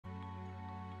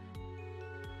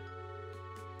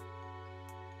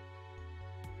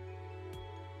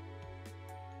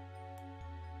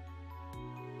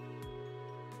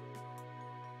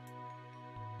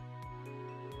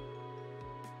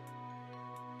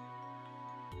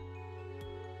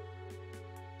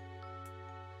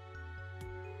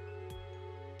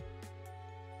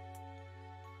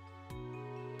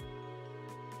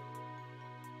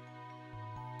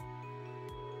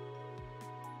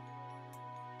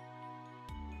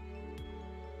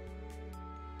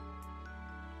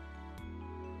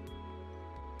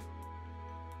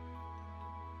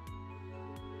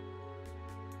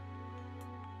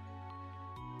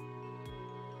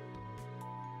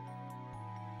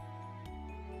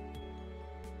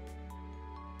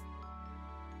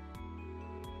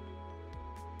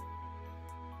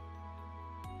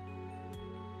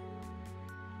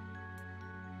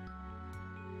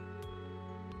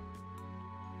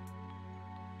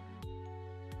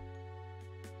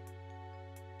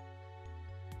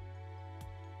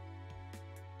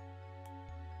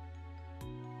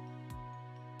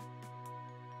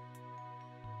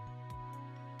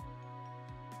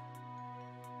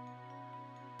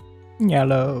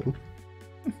Yellow.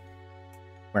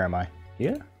 Where am I?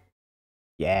 Here?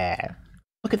 Yeah.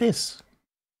 Look at this.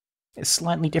 It's a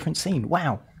slightly different scene.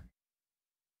 Wow.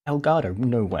 Elgato,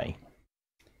 no way.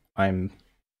 I'm...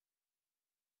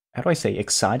 How do I say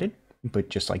excited? But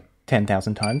just like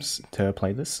 10,000 times to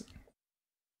play this.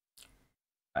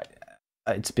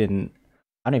 It's been...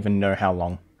 I don't even know how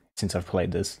long since I've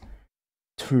played this.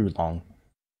 Too long.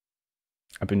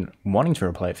 I've been wanting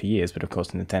to replay it for years, but of course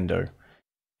Nintendo,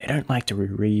 they don't like to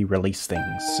re-release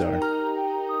things, so...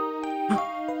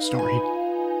 Story.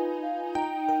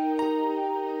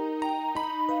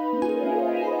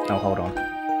 Oh, hold on.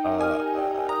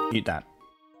 Mute that.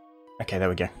 Okay, there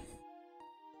we go. I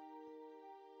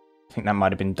think that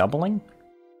might have been doubling?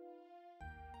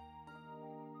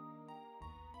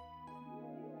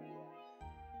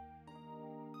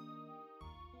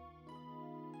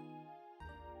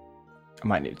 I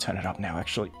might need to turn it up now,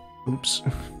 actually. Oops.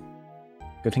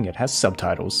 Good thing it has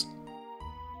subtitles.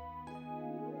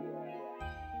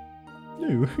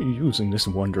 Using this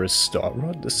wondrous star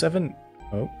rod, the seven...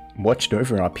 Oh, watched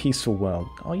over our peaceful world.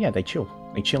 Oh yeah, they chill.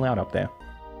 They chill out up there.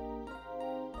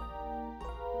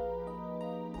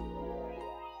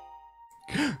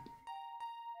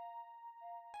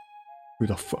 Who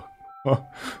the fuck? Huh?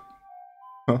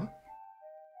 Huh?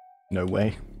 No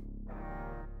way.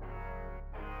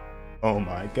 Oh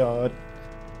my god.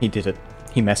 He did it.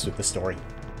 He messed with the story.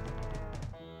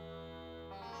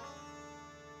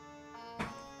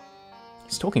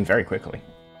 He's talking very quickly.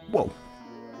 Whoa.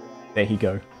 There he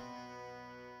go.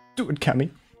 Do it, Cammy.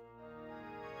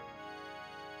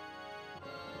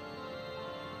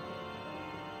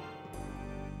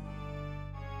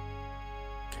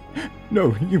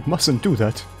 No, you mustn't do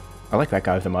that. I like that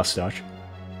guy with the mustache.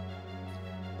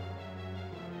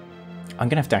 I'm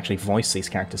gonna have to actually voice these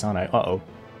characters, aren't I? Uh-oh.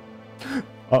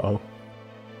 Uh-oh.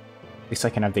 At least I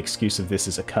can have the excuse of this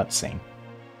as a cutscene.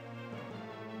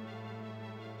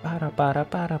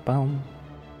 Ba-da-ba-da-ba-da-bum.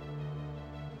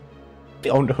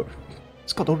 Oh no.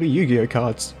 It's got all the Yu-Gi-Oh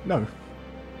cards. No.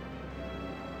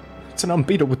 It's an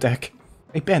unbeatable deck.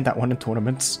 They banned that one in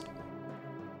tournaments.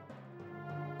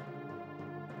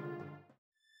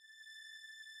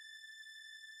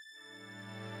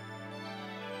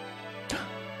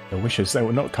 The wishes, they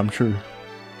will not come true.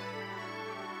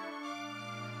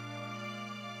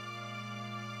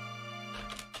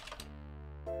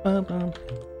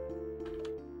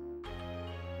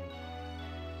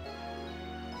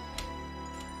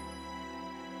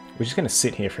 We're just gonna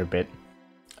sit here for a bit.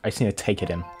 I just need to take it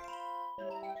in.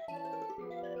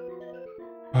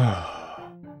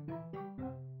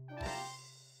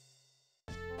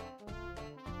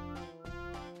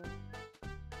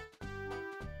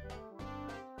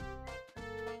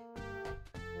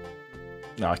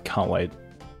 No, I can't wait.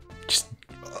 Just...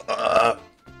 I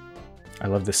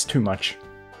love this too much.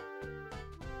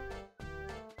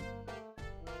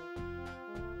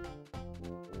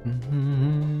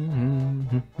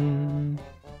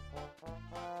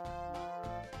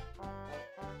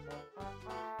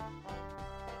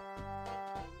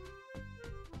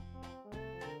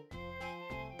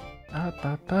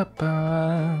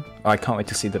 Oh, I can't wait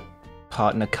to see the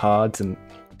partner cards and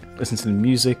listen to the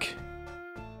music.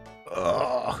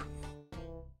 Ugh.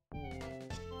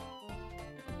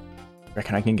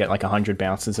 Reckon I can get like 100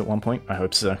 bounces at one point? I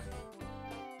hope so.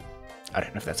 I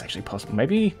don't know if that's actually possible.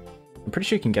 Maybe... I'm pretty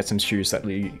sure you can get some shoes that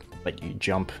let you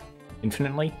jump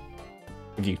infinitely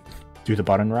if you do the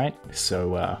button right,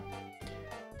 so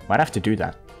might have to do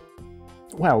that.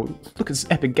 Wow, look at this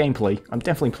epic gameplay. I'm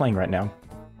definitely playing right now.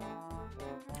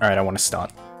 Alright, I want to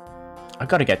start. I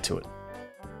gotta get to it.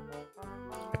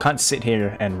 I can't sit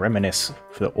here and reminisce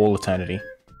for all eternity.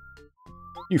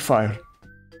 You fired.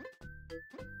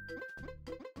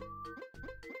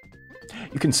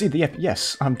 You can see the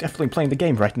yes, I'm definitely playing the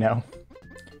game right now.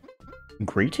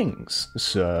 Greetings,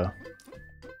 sir.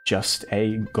 Just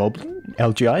a goblin?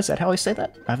 LGI, is that how I say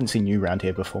that? I haven't seen you around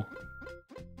here before.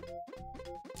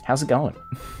 How's it going?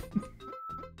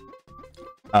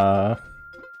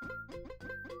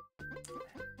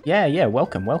 Yeah,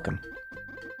 welcome.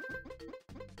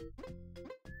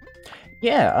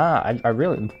 Yeah, I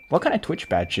really... What kind of Twitch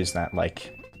badge is that,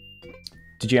 like?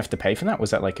 Did you have to pay for that? Was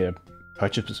that like a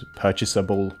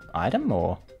purchasable item,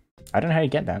 or... I don't know how you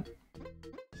get that.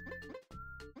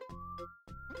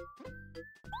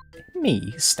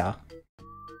 Me, star.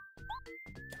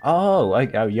 Oh,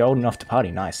 you're old enough to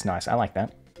party. Nice. I like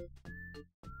that.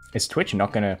 Is Twitch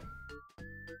not gonna...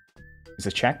 Is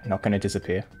the chat not gonna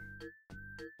disappear?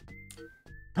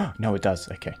 No, it does.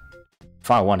 Okay.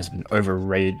 File 1 has been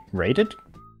overrated?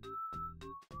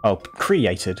 Oh,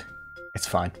 created. It's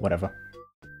fine. Whatever.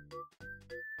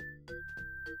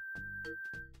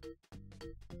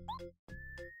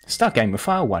 Start game with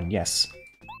file 1, yes.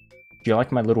 Do you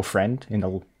like my little friend in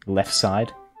the left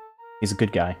side? He's a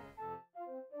good guy.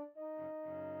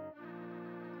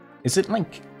 Is it,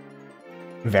 like,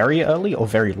 very early or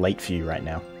very late for you right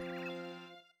now?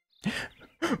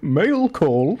 Mail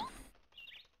call!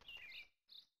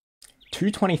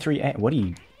 2:23 what are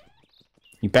you...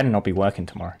 You better not be working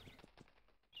tomorrow.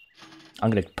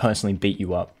 I'm gonna personally beat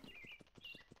you up.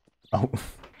 Oh,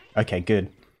 okay,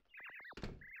 good.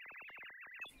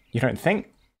 You don't think?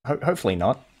 Hopefully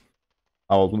not.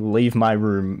 I'll leave my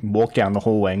room, walk down the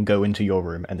hallway and go into your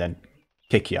room, and then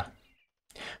kick ya.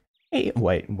 Hey,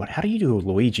 wait, what? How do you do a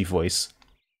Luigi voice?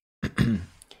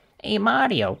 Hey,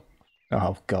 Mario.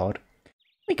 Oh, God.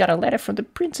 We got a letter from the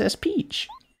Princess Peach.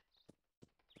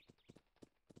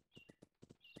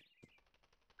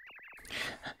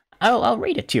 I'll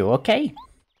read it to you, okay?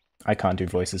 I can't do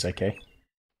voices, okay?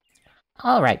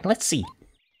 Alright, let's see.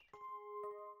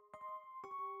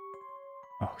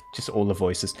 Oh, just all the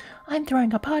voices. I'm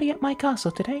throwing a party at my castle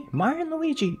today. Mario and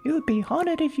Luigi, it would be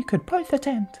honored if you could both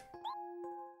attend.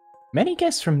 Many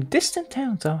guests from distant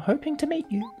towns are hoping to meet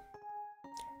you.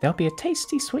 There'll be a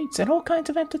tasty sweets and all kinds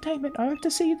of entertainment. I hope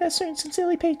to see you there soon.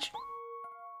 Sincerely, Peach.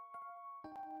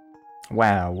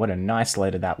 Wow, what a nice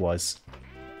letter that was.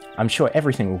 I'm sure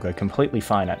everything will go completely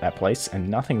fine at that place and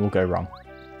nothing will go wrong.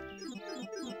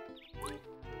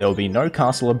 There will be no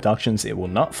castle abductions, it will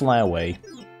not fly away.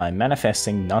 I'm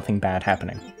manifesting nothing bad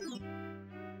happening.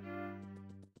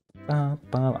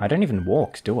 I don't even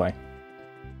walk, do I?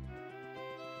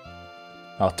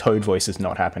 Oh, Toad voice is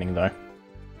not happening though.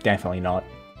 Definitely not.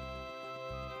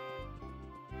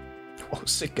 Oh,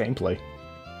 sick gameplay.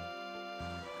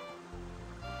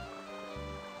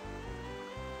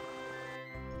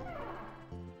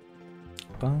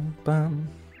 Bum, bum.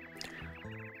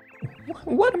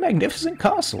 What a magnificent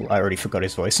castle! I already forgot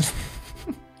his voice.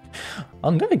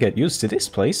 I'll never get used to this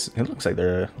place. It looks like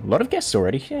there are a lot of guests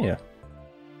already here.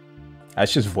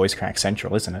 That's just voice crack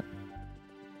central, isn't it?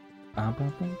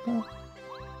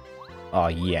 Oh,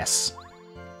 yes.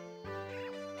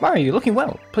 Mario, you're looking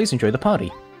well. Please enjoy the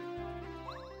party.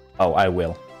 Oh, I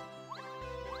will.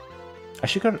 I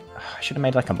should have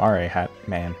made like a Mario hat,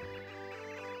 man.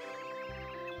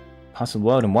 Pass the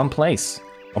world in one place.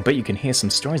 I'll bet you can hear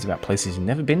some stories about places you've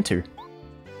never been to.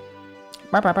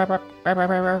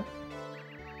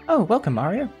 Oh, welcome,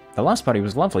 Mario. The last party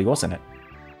was lovely, wasn't it?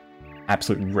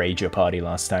 Absolute rager party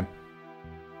last time.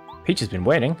 Peach has been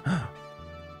waiting.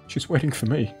 She's waiting for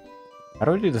me. How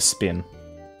do I do the spin?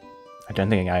 I don't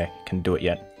think I can do it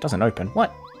yet. Doesn't open.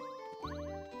 What?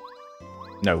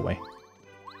 No way.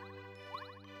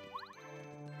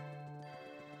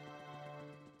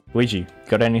 Luigi,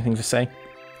 got anything to say?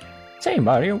 Say,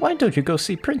 Mario, why don't you go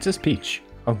see Princess Peach?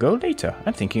 I'll go later.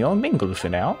 I'm thinking I'll mingle for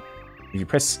now. If you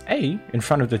press A in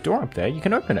front of the door up there, you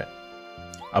can open it.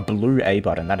 A blue A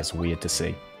button, that is weird to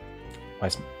see.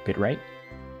 Where's bitrate?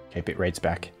 Okay, bitrate's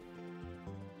back.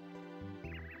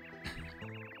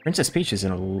 Princess Peach is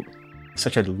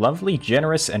such a lovely,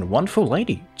 generous, and wonderful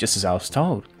lady, just as I was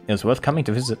told. It was worth coming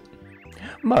to visit.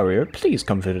 Mario, please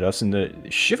come visit us in the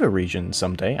Shiver region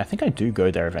someday. I think I do go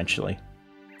there eventually.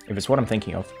 If it's what I'm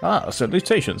thinking of. Ah,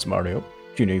 salutations, Mario.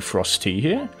 Do you need frost tea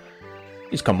here?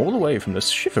 He's come all the way from the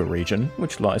Shiver region,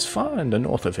 which lies far in the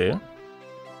north of here.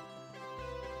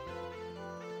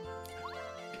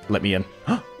 Let me in.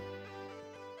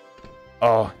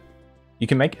 Oh, you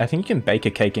can make, I think you can bake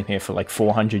a cake in here for like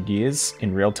 400 years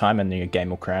in real time and then your game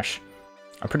will crash.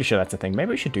 I'm pretty sure that's a thing.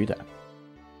 Maybe we should do that.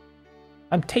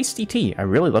 I'm Tasty Tea. I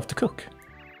really love to cook.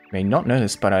 You may not know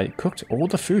this, but I cooked all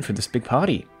the food for this big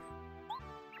party.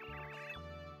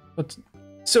 But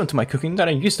so into my cooking that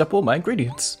I used up all my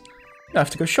ingredients. Now I have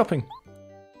to go shopping.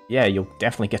 Yeah, you'll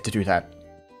definitely get to do that.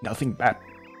 Nothing bad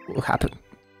will happen.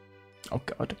 Oh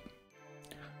god.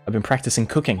 I've been practicing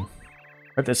cooking.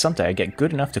 Hope that someday I get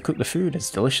good enough to cook the food as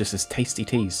delicious as Tasty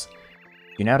Teas.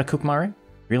 You know how to cook, Mario?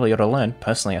 Really ought to learn.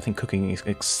 Personally, I think cooking is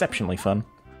exceptionally fun.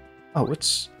 Oh,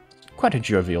 it's quite a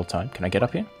jovial time. Can I get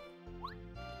up here?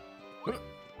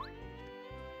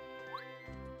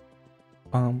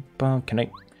 Can I...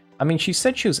 I mean, she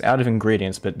said she was out of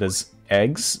ingredients, but there's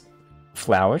eggs,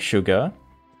 flour, sugar,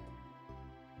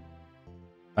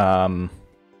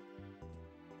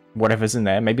 whatever's in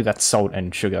there. Maybe that's salt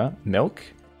and sugar, milk,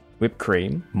 whipped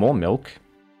cream, more milk,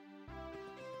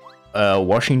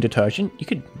 washing detergent. You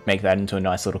could make that into a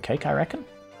nice little cake, I reckon.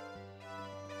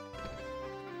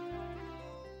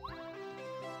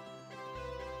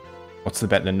 What's the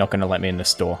bet they're not going to let me in the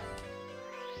store?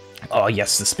 Oh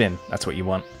yes, the spin. That's what you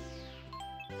want.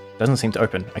 Doesn't seem to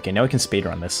open. Okay, now we can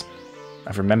speedrun this.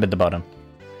 I've remembered the button.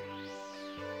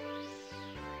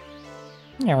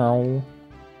 Meow.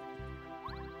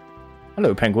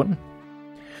 Hello, Penguin.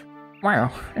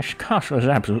 Wow, this castle is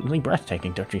absolutely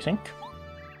breathtaking, don't you think?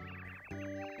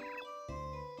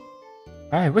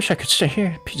 I wish I could stay here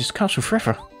at Peach's castle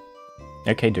forever.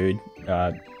 Okay, dude.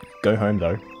 Go home,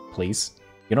 though, please.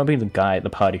 You're not being the guy at the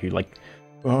party who, like,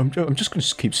 oh, I'm just gonna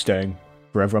keep staying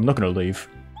forever, I'm not gonna leave.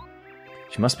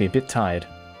 She must be a bit tired.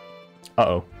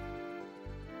 Uh-oh.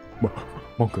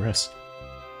 More grass.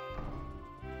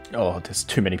 Oh, there's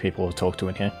too many people to talk to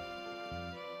in here.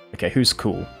 Okay, who's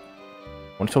cool?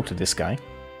 I want to talk to this guy.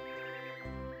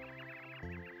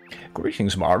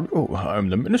 Greetings, Mario. I'm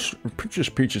the Minister of Princess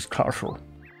Peach's castle.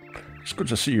 It's good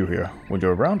to see you here. When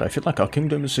you're around, I feel like our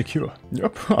kingdom is secure.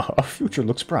 Yep, our future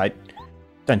looks bright.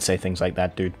 Don't say things like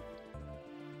that, dude.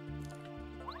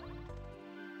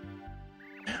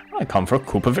 I come from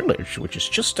Koopa Village, which is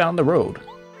just down the road.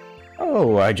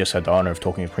 Oh, I just had the honor of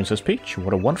talking to Princess Peach.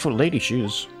 What a wonderful lady she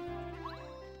is.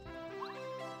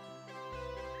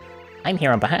 I'm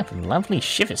here on behalf of lovely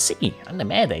Shiver City. I'm the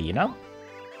mayor there, you know.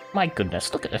 My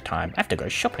goodness, look at the time. I have to go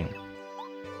shopping.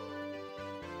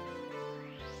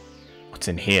 What's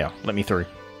in here? Let me through.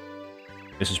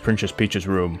 This is Princess Peach's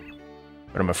room.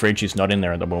 But I'm afraid she's not in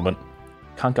there at the moment.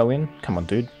 Can't go in? Come on,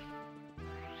 dude.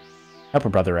 Help her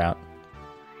brother out.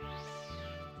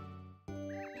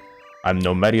 I'm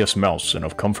Nomadius Mouse, and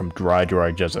I've come from Dry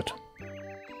Desert.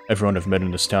 Everyone I've met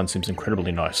in this town seems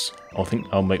incredibly nice. I think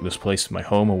I'll make this place my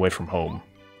home away from home.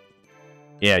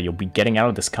 Yeah, you'll be getting out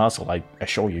of this castle, I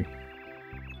assure you.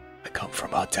 I come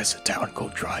from our desert town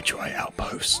called Dry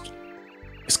Outpost.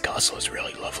 This castle is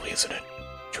really lovely, isn't it?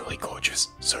 Truly gorgeous,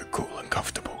 so cool and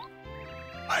comfortable.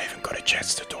 I even got a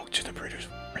chance to talk to the British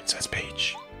Princess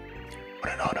Peach.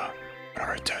 What an honor. When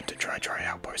I return to Dry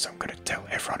Outpost, I'm gonna tell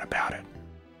everyone about it.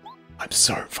 I'm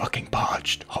so fucking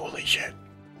parched, holy shit.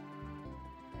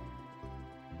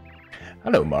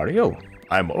 Hello, Mario.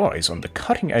 I'm always on the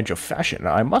cutting edge of fashion,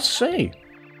 I must say.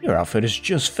 Your outfit is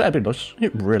just fabulous.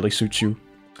 It really suits you.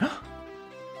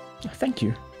 Thank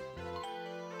you.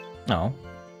 Oh.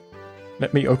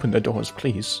 Let me open the doors,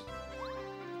 please.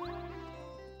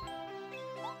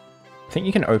 I think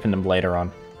you can open them later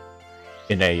on.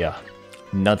 In a,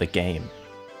 another game.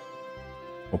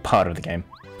 Or part of the game.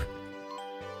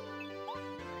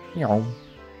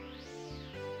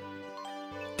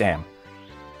 Damn.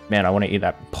 Man, I want to eat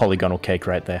that polygonal cake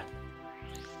right there.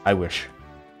 I wish.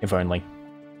 If only.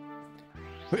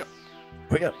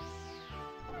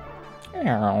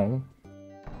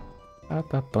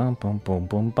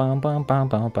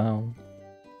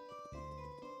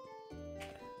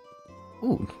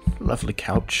 Ooh, lovely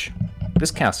couch. This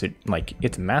couch,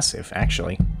 it's massive,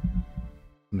 actually. I'm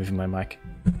moving my mic.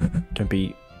 Don't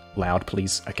be loud,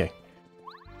 please. Okay.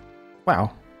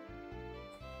 Wow.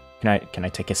 Can I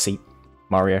take a seat?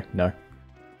 Mario? No.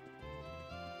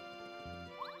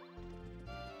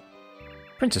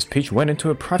 Princess Peach went into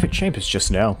her private chambers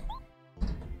just now.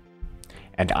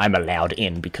 And I'm allowed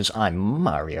in because I'm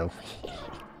Mario.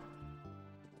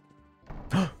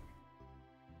 I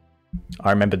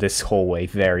remember this hallway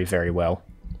very, very well.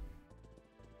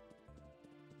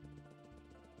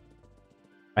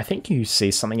 I think you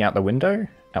see something out the window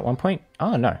at one point.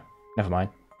 Oh, no. Never mind.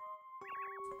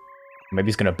 Maybe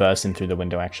he's gonna burst in through the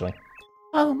window, actually.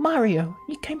 Oh, Mario,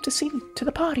 you came to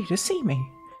the party to see me.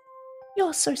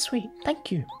 You're so sweet,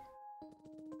 thank you.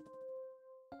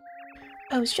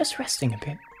 I was just resting a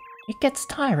bit. It gets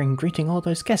tiring greeting all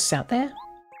those guests out there.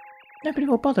 Nobody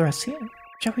will bother us here.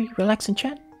 Shall we relax and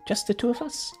chat? Just the two of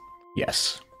us?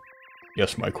 Yes.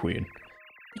 Yes, my queen.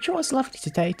 It sure was lovely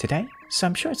today, so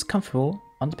I'm sure it's comfortable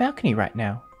on the balcony right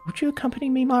now. Would you accompany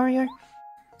me, Mario?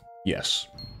 Yes.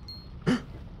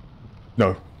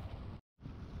 No.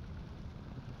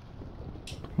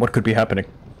 What could be happening?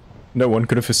 No one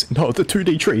could have foreseen. No, the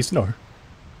 2D trees, no.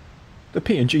 The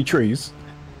PNG trees.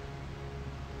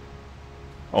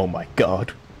 Oh my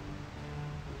god.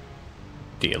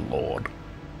 Dear lord.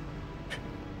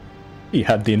 He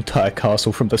had the entire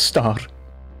castle from the start.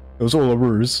 It was all a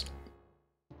ruse.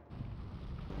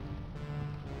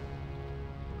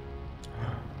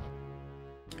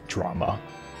 Drama.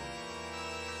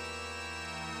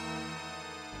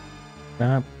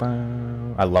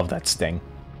 I love that sting.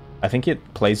 I think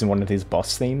it plays in one of his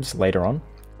boss themes later on.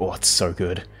 Oh, it's so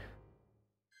good.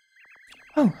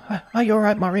 Oh, are you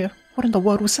alright, Mario? What in the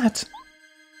world was that?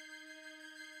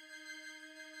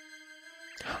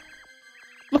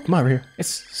 Look, Mario, it's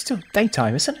still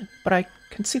daytime, isn't it? But I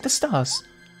can see the stars.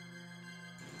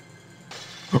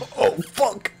 Oh,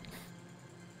 fuck!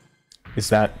 Is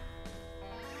that...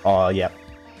 Oh, yeah.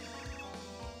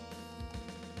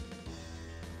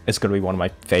 It's gonna be one of my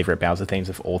favorite Bowser themes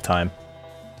of all time.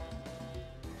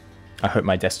 I hope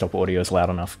my desktop audio is loud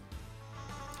enough.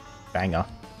 Banger.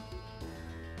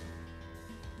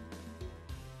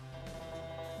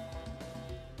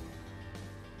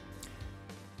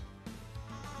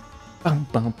 Bum,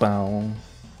 bum, bum.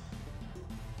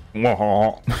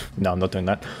 No, I'm not doing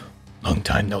that. Long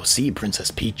time no see,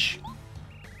 Princess Peach.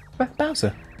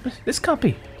 Bowser, this can't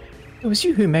be. It was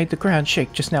you who made the ground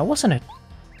shake just now, wasn't it?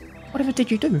 Whatever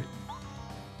did you do?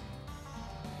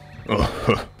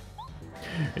 Oh,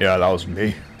 yeah, that was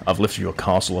me. I've lifted your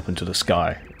castle up into the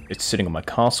sky. It's sitting on my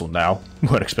castle now.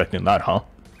 Weren't expecting that, huh?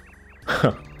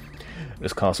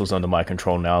 This castle's under my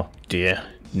control now, dear.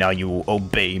 Now you will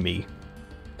obey me.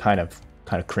 Kind of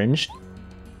cringed.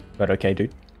 But okay,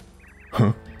 dude.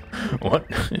 Huh? What?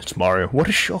 It's Mario. What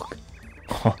a shock.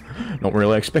 Not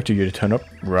really expecting you to turn up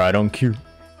right on cue.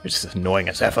 It's as annoying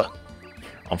as ever.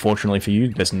 Unfortunately for you,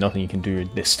 there's nothing you can do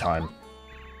this time.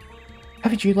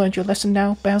 Haven't you learned your lesson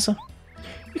now, Bowser?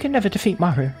 You can never defeat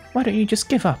Mario. Why don't you just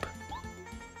give up?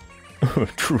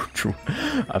 True.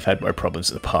 I've had my problems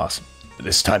in the past, but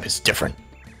this time it's different.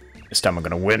 This time I'm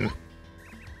gonna win.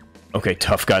 Okay,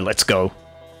 tough guy, let's go.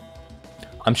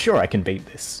 I'm sure I can beat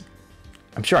this.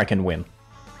 I'm sure I can win.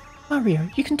 Mario,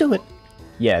 you can do it.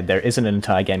 Yeah, there isn't an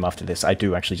entire game after this. I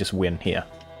do actually just win here.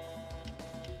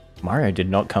 Mario did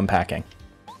not come packing.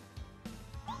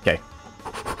 Okay.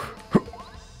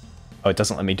 Oh, it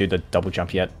doesn't let me do the double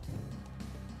jump yet.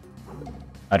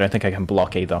 I don't think I can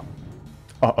block either.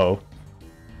 Uh-oh.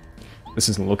 This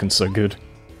isn't looking so good.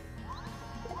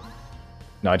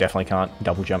 No, I definitely can't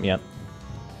double jump yet.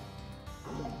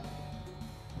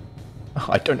 Oh,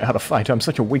 I don't know how to fight. I'm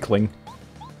such a weakling.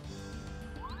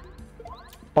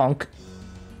 Bonk.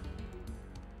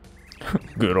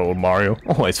 Good old Mario.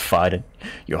 Always fighting.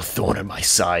 You're a thorn in my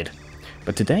side.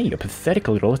 But today, your pathetic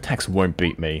little attacks won't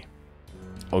beat me.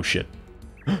 Oh shit.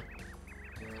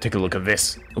 Take a look at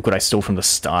this. Look what I stole from the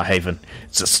Star Haven.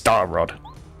 It's a Star Rod.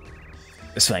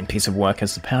 This fine piece of work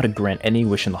has the power to grant any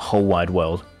wish in the whole wide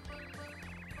world.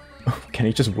 Can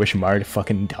he just wish Mario to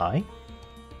fucking die?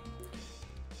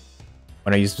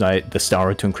 When I use the Star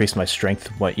Rod to increase my strength,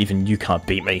 well, even you can't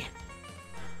beat me.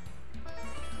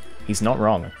 He's not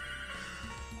wrong.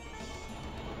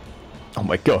 Oh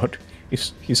my god,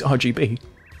 he's RGB.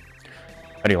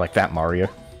 How do you like that, Mario?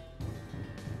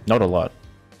 Not a lot.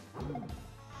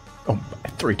 Oh,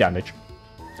 3 damage.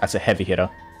 That's a heavy hitter.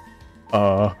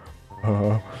 I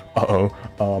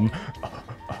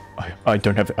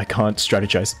don't have it. I can't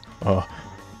strategize.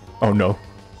 Oh no.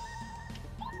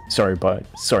 Sorry,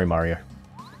 Mario.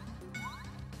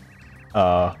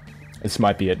 This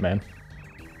might be it, man.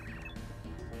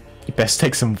 You best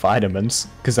take some vitamins,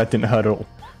 because that didn't hurt at all.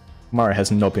 Mario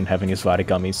has not been having his Vita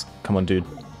Gummies. Come on, dude.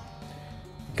 You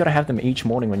gotta have them each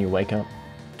morning when you wake up.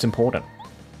 It's important.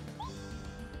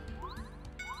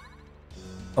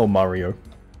 Oh, Mario.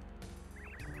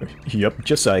 Yep,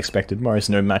 just as I expected. Mario's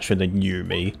no match for the new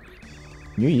me.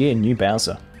 New year, new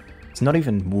Bowser. It's not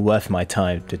even worth my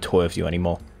time to toy with you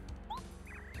anymore.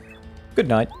 Good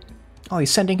night. Oh,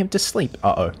 he's sending him to sleep.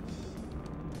 Uh-oh.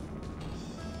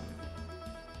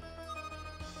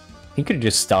 He could have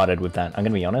just started with that. I'm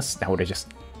gonna be honest, that would have just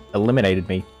eliminated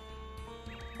me.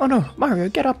 Oh no, Mario,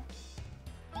 get up!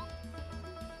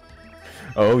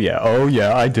 Oh yeah,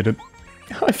 I did it.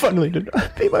 I finally did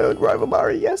be my own rival,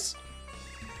 Mario, yes!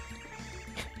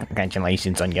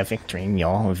 Congratulations on your victory and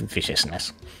your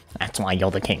viciousness. That's why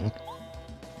you're the king.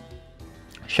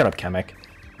 Shut up, Kamek.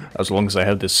 As long as I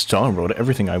have this Star Rod,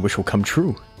 everything I wish will come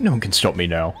true. No one can stop me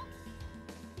now.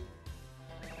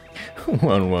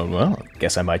 Well,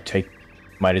 guess I might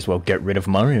as well get rid of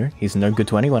Mario. He's no good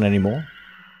to anyone anymore.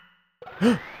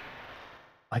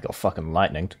 I got fucking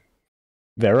lightninged.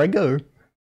 There I go.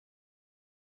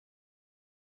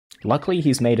 Luckily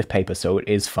he's made of paper, so it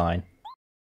is fine.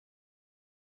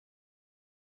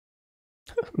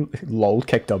 Lol,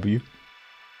 Keck W.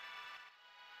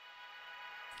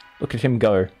 Look at him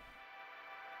go.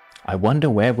 I wonder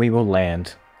where we will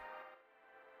land.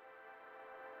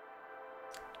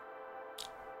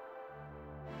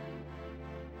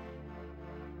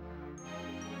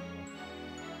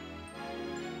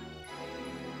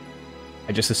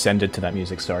 I just ascended to that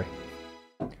music, sorry.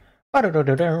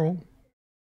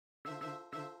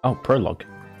 Oh, prologue.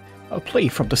 A plea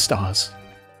from the stars.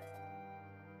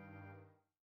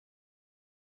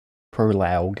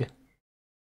 Prologue.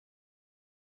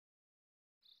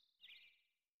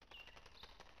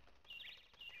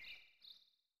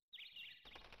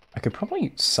 I could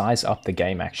probably size up the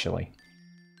game, actually.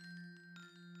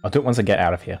 I'll do it once I get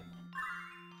out of here.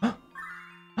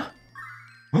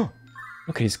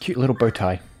 Look at his cute little bow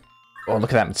tie. Oh,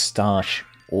 look at that moustache.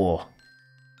 Oh.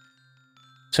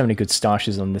 So many good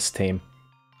stashes on this team.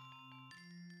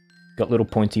 Got little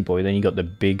pointy boy, then you got the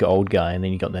big old guy, and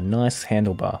then you got the nice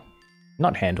handlebar.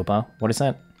 Not handlebar, what is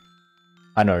that?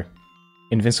 I know.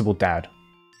 Invincible dad.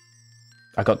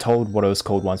 I got told what it was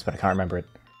called once, but I can't remember it.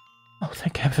 Oh,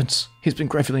 thank heavens. He's been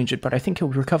gravely injured, but I think he'll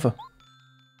recover.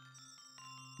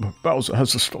 Bowser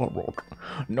has the Star Rod.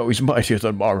 No, he's mightier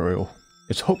than Mario.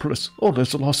 It's hopeless. All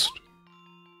is lost.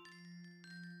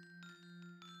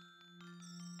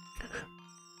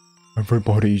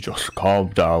 Everybody just calm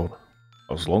down.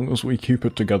 As long as we keep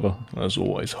it together, there's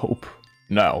always hope.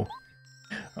 Now,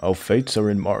 our fates are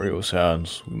in Mario's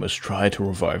hands. We must try to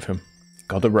revive him.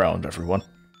 Gather round, everyone.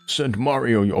 Send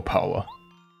Mario your power.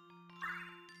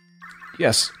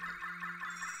 Yes.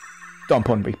 Dump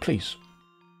on me, please.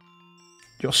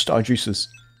 Your star juices.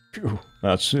 Phew,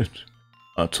 that's it.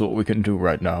 That's all we can do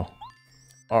right now.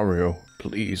 Mario,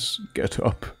 please, get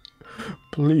up.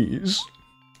 Please.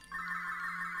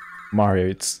 Mario,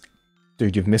 it's...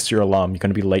 Dude, you've missed your alarm. You're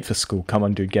gonna be late for school. Come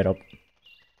on, dude, get up.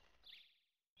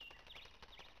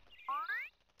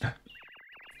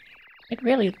 It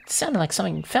really sounded like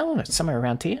something fell somewhere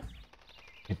around here.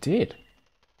 It did.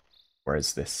 Where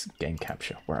is this game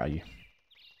capture? Where are you?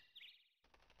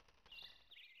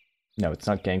 No, it's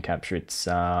not game capture. It's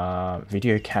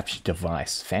video capture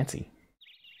device. Fancy.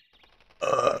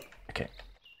 Okay.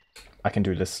 I can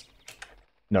do this.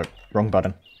 No, wrong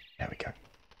button. There we go.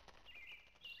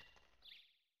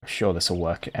 I'm sure this will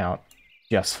work out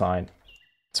just fine.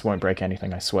 This won't break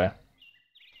anything, I swear.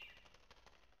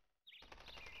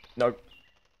 No.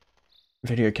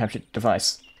 Video capture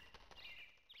device.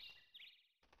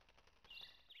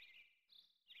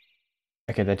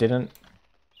 Okay, that didn't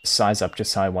size up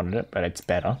just how I wanted it, but it's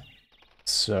better.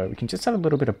 So we can just have a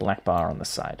little bit of black bar on the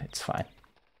side. It's fine.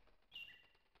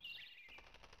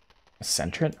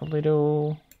 Center it a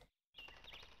little.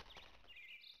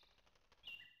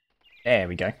 There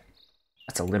we go.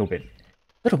 That's a little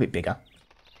bit bigger.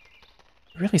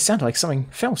 It really sounded like something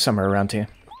fell somewhere around here.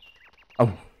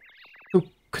 Oh, who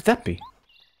could that be?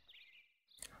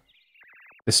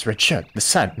 This red shirt,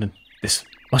 this hat, and this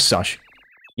mustache.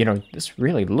 You know, this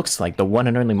really looks like the one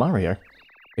and only Mario.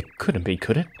 It couldn't be,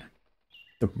 could it?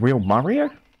 The real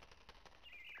Mario?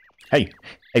 Hey,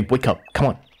 wake up, come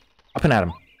on. Up and at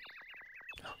him.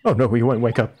 Oh no, he won't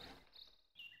wake up.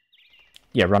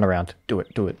 Yeah, run around. Do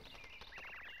it.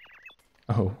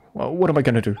 Oh, well, what am I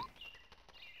gonna do?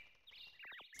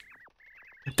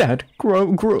 Dad,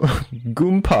 grow, Goomba,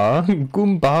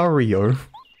 Goombario.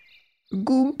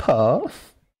 Goomba?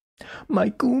 My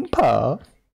Goomba.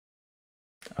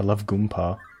 I love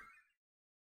Goomba.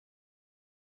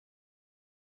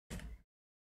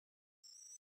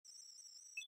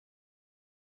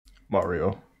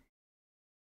 Mario.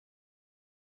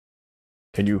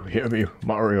 Can you hear me,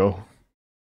 Mario?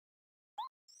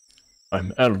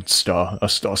 I'm Alan Star, a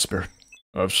star spirit.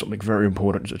 I have something very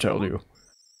important to tell you.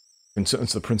 It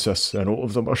concerns the princess and all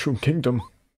of the Mushroom Kingdom.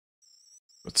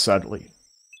 But sadly,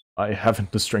 I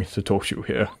haven't the strength to talk to you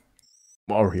here.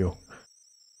 Mario,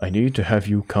 I need to have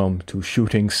you come to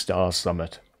Shooting Star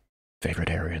Summit. Favorite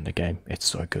area in the game, it's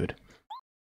so good.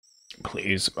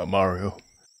 Please, Mario.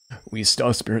 We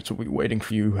star spirits will be waiting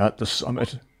for you at the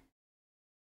summit.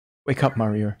 Wake up,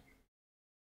 Mario.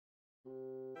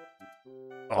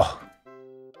 Oh.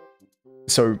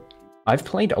 So, I've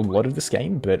played a lot of this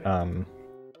game, but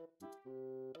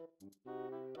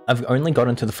I've only got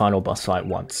into the final boss fight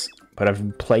once. But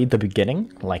I've played the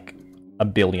beginning like a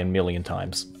million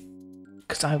times.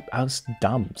 Because I was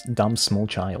dumb small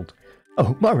child.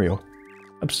 Oh, Mario.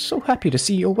 I'm so happy to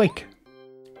see you awake.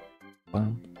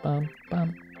 Bum, bum,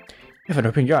 bum. You haven't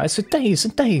opened your eyes for days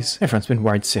and days. Everyone's been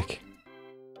worried sick.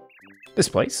 This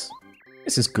place?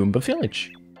 This is Goomba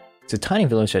Village. It's a tiny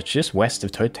village that's just west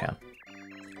of Toad Town.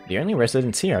 The only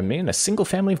residents here are me and a single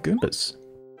family of Goombas.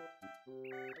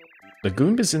 The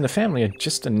Goombas in the family are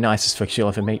just the nicest folks you'll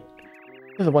ever meet.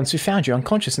 They're the ones who found you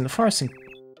unconscious in the forest and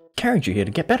carried you here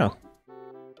to get better.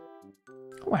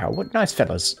 Wow, what nice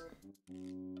fellas.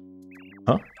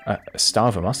 Huh? A star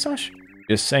of a mustache?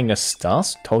 You're saying the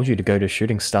stars told you to go to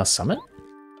Shooting Star Summit?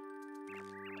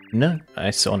 No,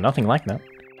 I saw nothing like that.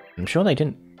 I'm sure they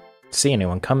didn't see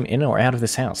anyone come in or out of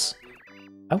this house.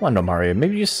 I wonder, Mario,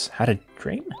 maybe you just had a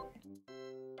dream?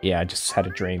 Yeah, I just had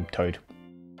a dream, Toad.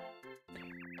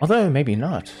 Although, maybe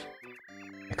not.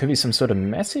 It could be some sort of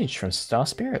message from Star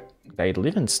Spirit. They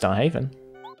live in Star Haven.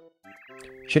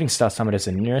 Shooting Star Summit is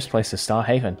the nearest place to Star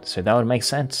Haven, so that would make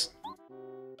sense.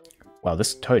 Wow,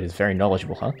 this Toad is very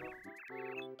knowledgeable, huh?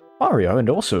 Mario, and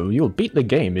also, you'll beat the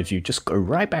game if you just go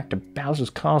right back to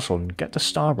Bowser's castle and get the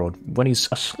Star Rod when he's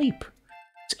asleep.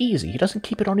 It's easy, he doesn't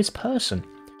keep it on his person.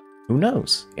 Who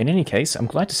knows? In any case, I'm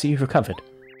glad to see you've recovered.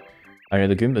 I know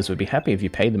the Goombas would be happy if you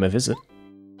paid them a visit.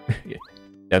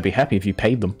 They'd be happy if you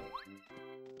paid them.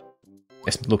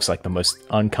 This looks like the most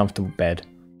uncomfortable bed.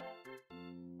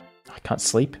 I can't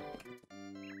sleep.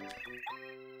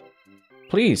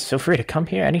 Please, feel free to come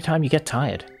here anytime you get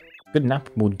tired. Good nap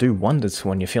will do wonders for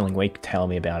when you're feeling weak. Tell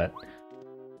me about it.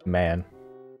 Man.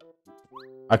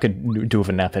 I could do with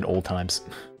a nap at all times.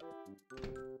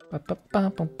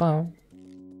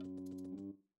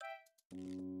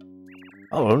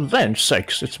 Oh, land's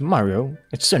sakes, it's Mario.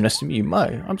 It's so nice to meet you,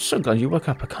 Mario. I'm so glad you woke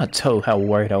up. I can't tell how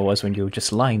worried I was when you were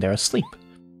just lying there asleep.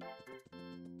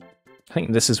 I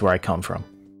think this is where I come from.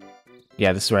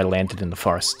 Yeah, this is where I landed in the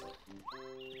forest.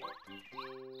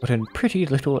 What a pretty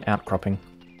little outcropping.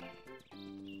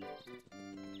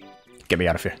 Get me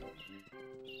out of here.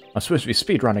 I'm supposed to be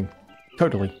speedrunning.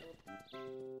 Totally.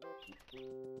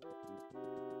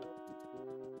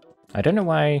 I don't know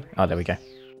why... Oh, there we go.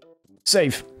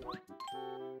 Save!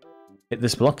 Hit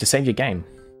this block to save your game.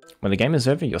 When the game is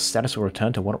over, your status will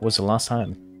return to what it was the last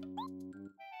time.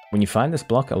 When you find this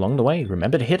block along the way,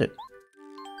 remember to hit it.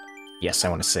 Yes, I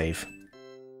want to save.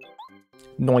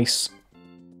 Nice.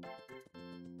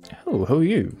 Oh, who are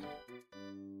you?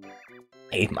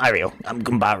 Hey, Mario, I'm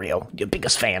Goombario, your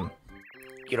biggest fan.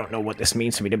 You don't know what this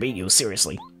means for me to meet you,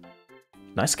 seriously.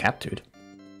 Nice cap, dude.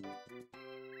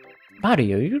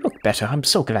 Mario, you look better, I'm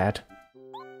so glad.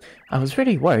 I was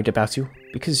really worried about you,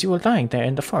 because you were lying there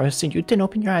in the forest and you didn't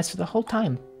open your eyes for the whole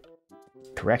time.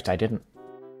 Correct, I didn't.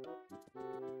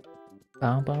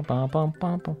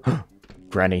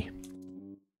 Granny.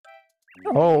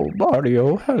 Oh,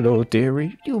 Mario, hello,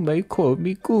 dearie. You may call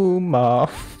me Goomba.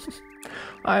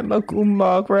 I'm a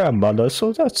Goomba grandmother,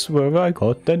 so that's where I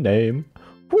got the name.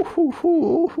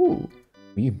 Were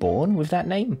you born with that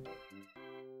name?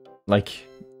 Like,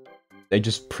 they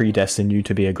just predestined you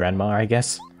to be a grandma, I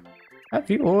guess? Have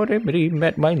you already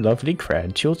met my lovely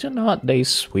grandchildren? Aren't they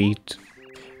sweet?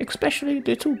 Especially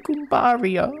little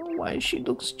Goombaria. Why, she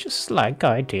looks just like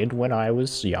I did when I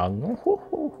was young.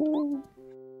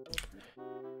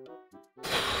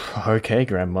 Okay,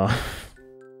 Grandma.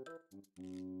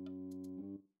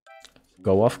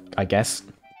 Go off, I guess.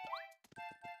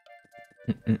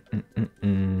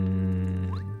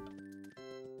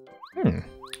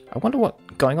 I wonder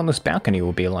what going on this balcony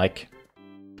will be like.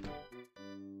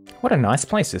 What a nice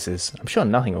place this is. I'm sure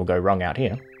nothing will go wrong out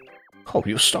here. Oh,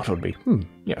 you startled me.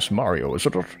 Yes, Mario,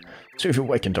 isn't it? So you've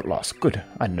awakened at last. Good.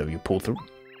 I know you pulled through.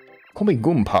 Call me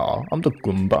Goomba. I'm the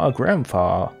Goomba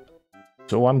grandpa.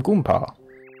 So I'm Goomba.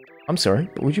 I'm sorry,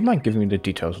 but would you mind giving me the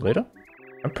details later?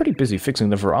 I'm pretty busy fixing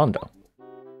the veranda.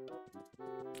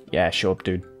 Yeah, sure,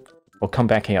 dude. We'll come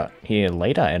back here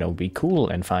later and it'll be cool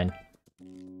and fine.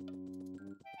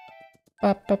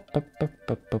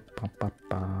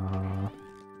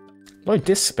 Load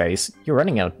disk space? You're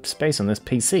running out of space on this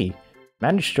PC.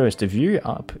 Manage shows to view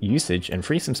up usage and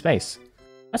free some space.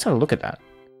 Let's have a look at that.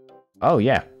 Oh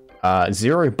yeah,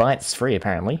 0 bytes free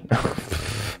apparently.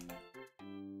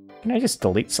 Can I just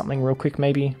delete something real quick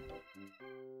maybe?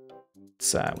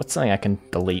 It's, what's something I can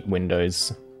delete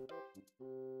Windows?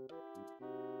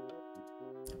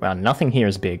 Wow, nothing here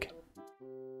is big.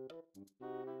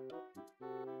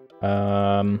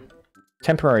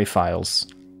 Temporary files.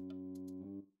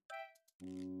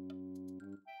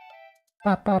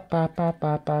 I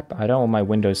don't want my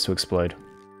Windows to explode.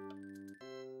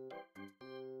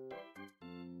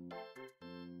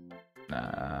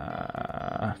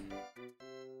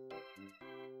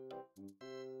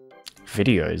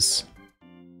 Videos.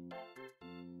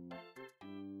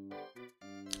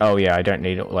 Oh yeah, I don't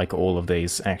need like all of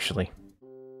these actually.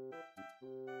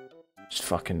 Just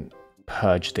fucking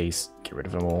purge these, get rid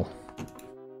of them all.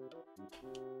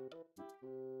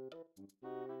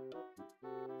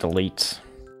 Delete.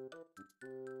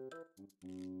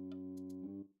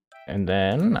 And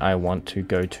then I want to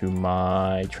go to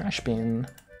my trash bin.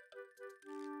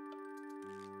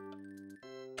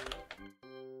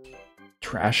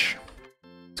 Trash.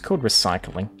 It's called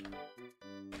recycling.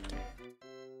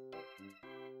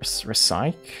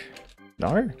 Recyc?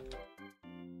 No?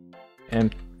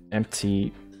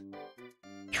 Empty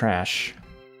trash.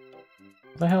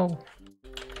 What the hell?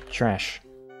 Trash.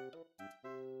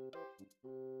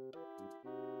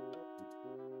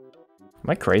 Am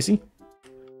I crazy?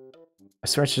 I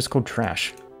swear it's just called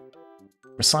trash.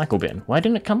 Recycle bin. Why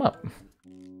didn't it come up?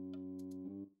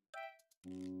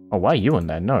 Oh, why are you in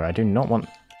there? No, I do not want...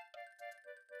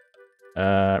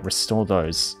 restore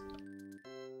those.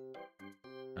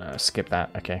 Skip that,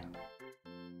 okay.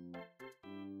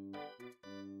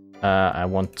 I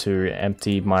want to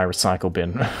empty my recycle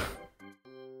bin.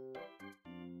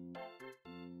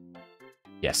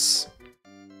 Yes.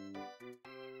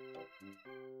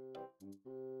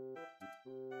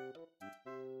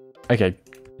 Okay,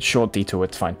 short detour,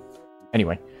 it's fine.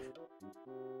 Anyway.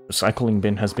 Recycling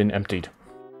bin has been emptied.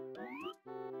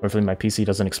 Hopefully my PC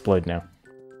doesn't explode now.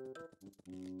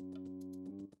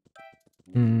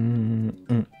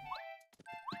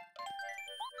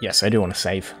 Yes, I do want to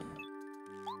save.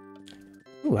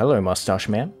 Ooh, hello, Mustache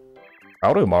Man.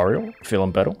 Howdy, Mario.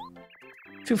 Feeling better?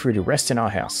 Feel free to rest in our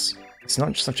house. It's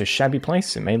not such a shabby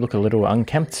place. It may look a little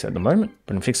unkempt at the moment,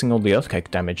 but I'm fixing all the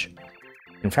earthquake damage.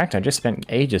 In fact, I just spent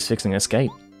ages fixing this gate.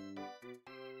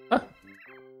 Huh?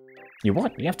 You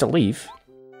what? You have to leave?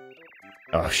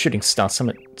 Oh, Shooting Star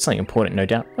Summit. Something important, no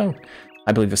doubt. Well,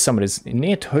 I believe the summit is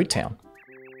near Toad Town.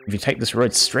 If you take this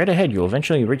road straight ahead, you'll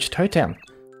eventually reach Toad Town,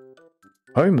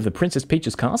 home of the Princess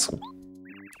Peach's castle.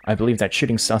 I believe that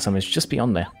Shooting Star Summit is just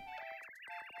beyond there.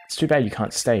 It's too bad you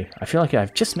can't stay. I feel like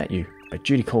I've just met you, but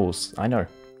duty calls. I know.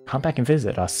 Come back and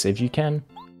visit us if you can.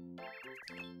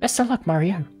 Best of luck,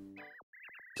 Mario.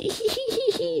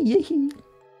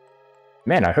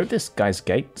 Man, I hope this guy's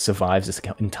gate survives this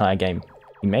entire game.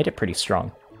 He made it pretty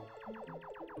strong.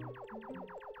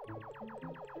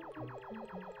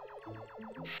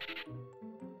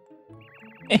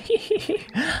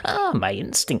 Ah, my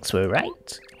instincts were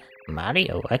right.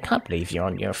 Mario, I can't believe you're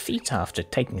on your feet after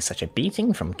taking such a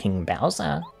beating from King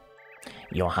Bowser.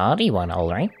 You're a hardy one,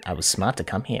 alright. I was smart to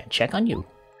come here and check on you.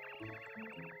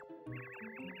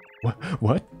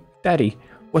 What? Daddy,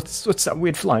 what's that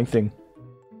weird flying thing?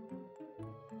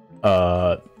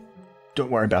 Don't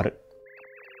worry about it.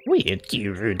 Weird,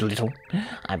 you rude little.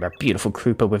 I'm a beautiful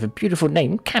Koopa with a beautiful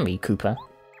name, Kammy Koopa.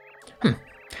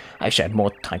 I should have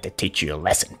more time to teach you a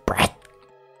lesson, brat.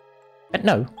 But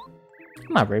no.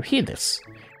 Mario, hear this.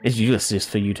 It's useless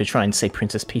for you to try and save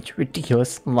Princess Peach.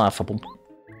 Ridiculous, laughable.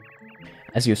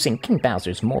 As you've seen, King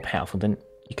Bowser is more powerful than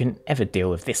you can ever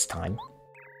deal with this time.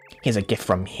 Here's a gift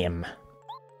from him.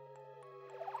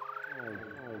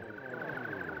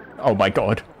 Oh my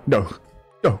god. No.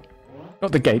 No.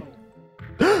 Not the gate.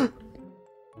 You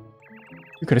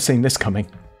could have seen this coming.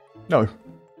 No.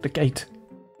 The gate.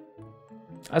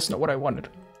 That's not what I wanted.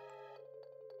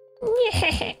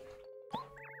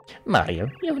 Mario,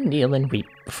 you'll kneel and weep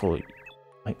before you.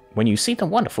 When you see the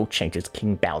wonderful changes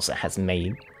King Bowser has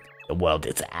made, the world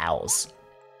is ours.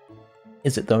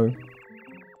 Is it though?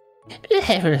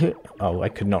 Oh, I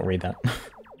could not read that.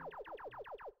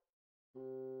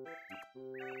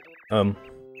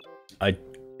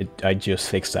 I just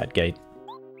fixed that gate.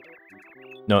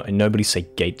 No, nobody say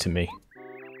gate to me.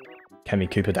 Kammy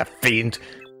Koopa, that fiend!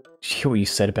 Did you hear what you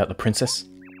said about the princess?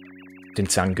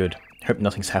 Didn't sound good. Hope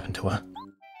nothing's happened to her.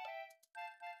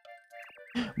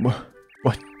 What?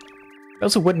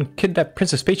 Bowser wouldn't kidnap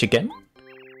Princess Peach again?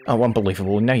 Oh,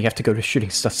 unbelievable. Now you have to go to Shooting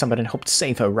Star Summit and help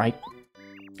save her, right?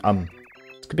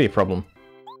 This could be a problem.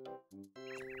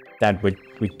 Dad, we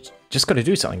just gotta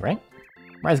do something, right?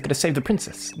 Mario's gotta save the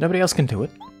princess. Nobody else can do it.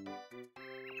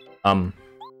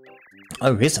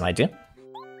 Oh, here's an idea.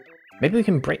 Maybe we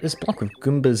can break this block with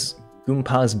Goompa's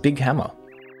big hammer.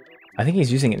 I think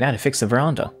he's using it now to fix the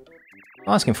veranda.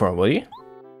 Ask him for it, will you?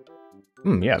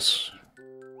 Yes.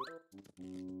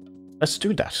 Let's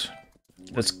do that.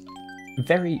 Let's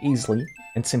very easily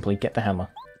and simply get the hammer.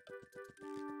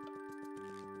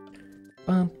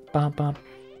 Bum, bum, bum,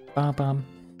 bum, bum.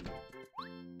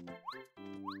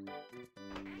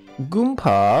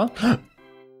 Goompa!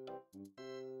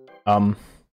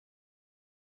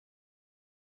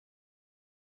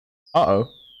 Uh-oh.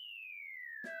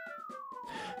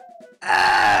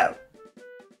 Ah!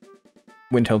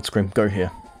 Windheld Scream, go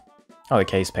here. Oh, the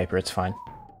case paper, it's fine.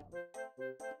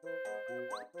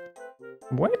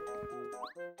 What?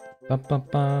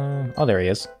 Oh, there he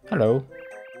is. Hello.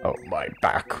 Oh, my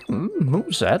back.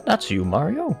 Who's that? That's you,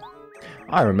 Mario.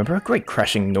 I remember a great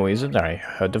crashing noise that I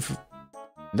heard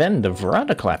Then the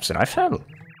veranda collapsed and I fell.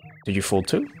 Did you fall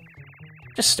too?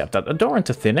 Just stepped out the door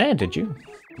into thin air, did you?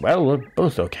 Well, we're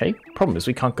both okay. Problem is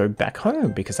we can't go back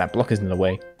home because that block is in the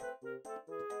way.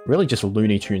 Really just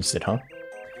Looney Tunes did, huh?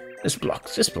 This block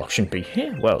shouldn't be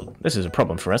here. Well, this is a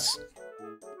problem for us.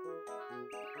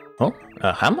 Oh,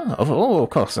 a hammer? Oh, of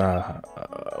course.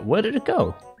 Where did it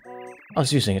go? I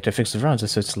was using it to fix the veranda,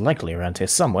 so it's likely around here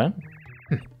somewhere.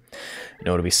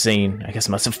 Nowhere to be seen. I guess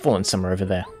it must have fallen somewhere over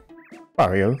there.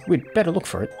 Mario, we'd better look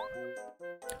for it.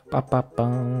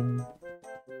 Ba-ba-bum.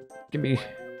 Give me...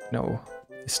 No,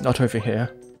 it's not over here.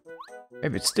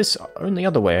 Maybe it's this only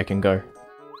other way I can go.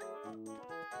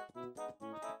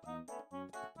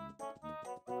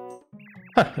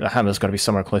 Huh, the hammer's gotta be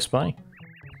somewhere close by.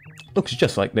 Looks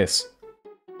just like this.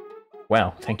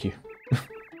 Wow, thank you.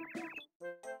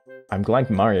 I'm glad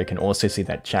Mario can also see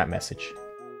that chat message.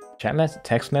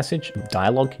 Text message?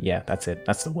 Dialogue? Yeah, that's it.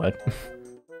 That's the word.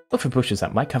 Look for bushes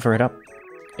that might cover it up.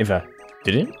 If a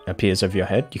didn't appears over your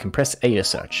head, you can press A to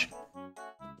search.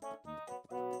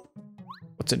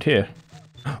 What's it here?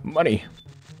 Money!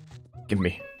 Give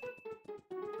me.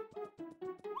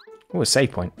 Oh, a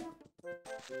save point.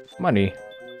 Money.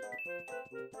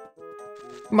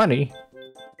 Money!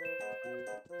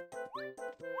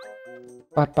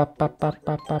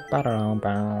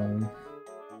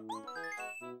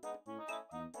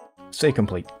 Stay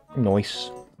complete. Nice.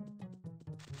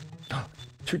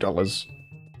 $2.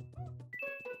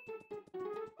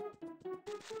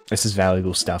 This is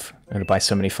valuable stuff. I'm gonna buy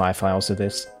so many fire files of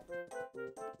this.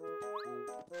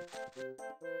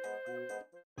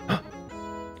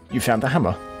 You found the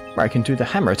hammer. I can do the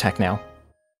hammer attack now.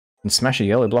 And smash a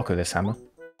yellow block with this hammer.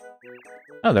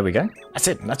 Oh, there we go. That's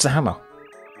it. That's the hammer.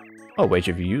 Oh, wait,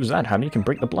 if you use that hammer, you can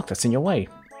break the block that's in your way.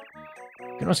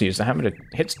 You can also use the hammer to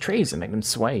hit trees and make them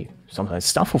sway. Sometimes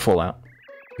stuff will fall out.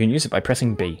 You can use it by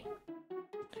pressing B.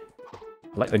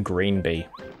 I like the green B.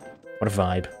 What a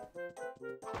vibe.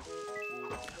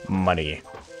 Money.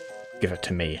 Give it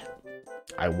to me.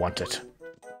 I want it.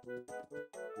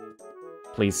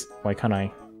 Please, why can't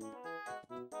I?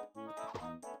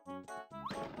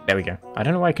 There we go. I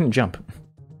don't know why I couldn't jump.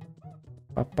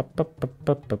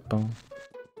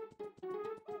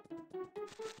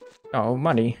 Oh,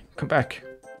 money. Come back.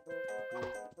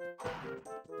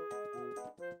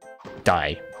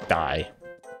 Die. Die.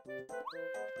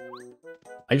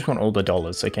 I just want all the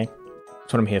dollars, okay?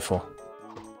 That's what I'm here for.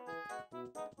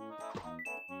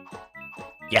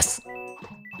 Yes!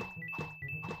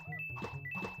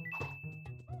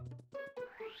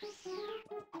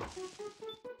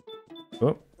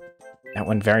 Oh, that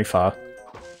went very far.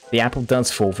 The apple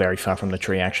does fall very far from the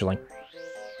tree, actually.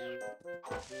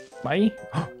 Bye.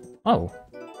 Oh,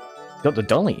 got the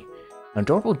dolly. An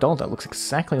adorable doll that looks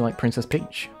exactly like Princess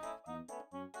Peach.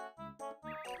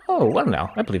 Oh, well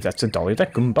now, I believe that's a dolly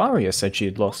that Goombaria said she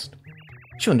had lost.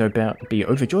 She'll no doubt be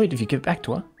overjoyed if you give it back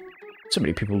to her. So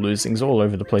many people lose things all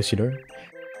over the place, you know.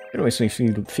 It always makes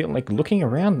me feel like looking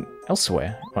around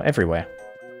elsewhere, or everywhere.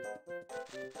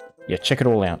 Yeah, check it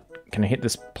all out. Can I hit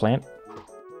this plant?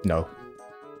 No.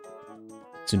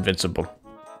 It's invincible.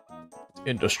 It's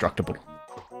indestructible.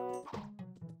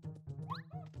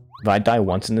 If I die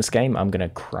once in this game, I'm gonna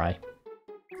cry.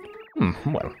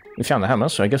 Well, we found the hammer,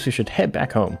 so I guess we should head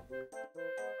back home.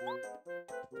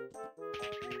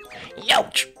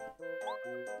 Youch!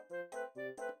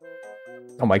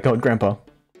 Oh my god, Grandpa.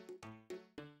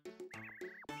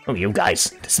 Oh, you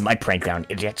guys, this is my playground,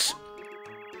 idiots.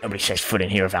 Nobody sets foot in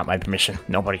here without my permission.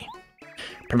 Nobody.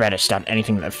 Prepare to start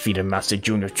anything that feed a Master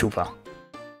Junior Trooper.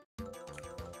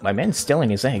 My man's stealing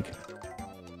his egg.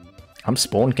 I'm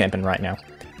spawn camping right now.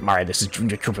 Mario, this is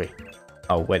Junior Trooper.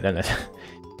 Oh, wait, no.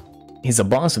 He's a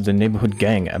boss of the neighborhood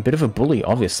gang, a bit of a bully,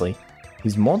 obviously.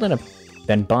 He's more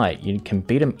than bite. You can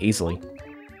beat him easily.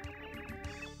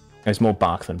 There's more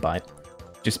bark than bite.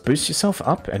 Just boost yourself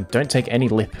up and don't take any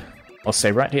lip. I'll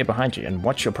stay right here behind you and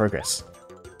watch your progress.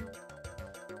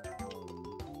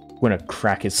 I'm gonna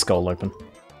crack his skull open.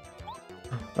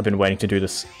 I've been waiting to do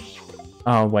this.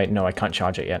 Oh, wait, no, I can't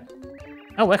charge it yet.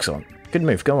 Oh, excellent. Good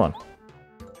move, go on.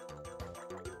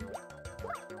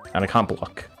 And I can't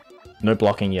block. No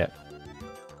blocking yet.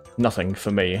 Nothing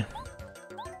for me.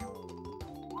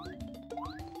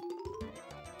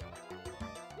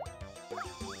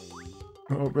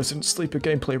 Oh, Resident Sleeper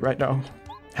gameplay right now.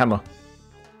 Hammer.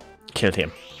 Killed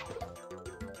him.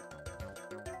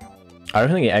 I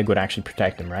don't think the egg would actually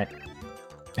protect him, right?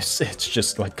 It's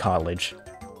just like cartilage.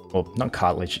 Well, not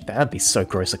cartilage. That'd be so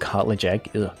gross, a cartilage egg.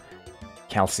 Ugh.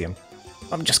 Calcium.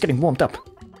 I'm just getting warmed up.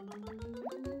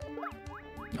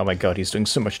 Oh my god, he's doing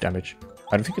so much damage.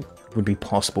 I don't think it would be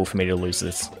possible for me to lose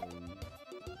this.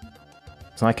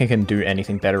 It's not like I can do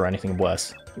anything better or anything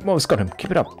worse. Well, it's got him.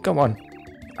 Keep it up. Go on.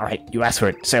 Alright, you asked for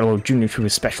it. Say hello, Junior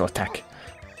Trooper's special attack.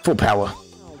 Full power.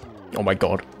 Oh my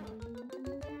god.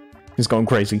 He's going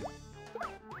crazy.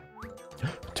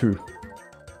 2.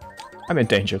 I'm in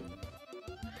danger.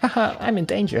 Haha, I'm in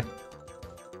danger.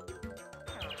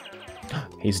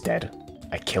 He's dead.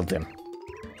 I killed him.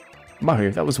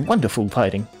 Mario, that was wonderful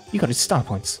fighting. You got his star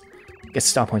points. You get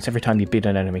star points every time you beat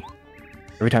an enemy.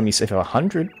 Every time you save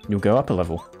 100, you'll go up a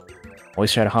level.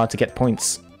 Always try hard to get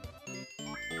points.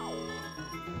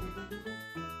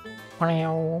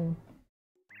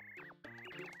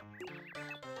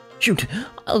 Shoot!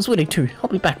 I was waiting too. I'll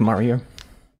be back, Mario.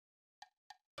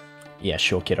 Yeah,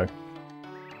 sure, kiddo.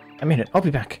 I mean it. I'll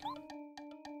be back.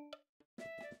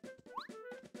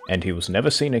 And he was never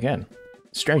seen again.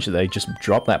 Strange that they just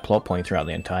dropped that plot point throughout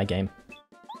the entire game.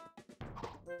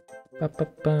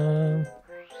 Ba-ba-ba.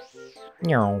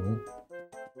 Meow.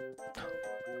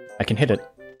 I can hit it.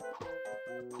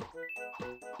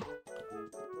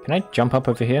 Can I jump up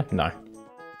over here? No.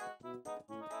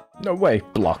 No way,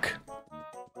 block.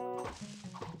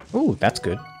 Ooh, that's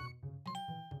good.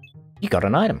 You got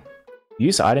an item.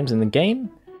 Use items in the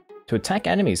game to attack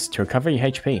enemies to recover your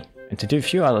HP, and to do a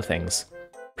few other things.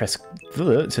 Press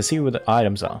to see where the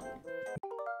items are.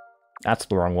 That's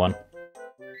the wrong one.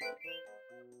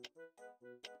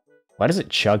 Why does it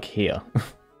chug here?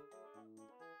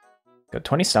 Got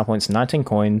 20 star points, 19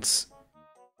 coins.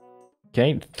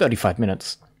 Okay, 35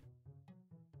 minutes.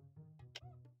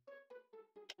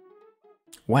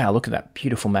 Wow, look at that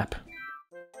beautiful map.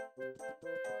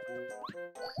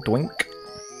 Doink.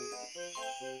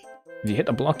 If you hit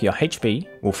the block, your HP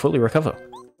will fully recover.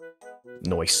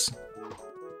 Nice.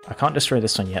 I can't destroy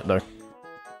this one yet, though.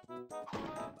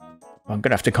 I'm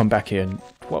gonna have to come back here in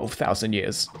 12,000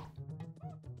 years.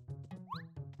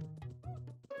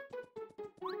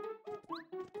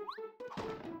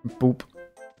 Boop.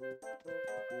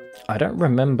 I don't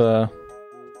remember...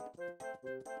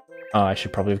 Oh, I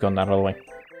should probably have gone that other way.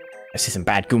 I see some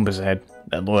bad Goombas ahead.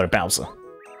 They're Lord Bowser.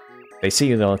 They see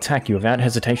you, they'll attack you without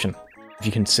hesitation. If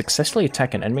you can successfully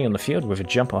attack an enemy on the field with a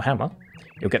jump or hammer,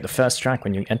 you'll get the first strike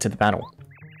when you enter the battle.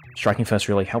 Striking first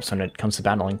really helps when it comes to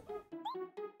battling.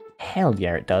 Hell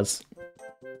yeah, it does.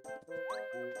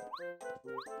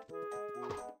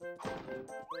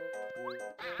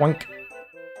 Yoink.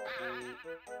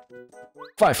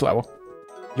 Fire flower.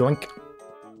 Yoink.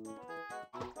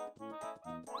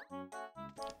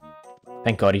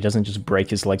 Thank God he doesn't just break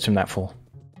his legs from that fall.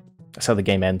 That's how the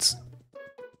game ends.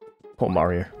 Poor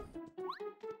Mario.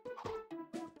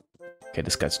 Okay,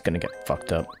 this guy's gonna get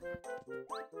fucked up.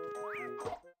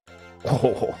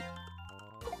 Oh.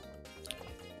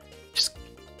 Just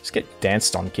get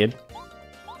danced on, kid.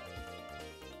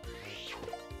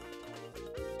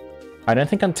 I don't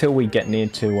think until we get near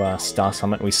to Star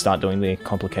Summit we start doing the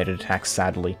complicated attacks,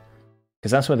 sadly.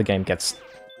 Because that's where the game gets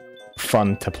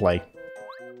fun to play.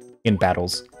 In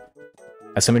battles.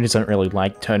 As somebody who doesn't really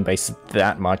like turn-based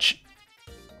that much,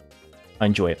 I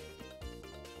enjoy it.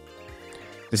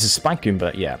 This is Spike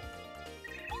Goomba, yeah.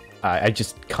 I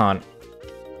just can't...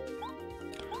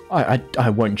 I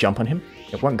won't jump on him.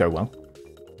 It won't go well.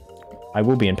 I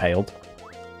will be impaled.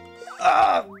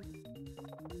 Ah!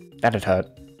 That'd hurt.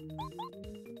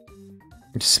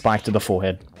 Spike to the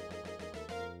forehead.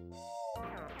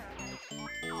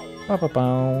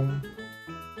 Ba-ba-bow.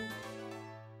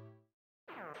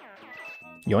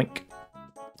 Yoink.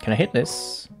 Can I hit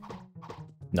this?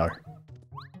 No.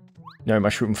 No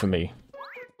mushroom for me.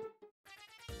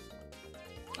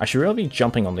 I should really be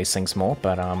jumping on these things more,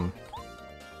 but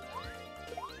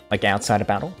like outside of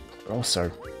battle, but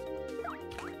also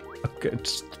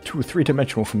it's too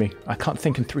three-dimensional for me. I can't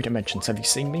think in 3 dimensions. Have you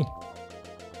seen me?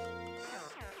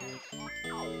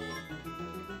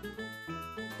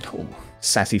 Oh,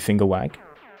 sassy finger wag.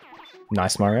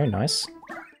 Nice, Mario, nice.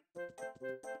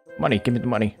 Money, give me the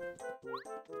money.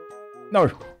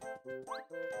 No!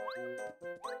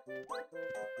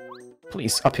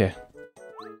 Please, up here.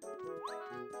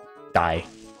 Die.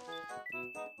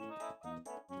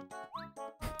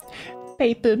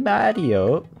 Paper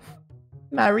Mario.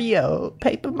 Mario.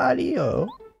 Paper Mario.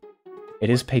 It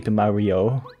is Paper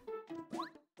Mario.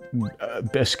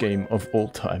 Best game of all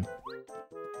time.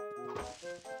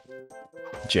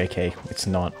 JK, it's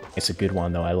not. It's a good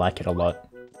one though, I like it a lot.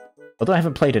 Although I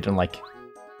haven't played it in like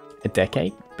a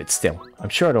decade, but still, I'm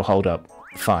sure it'll hold up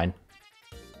fine.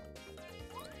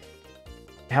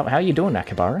 How you doing,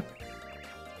 Akabara?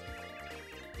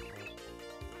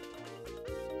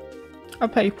 A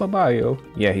Paper Mario.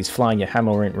 Yeah, he's flying your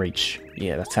hammer in reach.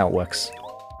 Yeah, that's how it works.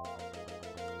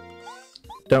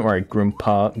 Don't worry,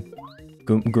 Goompa.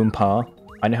 Goompa.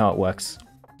 I know how it works.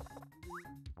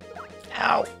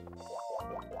 Ow!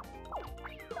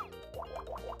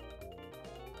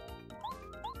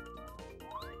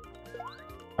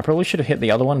 I probably should have hit the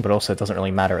other one, but also it doesn't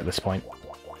really matter at this point.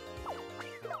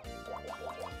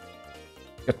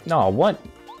 No, what?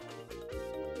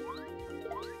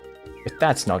 If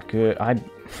that's not good, I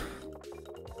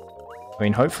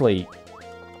mean, hopefully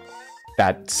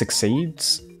that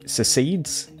succeeds?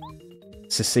 Succeeds?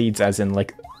 Succeeds as in,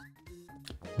 like,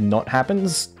 not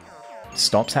happens?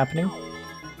 Stops happening?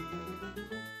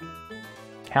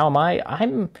 How am I? I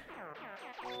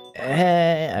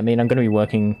mean, I'm gonna be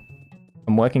working...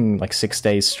 I'm working like 6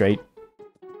 days straight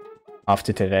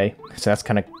after today, so that's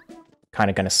kind of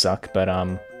gonna suck, but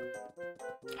I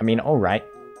mean, alright.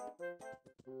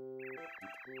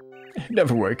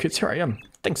 Never worry, kids, here I am.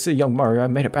 Thanks to young Mario, I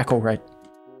made it back alright.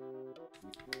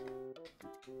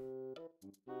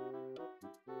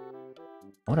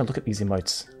 I want to look at these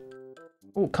emotes.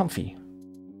 Oh, comfy.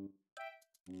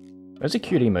 Those are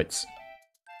cute emotes.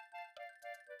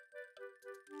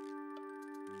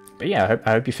 But yeah,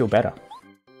 I hope you feel better.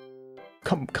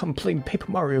 Come play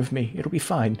Paper Mario with me, it'll be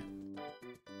fine.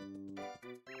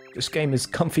 This game is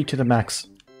comfy to the max.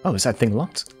 Oh, is that thing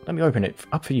locked? Let me open it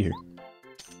up for you.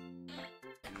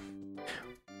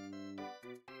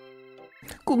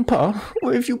 Goomba,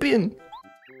 where have you been?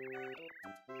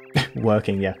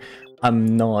 Working, yeah.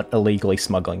 I'm not illegally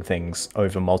smuggling things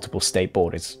over multiple state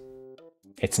borders.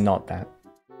 It's not that.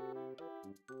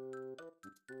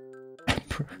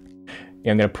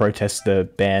 Yeah, I'm gonna protest the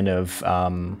ban of,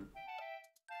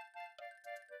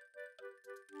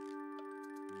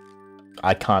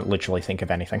 I can't literally think of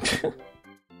anything.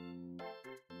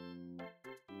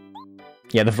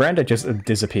 Yeah, the veranda just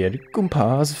disappeared. Goomba,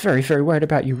 I was very, very worried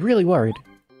about you, really worried.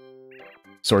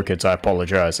 Sorry kids, I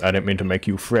apologize. I didn't mean to make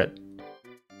you fret.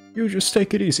 You just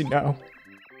take it easy now.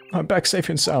 I'm back safe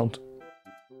and sound.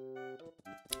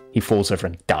 He falls over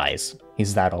and dies.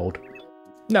 He's that old.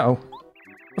 No.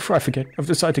 Before I forget, I've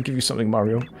decided to give you something,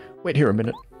 Mario. Wait here a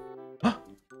minute.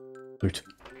 Loot.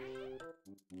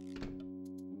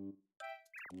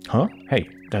 Huh? Hey,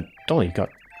 that doll you got.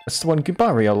 That's the one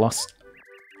Mario lost.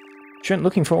 She went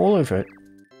looking for all over it.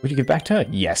 Would you give back to her?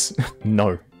 Yes.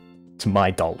 No. It's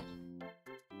my doll.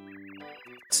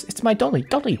 It's my dolly.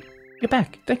 Dolly! You're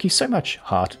back. Thank you so much,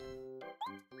 Heart.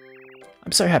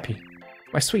 I'm so happy.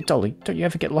 My sweet dolly, don't you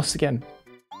ever get lost again.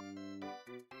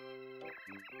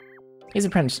 Here's a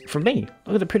present from me.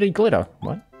 Look at the pretty glitter.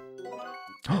 What?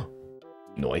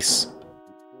 Nice.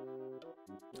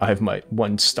 I have my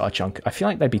 1 star chunk. I feel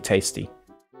like they'd be tasty.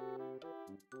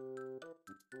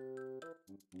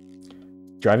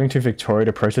 Driving to Victoria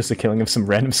to protest the killing of some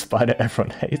random spider everyone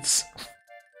hates.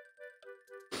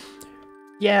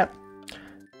 Yeah.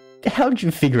 How did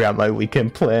you figure out my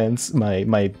weekend plans?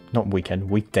 My not weekend,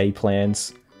 weekday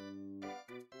plans?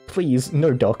 Please,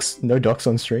 no docs. No docs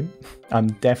on stream. I'm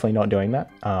definitely not doing that.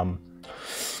 I'm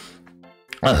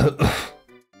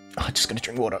just gonna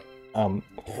drink water. I'm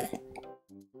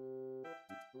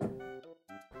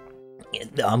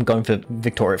going for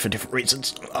Victoria for different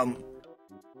reasons.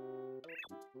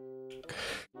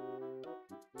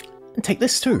 And take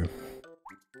this too.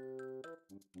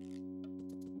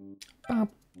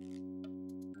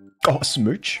 Oh,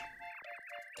 smooch.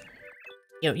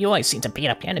 You always seem to beat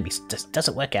up your enemies. Does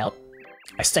it work out?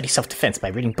 I study self-defense by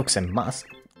reading books and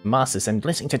masters and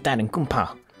listening to Dad and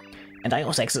Goomba. And I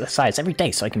also exercise every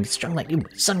day so I can be strong like you.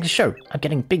 Son to show. I'm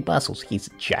getting big muscles. He's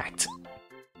jacked.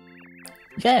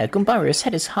 Yeah, Goombario's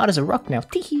head is hard as a rock now.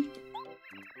 Teehee.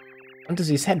 When does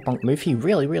his head bonk move, he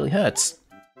really, really hurts.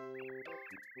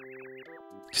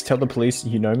 Just tell the police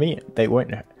you know me. They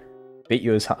won't beat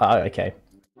you as hard. Oh, okay.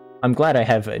 I'm glad I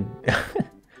have a...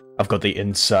 I've got the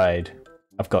inside.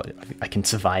 I can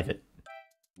survive it.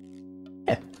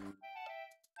 Yeah.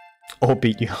 Or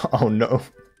beat you. Oh no.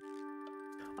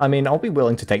 I mean, I'll be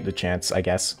willing to take the chance, I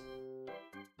guess.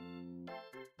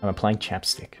 I'm applying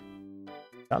chapstick.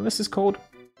 Oh, this is called?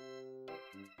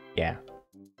 Yeah.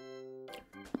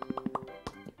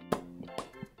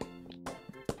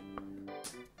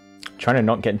 Trying to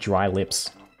not get dry lips.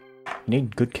 You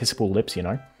need good kissable lips, you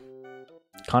know?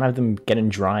 Can't have them getting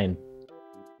dry and...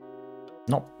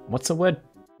 not... what's the word?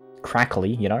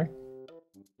 Crackly, you know?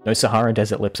 No Sahara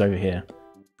Desert lips over here.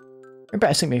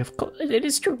 Embarrassing me, of course, it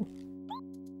is true.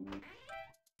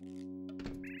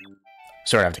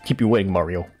 Sorry, I have to keep you waiting,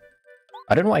 Mario.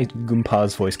 I don't know why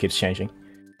Goompa's voice keeps changing.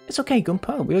 It's okay,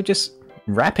 Goomba, we were just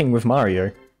rapping with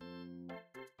Mario.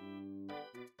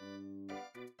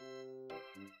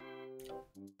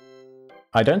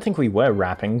 I don't think we were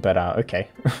rapping, but okay.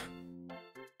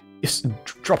 Just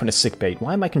dropping a sick beat.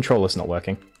 Why are my controllers not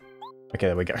working? Okay,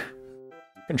 there we go.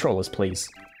 Controllers, please.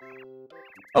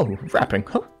 Oh, rapping.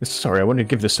 Huh? Sorry, I wanted to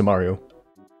give this to Mario.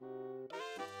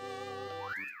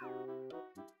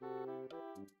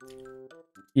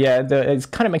 Yeah,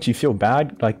 it kind of makes you feel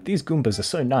bad. Like, these Goombas are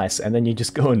so nice, and then you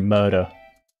just go and murder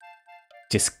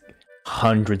just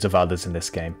hundreds of others in this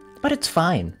game. But it's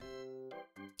fine.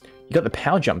 You got the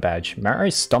power jump badge. Mario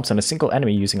stomps on a single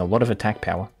enemy using a lot of attack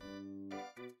power.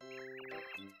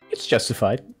 It's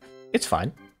justified. It's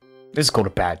fine. This is called a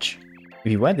badge.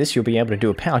 If you wear this, you'll be able to do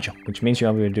a power jump, which means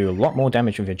you'll be able to do a lot more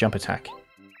damage with your jump attack.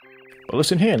 But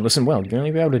listen here and listen well, you'll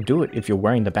only be able to do it if you're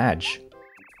wearing the badge.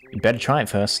 You better try it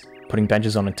first. Putting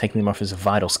badges on and taking them off is a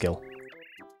vital skill.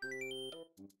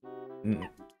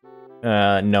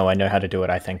 No, I know how to do it,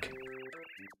 I think.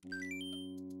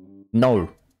 No.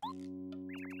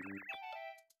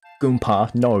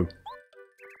 Goomba, no.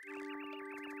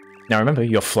 Now remember,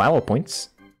 your flower points.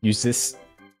 Use this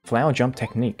flower jump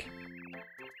technique.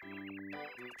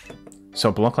 So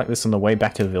a block like this on the way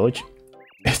back to the village.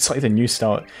 It's like the new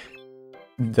start.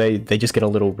 They just get a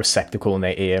little receptacle in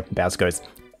their ear. Bowser goes,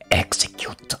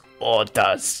 "Execute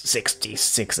Order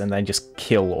 66," and they just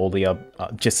kill all the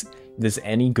just if there's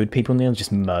any good people in there,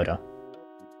 just murder.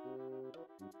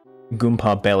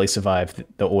 Goomba barely survived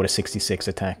the Order 66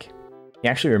 attack. He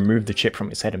actually removed the chip from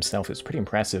his head himself. It was pretty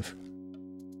impressive.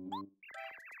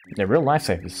 They're real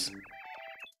lifesavers.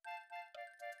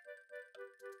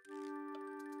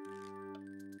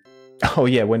 Oh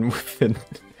yeah, when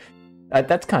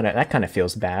that kind of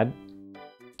feels bad.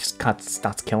 Just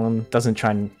starts killing him. Doesn't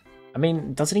try and. I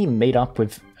mean, doesn't he meet up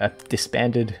with a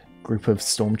disbanded group of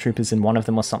stormtroopers in one of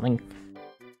them or something?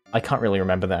 I can't really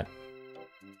remember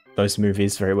those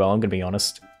movies very well, I'm gonna be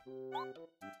honest.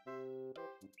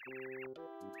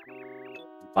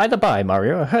 By the by,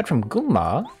 Mario, I heard from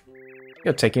Goomba.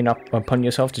 You're taking up upon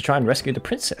yourself to try and rescue the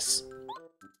princess.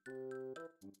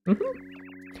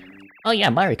 Oh yeah,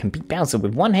 Mario can beat Bowser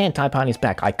with one hand tied behind his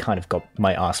back. I kind of got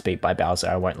my ass beat by Bowser,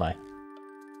 I won't lie.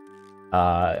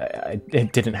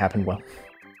 It didn't happen well.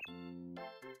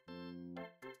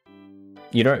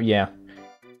 You don't, yeah.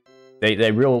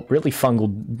 They really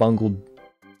bungled,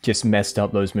 just messed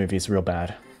up those movies real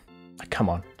bad. Like, come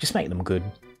on, just make them good.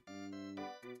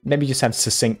 Maybe just have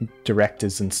succinct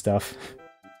directors and stuff.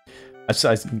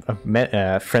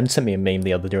 A friend sent me a meme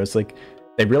the other day. It was like,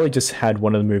 they really just had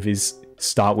one of the movies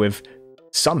start with,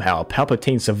 "Somehow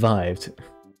Palpatine survived."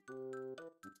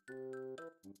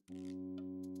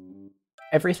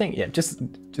 Everything, yeah, just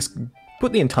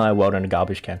put the entire world in a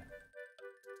garbage can.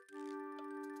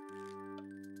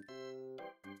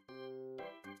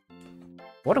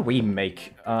 What do we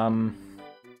make?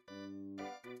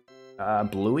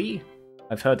 Bluey?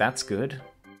 I've heard that's good.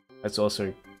 That's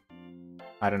also,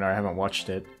 I don't know, I haven't watched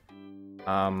it.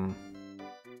 We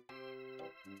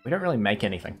don't really make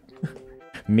anything.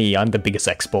 Me, I'm the biggest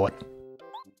export.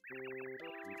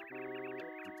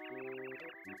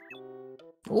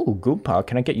 Ooh, Goomba,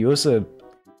 can I get you as a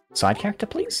side character,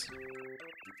 please?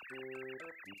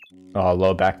 Oh,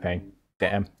 lower back pain.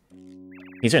 Damn.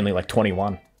 He's only like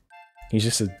 21. He's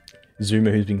just a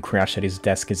zoomer who's been crouched at his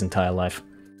desk his entire life.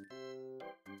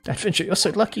 Adventure, you're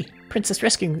so lucky. Princess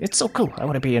rescuing, it's so cool. I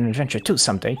want to be an adventurer too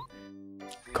someday.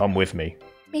 Come with me.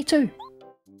 Me too.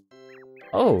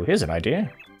 Oh, here's an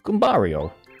idea.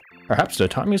 Goombario. Perhaps the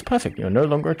timing is perfect. You're no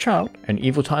longer a child, and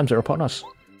evil times are upon us.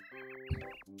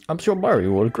 I'm sure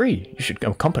Mario will agree. You should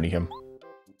accompany him.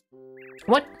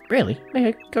 What? Really? May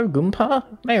I go, Goomba?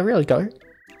 May I really go?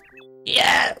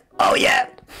 Yeah! Oh yeah!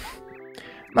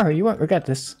 Mario, you won't regret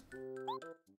this.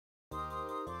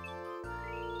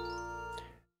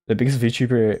 The biggest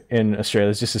VTuber in Australia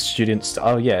is just a student.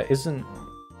 Oh yeah, is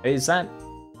that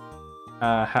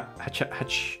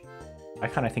Hatch? I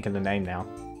kind of think of the name now.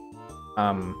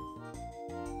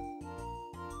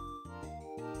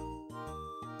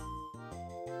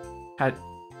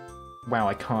 Wow,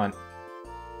 I can't.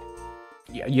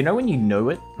 Yeah, you know when you know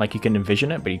it, like you can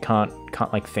envision it, but you can't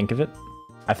like think of it.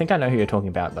 I think I know who you're talking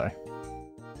about though.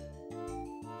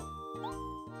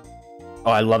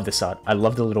 Oh, I love this art. I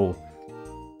love the little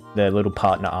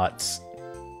partner arts.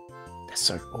 They're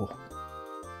so cool.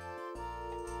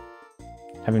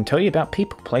 Have him tell you about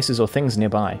people, places, or things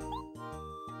nearby.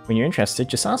 When you're interested,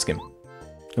 just ask him.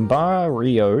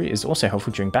 Goombario is also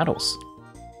helpful during battles.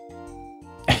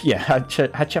 Yeah,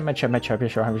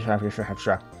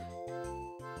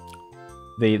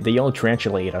 the old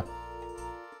tarantula eater.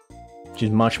 She's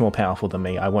much more powerful than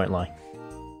me, I won't lie.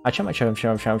 You can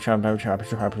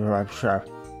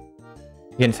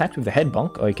attack with the head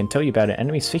bonk, or he can tell you about an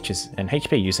enemy's features and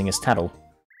HP using his tattle.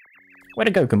 Way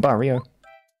to go, Goombario.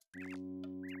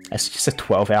 That's just a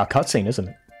 12-hour cutscene, isn't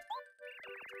it?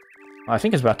 I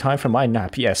think it's about time for my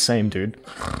nap. Yeah, same, dude.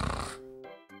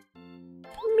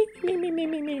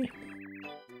 Me.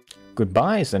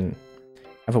 Goodbyes, and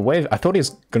have a wave. I thought he was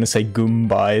gonna say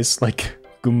Goombys, like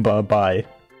Goomba bye.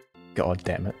 God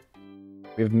damn it.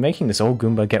 We've been making this old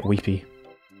Goomba get weepy.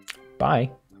 Bye.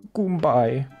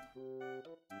 Goombye.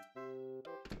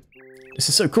 This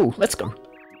is so cool. Let's go.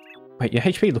 Wait, your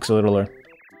HP looks a little low.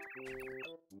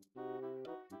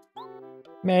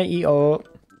 Mario.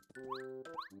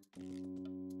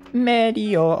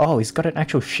 Oh, he's got an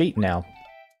actual sheet now.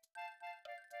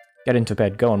 Get into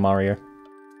bed. Go on, Mario. Do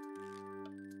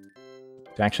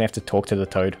I actually have to talk to the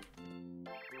toad?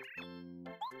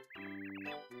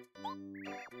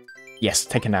 Yes,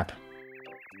 take a nap.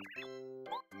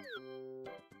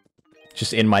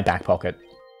 Just in my back pocket.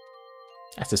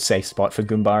 That's a safe spot for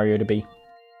Goombario to be.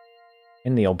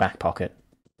 In the old back pocket.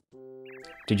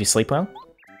 Did you sleep well?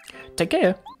 Take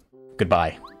care.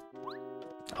 Goodbye.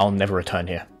 I'll never return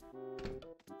here.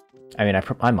 I mean,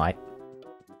 I might.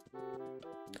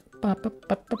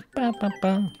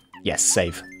 Yes,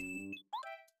 save.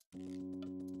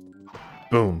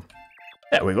 Boom.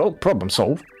 There we go, problem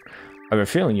solved. I have a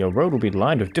feeling your road will be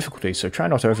lined with difficulties, so try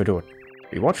not to overdo it.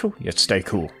 Be watchful, yet stay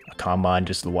cool. A calm mind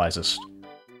is the wisest.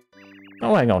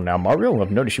 Oh, hang on now, Mario. I've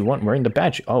noticed you weren't wearing the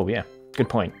badge. Oh, yeah. Good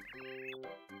point.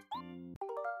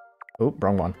 Oh,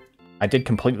 wrong one. I did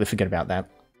completely forget about that.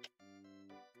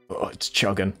 Oh, it's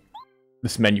chugging.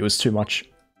 This menu is too much.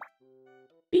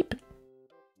 Beep.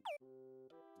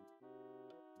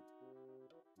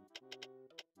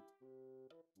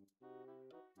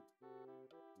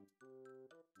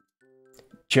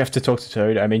 Do you have to talk to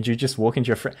Toad? I mean, do you just walk into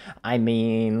your friend? I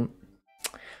mean,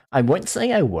 I won't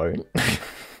say I won't.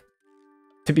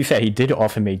 To be fair, he did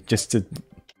offer me just to...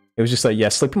 It was just like, yeah,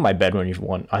 sleep in my bed when you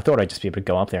want. I thought I'd just be able to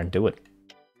go up there and do it.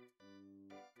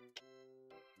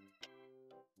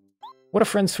 What are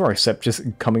friends for except just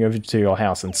coming over to your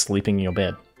house and sleeping in your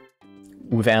bed?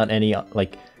 Without any,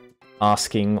 like,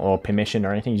 asking or permission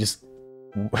or anything, you just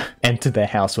enter their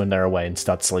house when they're away and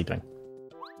start sleeping.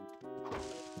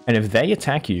 And if they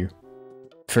attack you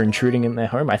for intruding in their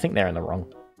home, I think they're in the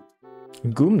wrong.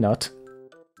 Goomnut.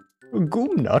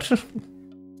 Goomnut?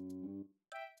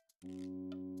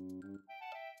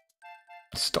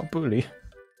 Stop bully.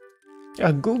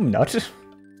 A Goomnut.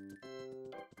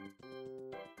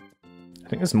 I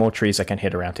think there's more trees I can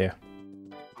hit around here.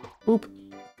 Oop.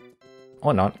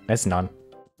 Or not. There's none.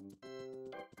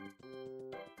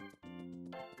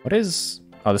 What is...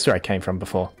 Oh, this is where I came from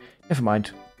before. Never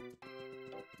mind.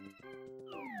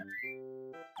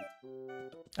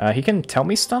 He can tell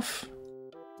me stuff?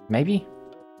 Maybe?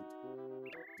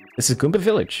 This is Goomba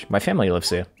Village. My family lives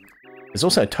here. There's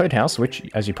also a Toad House, which,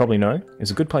 as you probably know,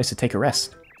 is a good place to take a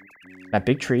rest. That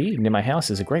big tree near my house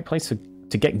is a great place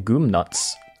to get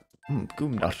Goomnuts.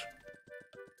 Goomnut.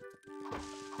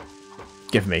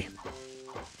 Give me.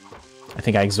 I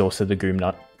think I exhausted the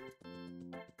Goomnut.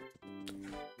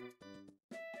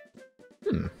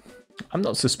 I'm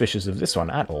not suspicious of this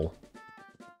one at all.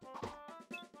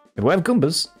 If we have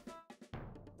Goombas...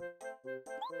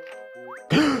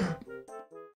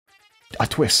 A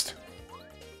twist!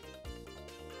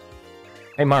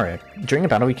 Hey Mario, during a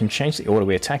battle we can change the order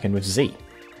we attack in with Z.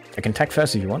 I can attack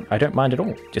first if you want, I don't mind at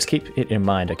all. Just keep it in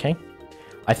mind, okay?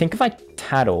 I think if I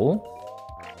tattle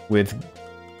with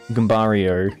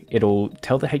Goombario, it'll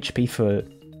tell the HP for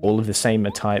all of the same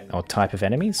type of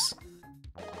enemies.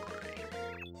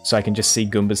 So I can just see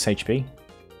Goomba's HP.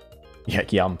 Yeah,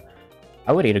 yum.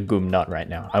 I would eat a Goomnut right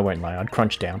now, I won't lie, I'd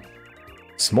crunch down.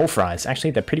 Small fries, actually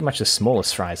they're pretty much the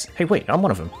smallest fries. Hey wait, I'm one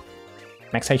of them.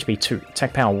 Max HP 2,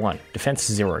 attack power 1, defense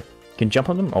 0. You can jump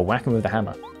on them or whack them with a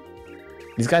hammer.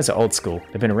 These guys are old school,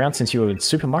 they've been around since you were in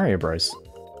Super Mario Bros.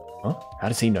 Huh? How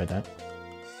does he know that?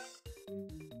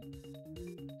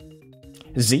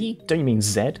 Z? Don't you mean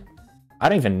Z? I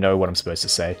don't even know what I'm supposed to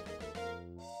say.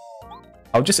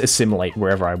 I'll just assimilate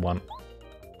wherever I want.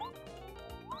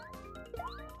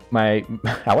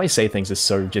 How I say things is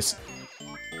so just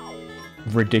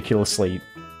ridiculously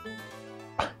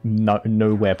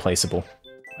nowhere placeable.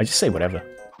 I just say whatever.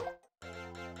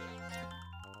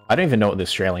 I don't even know what the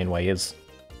Australian way is.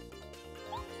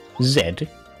 Z.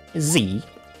 Z.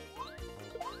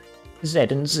 Z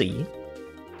and Z.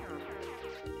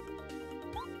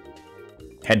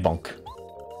 Head bonk.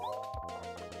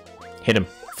 Hit him.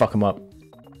 Fuck him up.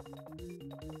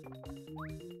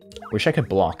 Wish I could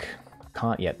block.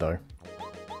 Can't yet though.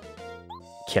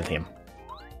 Kill him.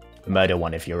 Murder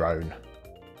one of your own.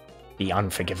 The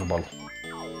unforgivable.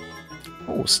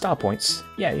 Oh, star points.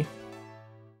 Yay.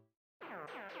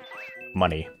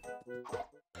 Money.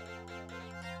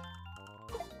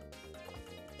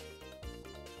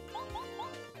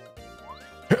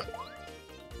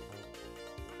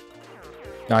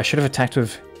 No, I should have attacked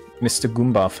with Mr.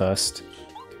 Goomba first.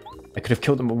 I could have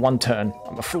killed him in one turn.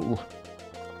 I'm a fool.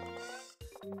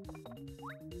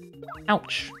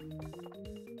 Ouch.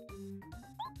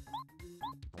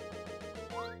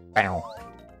 Ow.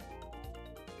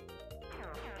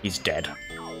 He's dead.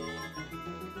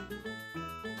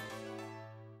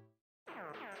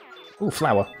 Ooh,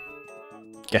 flower.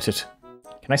 Get it.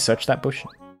 Can I search that bush?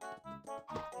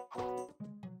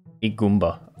 Eat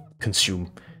Goomba.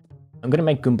 Consume. I'm gonna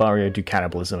make Goombario do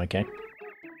cannibalism, okay?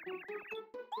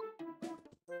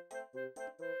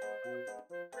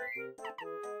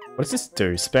 What does this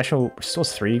do? Special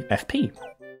restores 3 FP.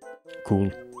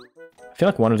 Cool. feel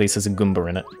like one of these has a Goomba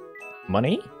in it.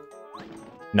 Money?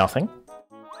 Nothing.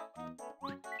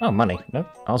 Oh, money. No,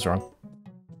 I was wrong.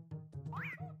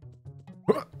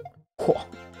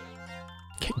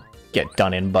 Get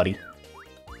done in, buddy.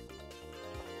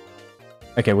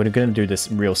 Okay, we're gonna do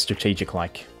this real strategic,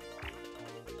 like...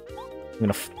 I'm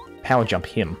gonna power jump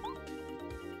him.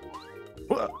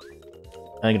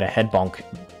 I'm gonna head bonk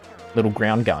little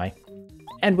ground guy.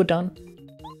 And we're done.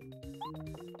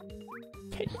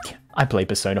 I play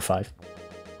Persona 5.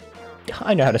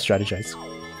 I know how to strategize.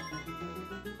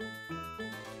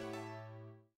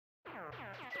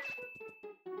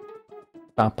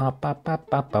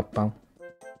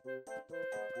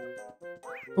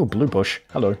 Oh, blue bush.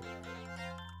 Hello.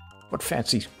 What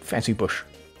fancy bush.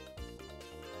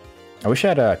 I wish I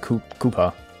had a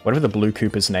Koopa. Whatever the blue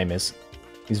Koopa's name is.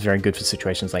 He's very good for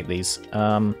situations like these.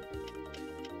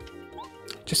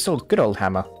 Just a good old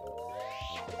hammer.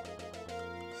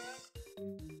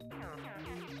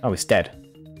 Oh, he's dead.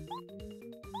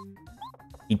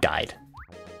 He died.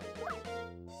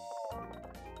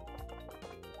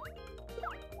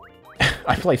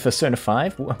 I play Persona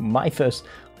 5? My first...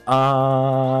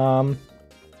 I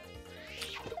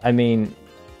mean...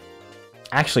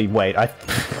 Actually, wait, I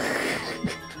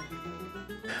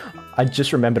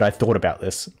just remembered I thought about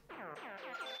this.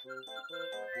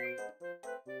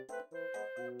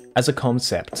 As a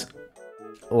concept,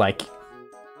 like,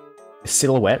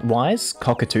 silhouette-wise,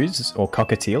 cockatoos or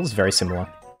cockatiels, very similar.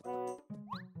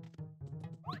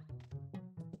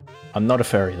 I'm not a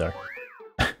furry, though.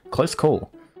 Close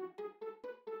call.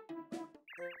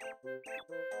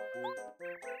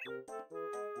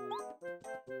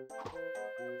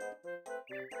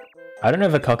 I don't know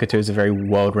if a cockatoo is a very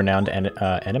world-renowned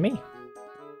enemy?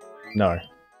 No.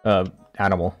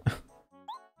 Animal.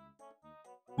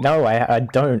 No, I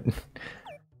don't.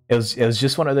 It was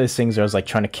just one of those things where I was like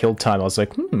trying to kill time. I was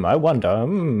like, I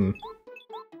wonder,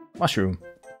 mushroom.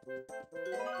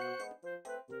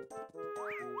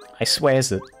 I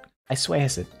swears it. I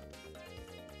swears it.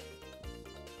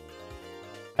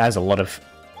 That has a lot of...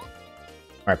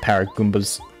 Alright,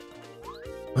 Paragoombas.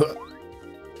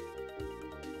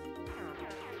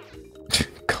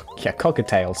 Yeah,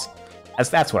 cockatails.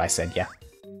 That's what I said, yeah.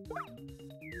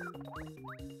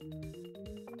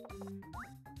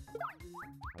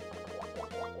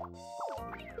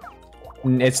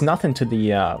 It's nothing to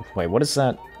the, wait, what is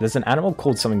that? There's an animal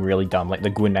called something really dumb, like the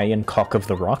Guinean cock of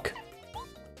the rock.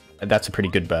 That's a pretty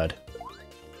good bird.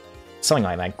 Something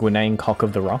like that, Guinean cock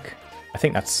of the rock. I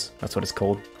think that's what it's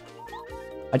called.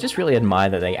 I just really admire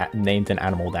that they named an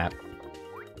animal that.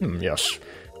 Yes.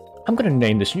 I'm gonna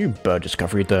name this new bird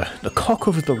discovery the cock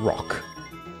of the rock.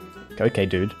 Okay,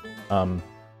 dude.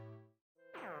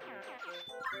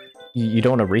 You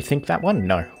don't want to rethink that one?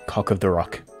 No. Cock of the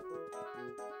rock.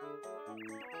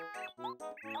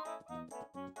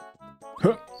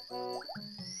 Huh.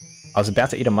 I was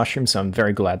about to eat a mushroom, so I'm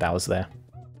very glad that was there.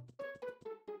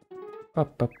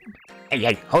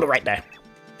 Hey, hold it right there.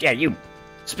 Yeah, you.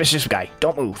 Suspicious guy.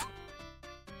 Don't move.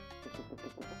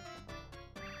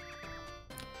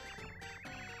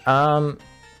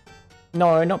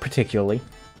 No, not particularly.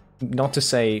 Not to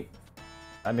say...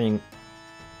 I mean...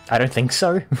 I don't think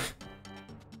so.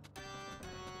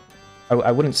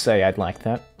 I wouldn't say I'd like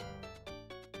that.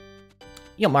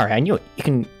 Yo, Mario, I knew it. You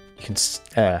can,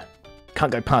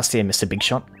 can't go past here, Mr. Big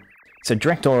Shot. It's a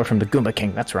direct order from the Goomba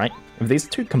King, that's right. If these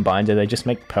two combine, do they just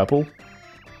make purple?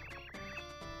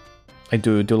 I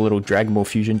do a little Dragon Ball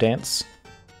fusion dance.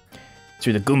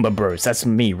 Through the Goomba Bros, that's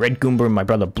me, Red Goomba and my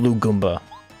brother Blue Goomba.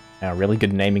 Really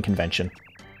good naming convention.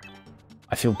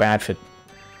 I feel bad for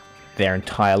their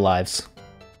entire lives.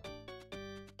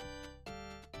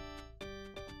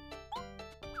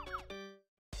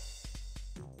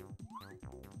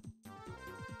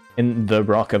 In the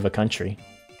rock of a country.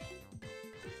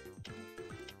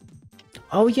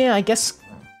 Oh yeah, I guess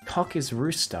cock is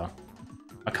rooster.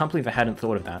 I can't believe I hadn't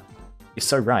thought of that. You're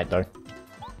so right, though.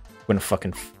 I'm gonna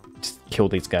fucking kill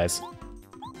these guys.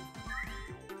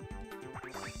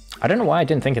 I don't know why I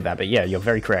didn't think of that, but yeah, you're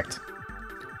very correct.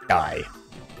 Die.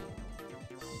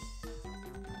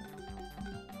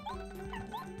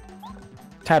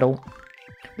 Tattle.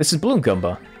 This is Blue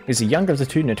Goomba. He's the younger of the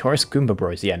two notorious Goomba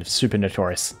Bros. Yeah, and super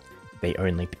notorious. They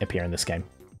only appear in this game.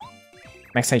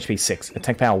 Max HP 6,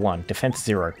 attack power 1, defense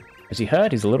 0. As you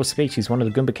heard, he's a little speech, he's one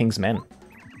of the Goomba King's men.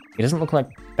 He doesn't look like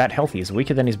that healthy, he's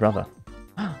weaker than his brother.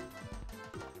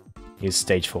 He has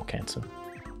stage 4 cancer.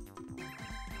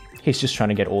 He's just trying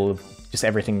to get just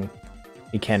everything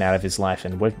he can out of his life,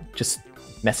 and we're just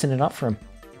messing it up for him.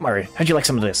 Mario, how'd you like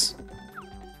some of this?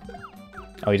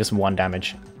 Oh, he does 1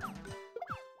 damage.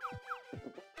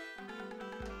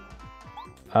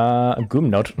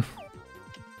 Gumnod.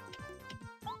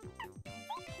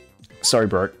 Sorry,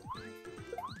 bro.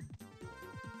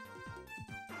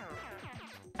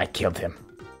 I killed him.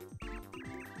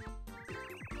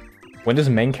 When does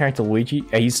main character Luigi?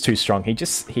 He's too strong. He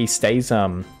stays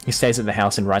at the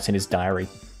house and writes in his diary.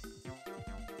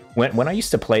 When I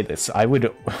used to play this, I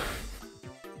would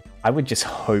just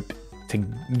hope to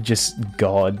just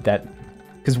God that,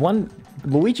 because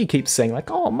Luigi keeps saying like,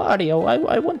 "Oh Mario,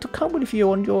 I want to come with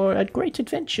you on your great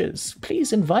adventures.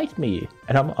 Please invite me."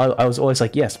 And I was always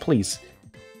like, "Yes, please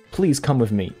come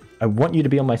with me. I want you to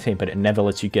be on my team," but it never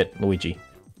lets you get Luigi.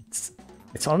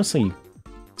 It's honestly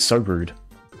so rude.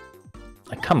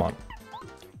 Like, come on.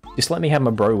 Just let me have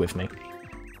my bro with me.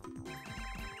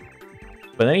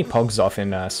 But then he pogs off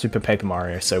in Super Paper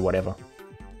Mario, so whatever.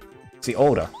 It's the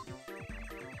order.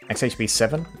 Max HP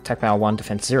 7, attack power 1,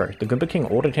 defense 0. The Goomba King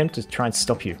ordered him to try and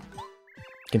stop you.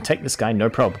 You can take this guy, no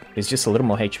prob. He's just a little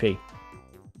more HP.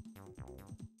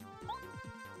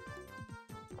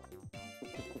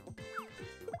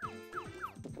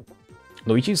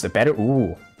 Luigi's the better...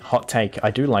 Ooh, hot take.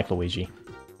 I do like Luigi.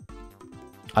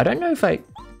 I don't know if I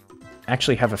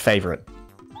actually have a favorite.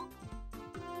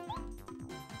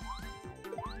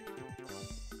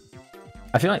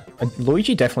 I feel like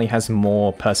Luigi definitely has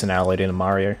more personality than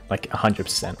Mario, like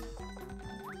 100%.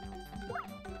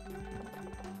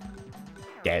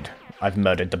 Dead. I've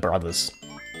murdered the brothers.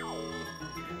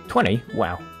 20?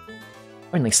 Wow.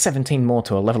 Only 17 more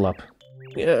to a level up.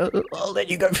 Yeah, I'll let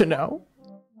you go for now.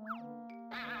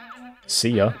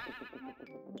 See ya.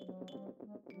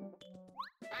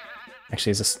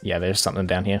 Actually, yeah, there's something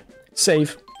down here.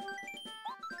 Save.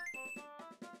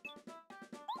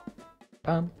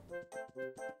 I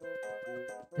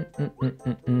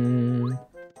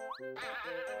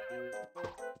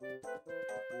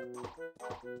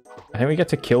think we get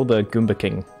to kill the Goomba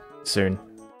King soon.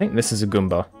 I think this is a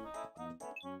Goomba.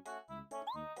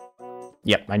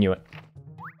 Yep, I knew it.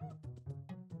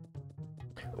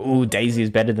 Ooh, Daisy is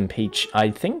better than Peach. I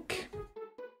think...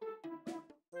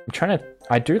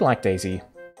 I do like Daisy.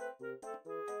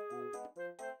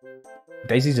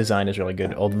 Daisy's design is really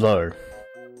good, although...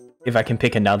 If I can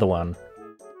pick another one...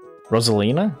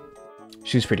 Rosalina?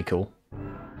 She's pretty cool.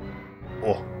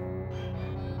 Oh.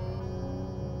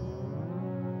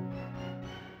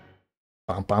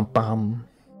 Bum bum bum.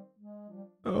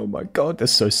 Oh my god,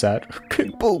 that's so sad.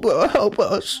 King Bulba, help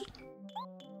us!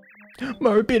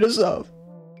 Mario beat us up!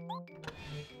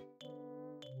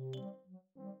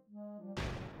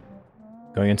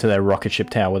 Going into their rocket ship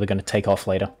tower, they're going to take off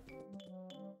later.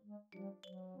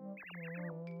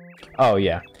 Oh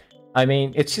yeah. I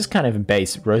mean, it's just kind of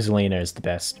base. Rosalina is the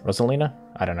best. Rosalina?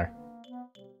 I don't know.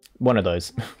 One of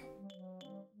those.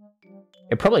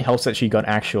 It probably helps that she got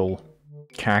actual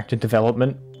character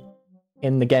development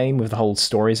in the game with the whole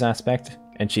stories aspect.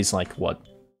 And she's like, what?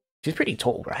 She's pretty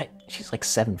tall, right? She's like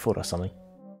 7 foot or something.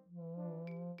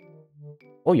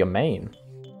 Oh, your main.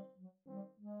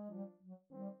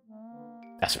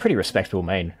 That's a pretty respectable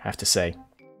main, I have to say.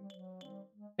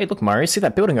 Hey, look, Mario, see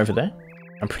that building over there?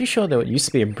 I'm pretty sure there used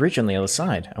to be a bridge on the other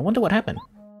side. I wonder what happened.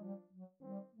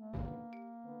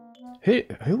 Who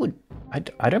would...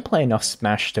 I don't play enough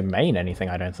Smash to main anything,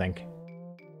 I don't think.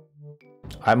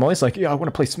 I'm always like, yeah, I want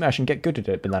to play Smash and get good at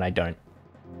it, but then I don't.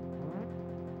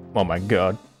 Oh my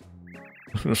god.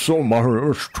 So,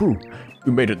 Mario, it's true.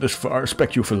 You made it this far, I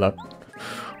respect you for that.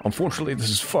 Unfortunately, this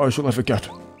is as far as you'll ever get.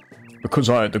 Because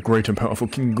I, the great and powerful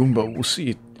King Goomba, will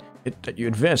see that you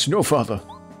advance no farther.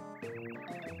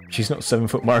 She's not 7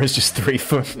 foot, Mario's just 3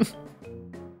 foot.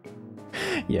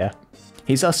 Yeah.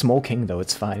 He's a small king, though,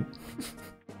 it's fine.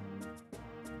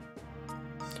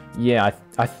 Yeah,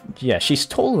 yeah, she's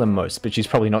taller than most, but she's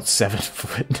probably not 7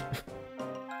 foot.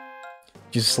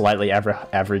 She's slightly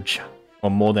average,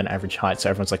 or more than average height, so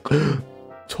everyone's like,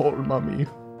 tall mummy.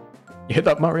 You hit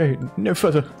that, Mario? No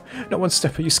further. Not one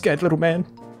step, are you scared, little man?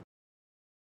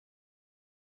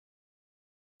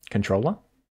 Controller?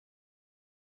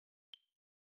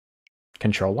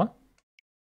 Controller?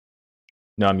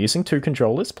 No, I'm using 2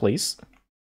 controllers, please.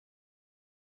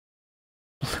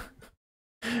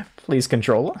 Please,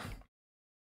 controller.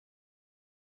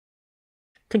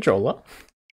 Controller.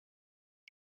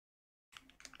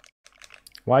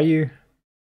 Why are you...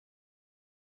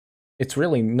 It's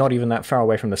really not even that far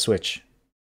away from the Switch.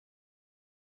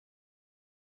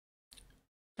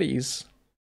 Please.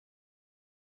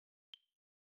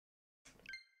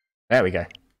 There we go.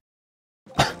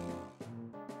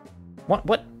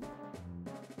 What?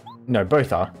 No,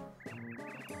 both are.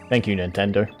 Thank you,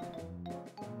 Nintendo.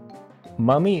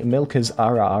 Mummy Milka's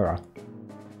Ara Ara.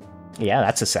 Yeah,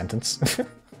 that's a sentence.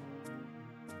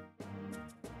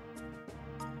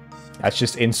 That's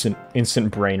just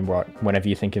instant brain rot. Whenever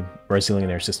you think of Rosalina,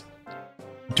 there's just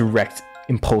direct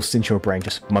impulse into your brain.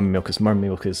 Just Mummy Milkers, Mummy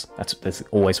Milkers. That's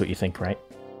always what you think, right?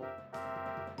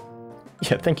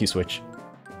 Yeah, thank you, Switch.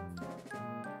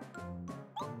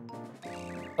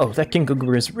 Oh, that King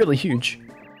Goomba is really huge.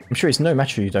 I'm sure he's no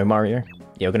match for you though, Mario.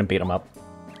 Yeah, we're gonna beat him up.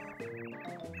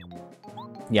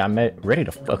 Yeah, I'm ready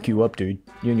to fuck you up, dude.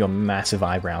 You and your massive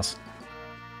eyebrows.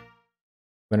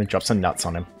 I'm gonna drop some nuts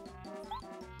on him.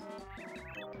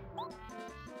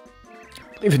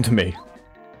 Leave it to me.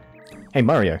 Hey,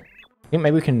 Mario. I think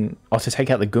maybe we can also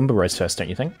take out the Goomba Roads first, don't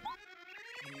you think?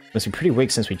 It's been pretty weak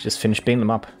since we just finished beating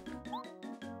them up.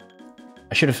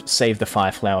 I should have saved the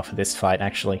Fire Flower for this fight,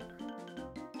 actually.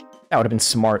 That would have been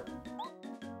smart.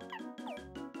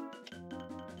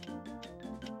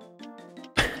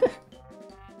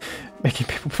 Making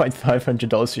people fight $500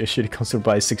 for your shitty console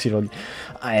by $60.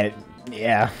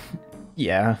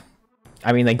 Yeah.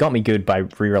 I mean, they got me good by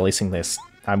re-releasing this.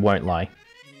 I won't lie.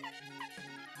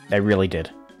 They really did.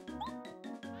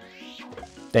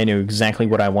 They knew exactly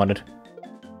what I wanted.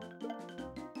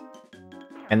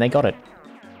 And they got it.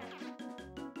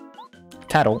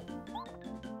 Tattle.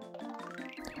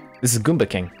 This is Goomba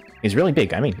King. He's really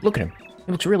big. I mean, look at him.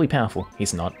 He looks really powerful.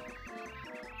 He's not.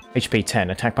 HP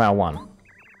 10, attack power 1.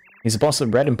 He's a boss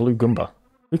of red and blue Goomba.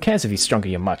 Who cares if he's stronger?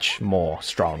 You're much more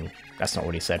strong. That's not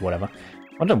what he said, whatever.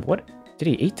 I wonder, what did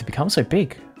he eat to become so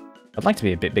big? I'd like to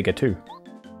be a bit bigger too.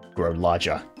 Grow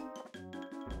larger.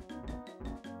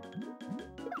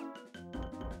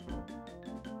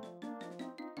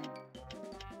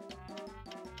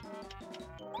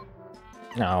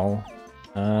 No.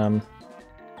 Can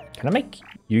I make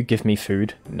you give me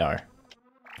food? No.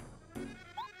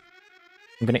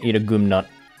 I'm gonna eat a Goom Nut.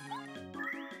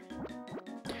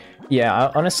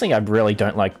 Yeah, honestly, I really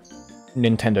don't like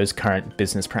Nintendo's current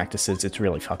business practices. It's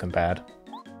really fucking bad.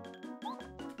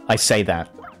 I say that.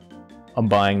 I'm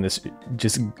buying this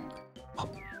just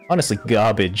honestly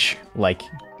garbage, like,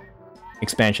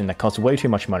 expansion that costs way too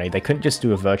much money. They couldn't just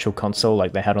do a virtual console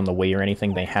like they had on the Wii or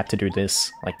anything. They had to do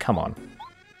this. Like, come on.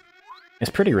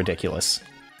 It's pretty ridiculous.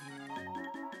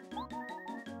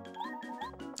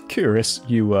 Curious,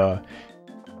 you,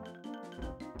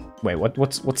 Wait,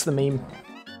 what's the meme?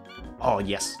 Oh,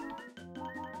 yes.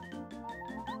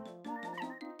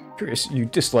 Curious, you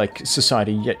dislike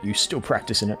society, yet you still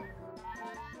practice in it.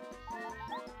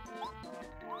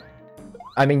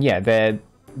 I mean, yeah, they're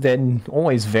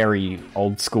always very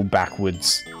old school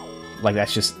backwards. Like,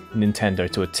 that's just Nintendo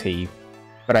to a T.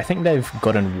 But I think they've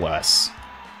gotten worse.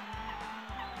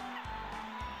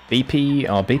 BP,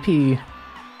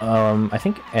 I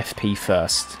think FP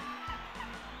first.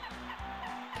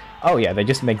 Oh yeah, they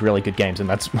just make really good games, and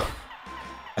that's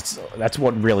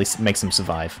what really makes them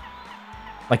survive.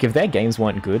 Like, if their games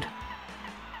weren't good,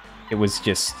 it was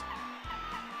just...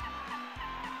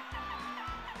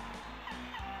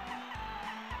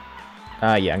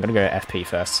 yeah, I'm gonna go FP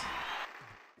first.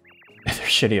 They're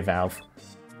shitty at Valve.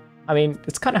 I mean,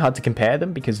 it's kind of hard to compare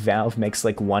them, because Valve makes,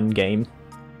 like, one game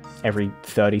every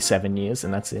 37 years,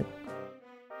 and that's it.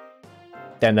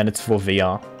 And then it's for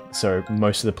VR, so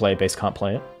most of the player base can't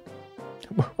play it.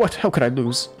 What? How could I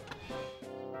lose?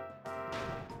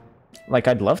 Like,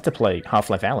 I'd love to play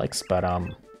Half-Life Alyx, but,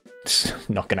 it's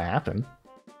not gonna happen.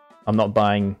 I'm not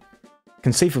buying...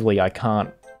 Conceivably, I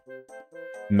can't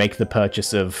make the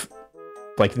purchase of,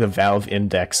 like, the Valve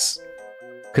Index.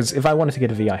 Because if I wanted to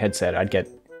get a VR headset, I'd get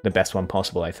the best one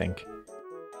possible, I think.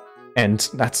 And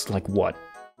that's, like, what?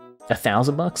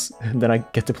 $1,000? And then I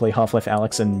get to play Half-Life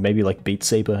Alyx and maybe, like, Beat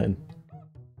Saber and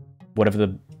whatever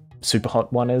the super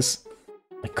hot one is.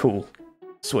 Like, cool.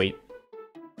 Sweet.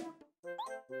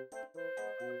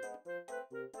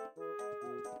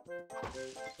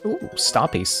 Ooh, Star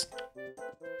Piece.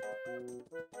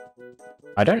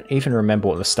 I don't even remember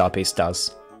what the Star Piece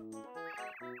does.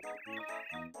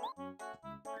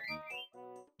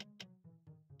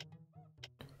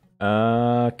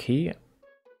 Key?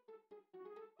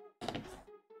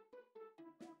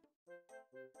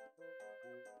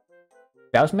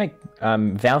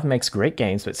 Valve makes great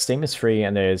games, but Steam is free,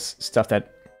 and there's stuff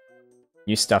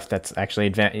new stuff that's actually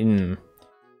advanced.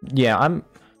 Yeah,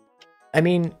 I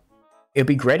mean, it'd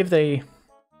be great if they.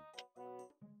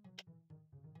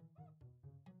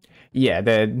 Yeah,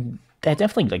 they're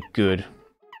definitely, like, good.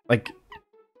 Like,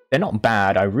 they're not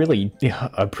bad. I really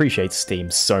appreciate Steam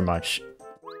so much.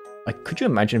 Like, could you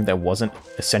imagine if there wasn't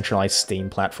a centralized Steam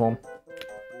platform?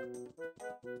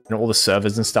 And all the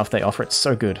servers and stuff they offer, it's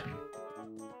so good.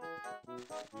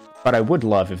 But I would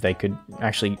love if they could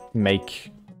actually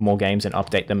make more games and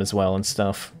update them as well and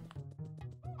stuff.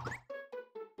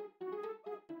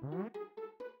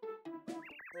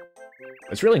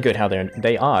 It's really good how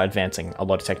they are advancing a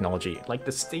lot of technology. Like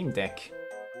the Steam Deck,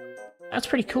 that's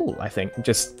pretty cool, I think.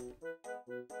 Just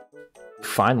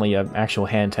finally an actual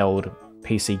handheld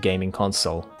PC gaming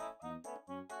console.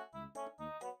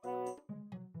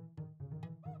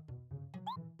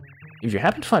 If you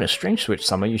happen to find a strange switch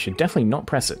somewhere, you should definitely not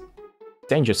press it.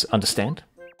 Dangerous, understand?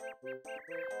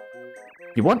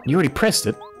 You what? You already pressed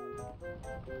it?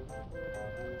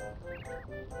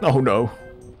 Oh no.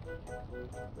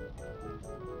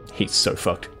 He's so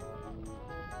fucked.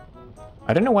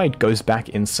 I don't know why it goes back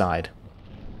inside.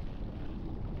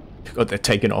 God, they're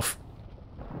taken off.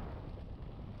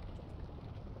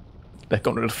 They're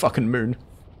gone to the fucking moon.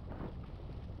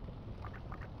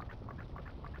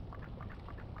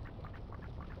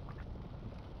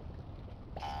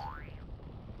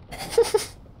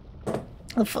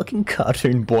 A fucking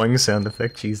cartoon boing sound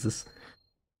effect, Jesus.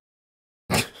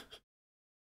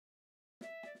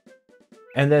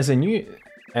 And there's a new...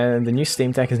 And the new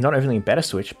Steam Deck is not only a better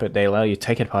Switch, but they allow you to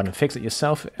take it apart and fix it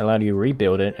yourself, allow you to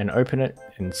rebuild it and open it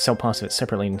and sell parts of it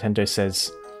separately. Nintendo says,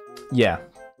 yeah.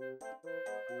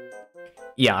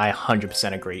 Yeah, I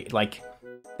 100% agree. Like,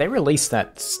 they released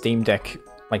that Steam Deck,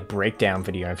 like, breakdown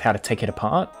video of how to take it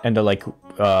apart, and they're like,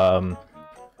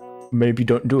 maybe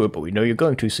don't do it, but we know you're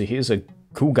going to, so here's a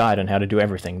cool guide on how to do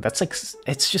everything. That's like,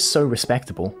 it's just so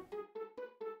respectable.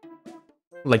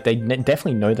 Like, they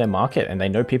definitely know their market, and they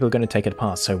know people are going to take it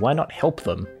apart, so why not help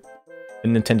them?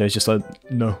 And Nintendo's just like,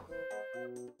 no.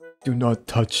 Do not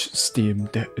touch Steam,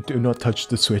 do not touch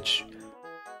the Switch.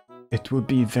 It will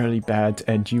be very bad,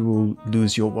 and you will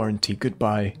lose your warranty.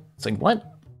 Goodbye. It's like, what?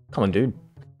 Come on, dude.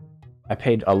 I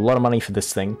paid a lot of money for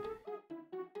this thing.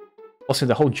 Also,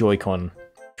 the whole Joy-Con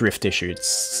drift issue,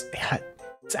 it's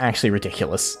actually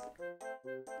ridiculous.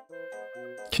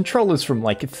 Controllers from,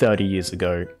 like, 30 years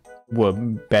ago were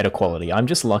better quality. I'm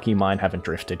just lucky mine haven't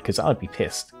drifted, because I'd be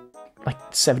pissed. Like,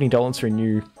 $70 for a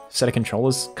new set of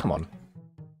controllers? Come on.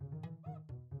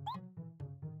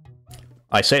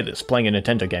 I say this, playing a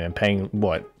Nintendo game and paying,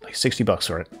 what, like $60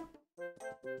 for it?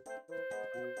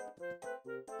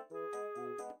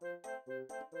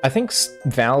 I think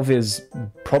Valve is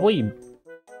probably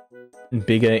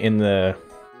bigger in the...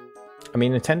 I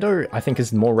mean, Nintendo, I think,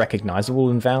 is more recognizable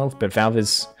than Valve, but Valve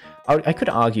is... I could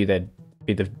argue they'd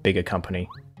be the bigger company.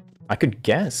 I could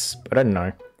guess, but I don't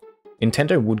know.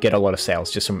 Nintendo would get a lot of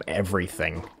sales just from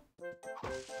everything.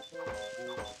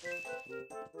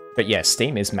 But yeah,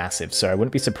 Steam is massive, so I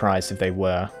wouldn't be surprised if they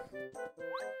were.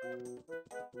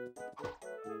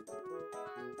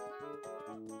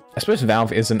 I suppose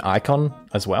Valve is an icon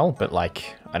as well, but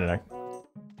like, I don't know.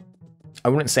 I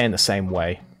wouldn't say in the same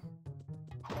way.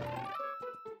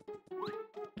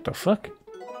 What the fuck?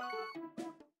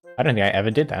 I don't think I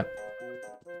ever did that.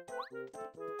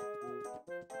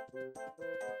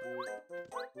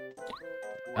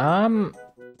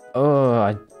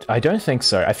 Oh, I don't think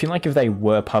so. I feel like if they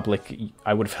were public,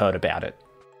 I would have heard about it.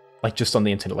 Like, just on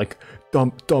the internet, like,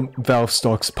 dump Valve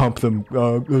stocks, pump them,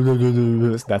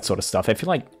 that sort of stuff. I feel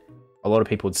like a lot of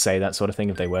people would say that sort of thing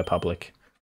if they were public.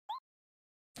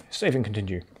 Save and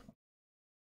continue.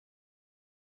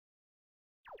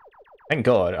 Thank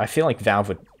God, I feel like Valve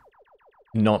would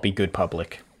not be good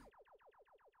public.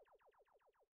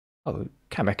 Oh,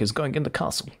 Kamek is going in the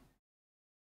castle.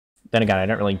 Then again, I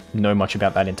don't really know much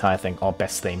about that entire thing. Oh,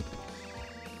 best theme.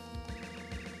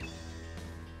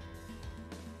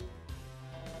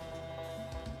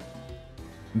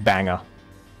 Banger.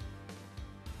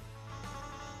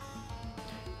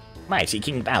 Mighty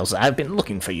King Bowser, I've been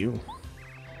looking for you.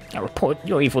 I report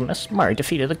your evilness. Murray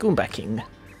defeated the Goomba King.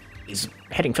 He's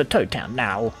heading for Toad Town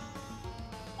now.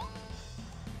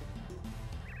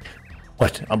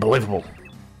 What? Unbelievable.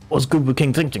 What's Goomba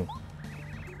King thinking?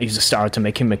 I used a star to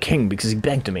make him a king because he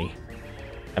begged me.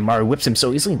 And Mario whips him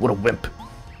so easily? What a wimp.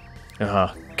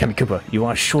 Kammy Koopa, you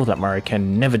are sure that Mario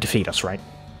can never defeat us, right?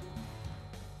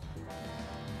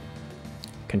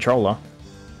 Controller.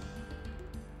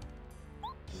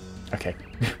 Okay.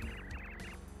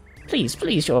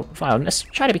 Please, your vileness.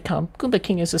 Try to be calm. Goomba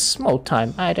King is a small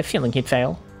time. I had a feeling he'd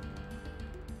fail.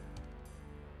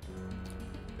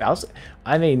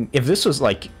 I mean, if this was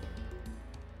like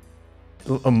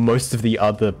most of the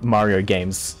other Mario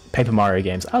games, Paper Mario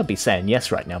games, I would be saying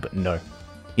yes right now, but no.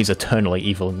 He's eternally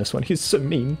evil in this one. He's so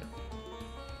mean.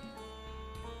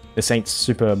 This ain't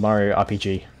Super Mario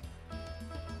RPG.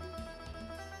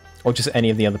 Or just any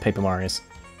of the other Paper Marios.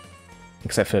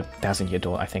 Except for Thousand Year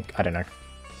Door, I think. I don't know.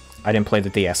 I didn't play the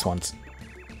DS ones.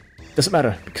 Doesn't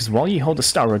matter, because while you hold the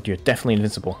Star Rod, you're definitely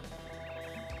invincible.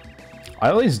 I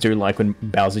always do like when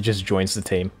Bowser just joins the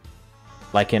team.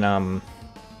 Like in,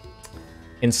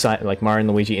 inside, like Mario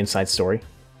and Luigi Inside Story.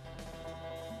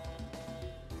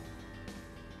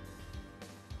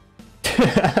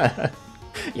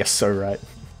 You're so right.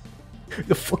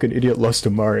 The fucking idiot lost to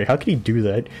Mario. How can he do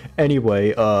that?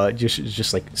 Anyway,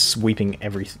 just like sweeping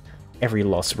every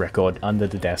loss record under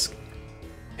the desk.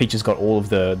 Peach has got all of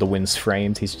the wins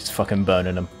framed. He's just fucking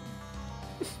burning them.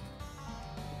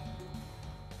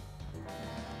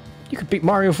 You could beat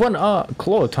Mario with one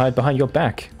claw tied behind your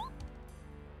back.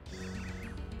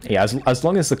 Yeah, as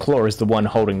long as the claw is the one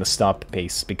holding the star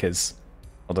piece, because...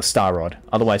 or the star rod.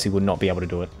 Otherwise he would not be able to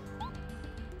do it.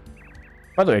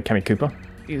 By the way, Kammy Koopa,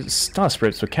 these star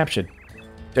spirits were captured.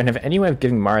 Don't have any way of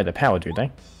giving Mario the power, do they?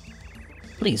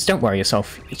 Please, don't worry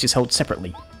yourself. Each is held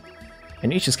separately.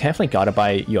 And each is carefully guarded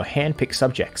by your hand-picked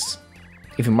subjects.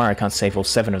 Even Mario can't save all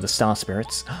 7 of the star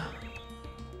spirits.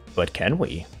 But can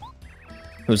we?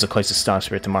 Who's the closest star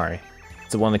spirit to Mario?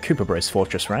 It's the one in the Koopa Bros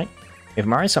fortress, right? If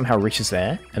Mario somehow reaches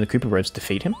there, and the Koopa Bros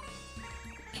defeat him...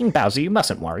 King Bowser, you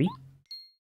mustn't worry.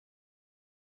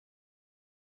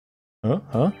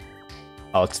 Huh?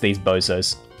 Oh, it's these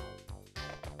bozos.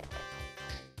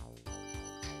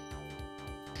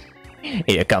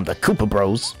 Here come the Koopa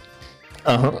Bros.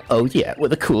 Oh yeah, we're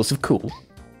the coolest of cool.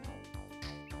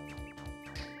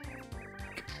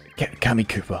 Kammy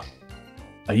Koopa,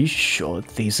 are you sure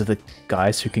these are the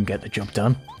guys who can get the job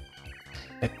done?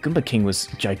 That Goomba King was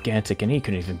gigantic and he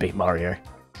couldn't even beat Mario.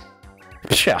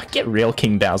 Pshaw, get real,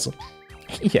 King Bowser.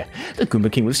 Yeah, the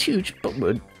Goomba King was huge, but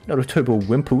we're not a Turbo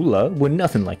Wimpoola, we're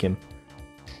nothing like him.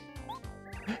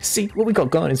 See, what we got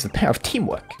going is the power of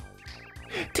teamwork.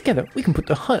 Together, we can put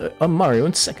the hut on Mario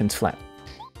in seconds flat.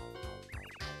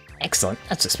 Excellent,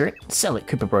 that's the spirit. Sell it,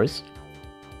 Koopa Bros.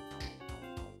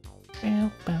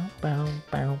 Bow, bow, bow,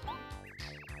 bow.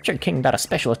 Show King that a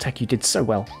special attack you did so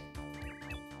well.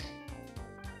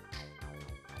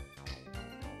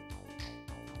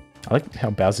 I like how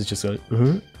Bowser's just like,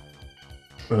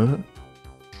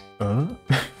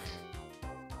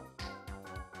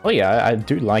 Oh yeah, I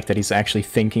do like that he's actually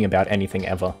thinking about anything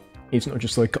ever. He's not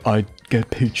just like, I get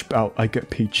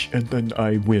Peach, and then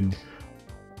I win.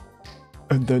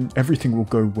 And then everything will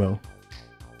go well.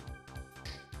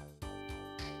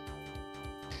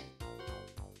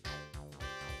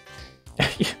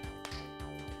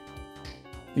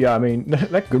 Yeah, I mean,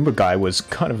 that Goomba guy was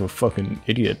kind of a fucking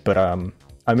idiot, but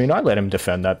I mean, I let him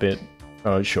defend that bit.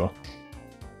 Oh, sure.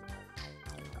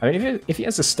 I mean, if he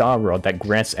has a star rod that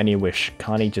grants any wish,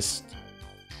 can't he just...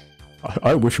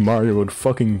 I wish Mario would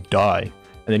fucking die.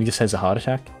 And then he just has a heart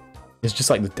attack? It's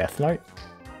just like the Death Note?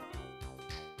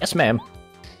 Yes, ma'am.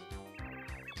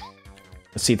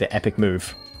 Let's see the epic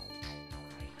move.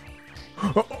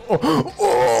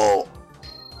 Oh.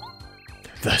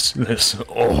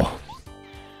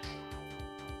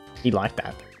 He liked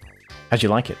that. How'd you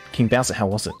like it? King Bowser, how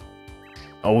was it?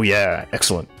 Oh yeah,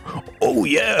 excellent. Oh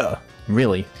yeah!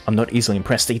 Really, I'm not easily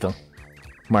impressed either.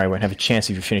 Mario won't have a chance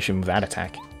if you finish him with that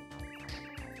attack.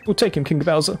 We'll take him, King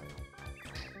Bowser.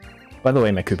 By the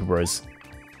way, my Koopa Bros,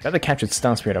 the other captured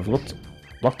Star Spirit I've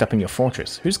locked up in your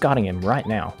fortress. Who's guarding him right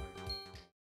now?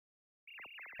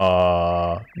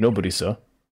 Nobody, sir.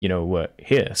 You know, we're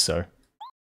here, so...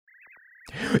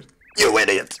 You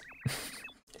idiot!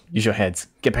 Use your heads.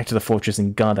 Get back to the fortress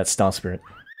and guard that Star Spirit.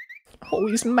 Oh,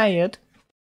 he's mad.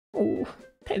 Oh,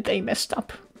 they messed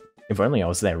up. If only I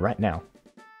was there right now.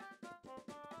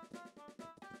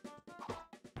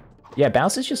 Yeah,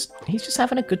 Bowser's he's just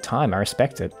having a good time. I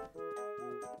respect it.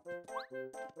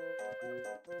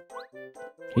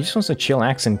 He just wants to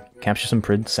chillax and capture some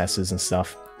princesses and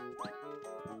stuff.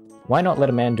 Why not let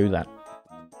a man do that?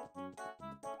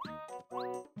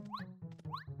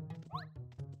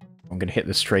 I'm gonna hit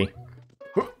this tree.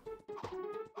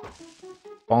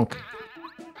 Bonk.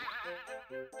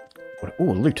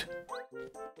 Ooh, loot.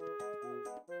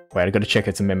 Wait, I gotta check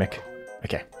it's a mimic.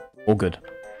 Okay, all good.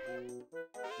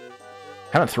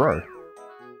 Haven't throw.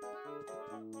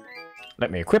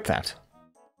 Let me equip that.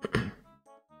 Oh,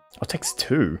 it takes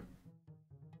 2.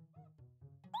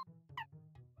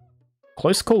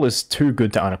 Close call is too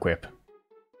good to unequip.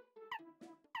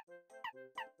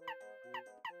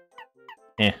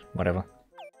 Whatever.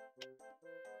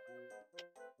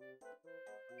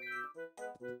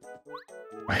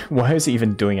 Why is he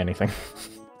even doing anything?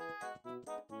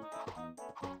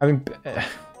 I mean,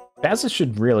 Bowser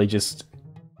should really just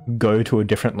go to a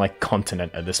different, like,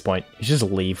 continent at this point. He should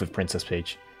just leave with Princess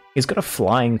Peach. He's got a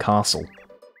flying castle.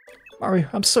 Mario,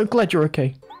 I'm so glad you're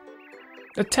okay.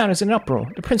 The town is in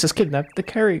uproar. The princess kidnapped.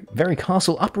 The very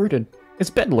castle uprooted. It's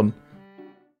bedlam.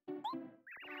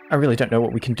 I really don't know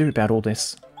what we can do about all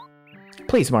this.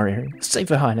 Please, Mario, save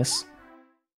Her Highness.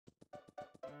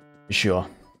 Sure.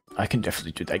 I can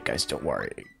definitely do that, guys. Don't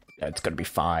worry. It's gonna be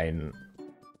fine.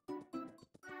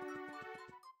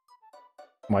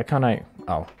 Why can't I?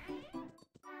 Oh.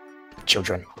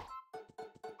 Children.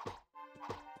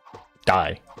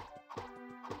 Die.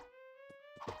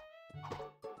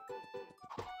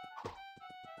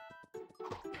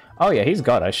 Oh yeah, he's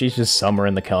got her. She's just somewhere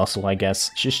in the castle, I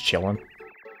guess. She's chilling.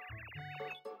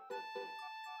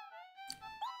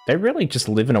 They really just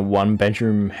live in a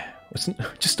one-bedroom...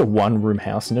 just a one-room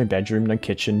house. No bedroom, no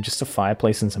kitchen, just a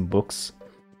fireplace and some books.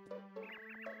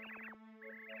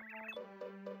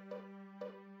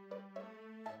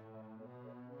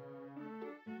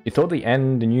 You thought the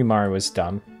end, the new Mario was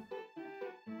done.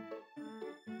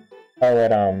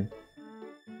 Oh,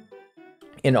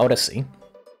 in Odyssey.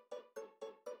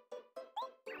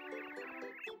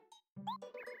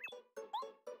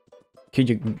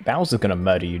 Kid, Bowser's gonna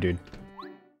murder you, dude.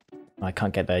 I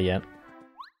can't get there yet.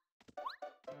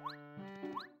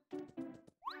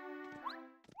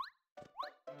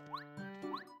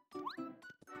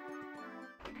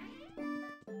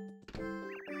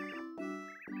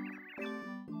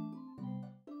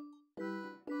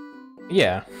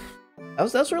 Yeah.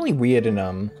 That was really weird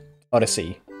in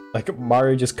Odyssey. Like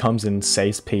Mario just comes and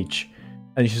saves Peach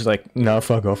and she's like, "No,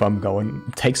 fuck off, I'm going."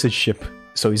 Takes his ship,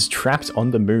 so he's trapped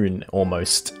on the moon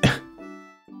almost.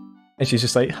 And she's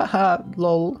just like, haha,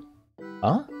 lol.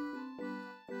 Huh?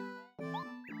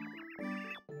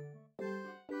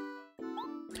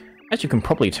 As you can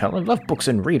probably tell, I love books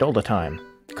and read all the time.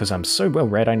 Because I'm so well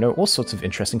read, I know all sorts of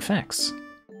interesting facts.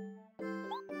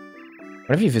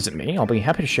 Whenever you visit me, I'll be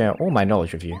happy to share all my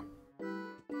knowledge with you.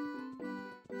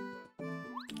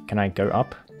 Can I go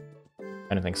up?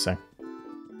 I don't think so.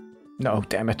 No,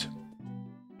 damn it.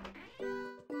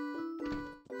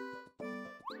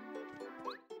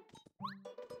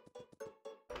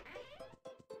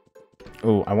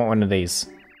 Ooh, I want one of these.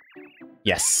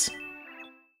 Yes.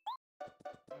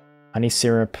 Honey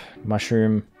syrup,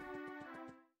 mushroom.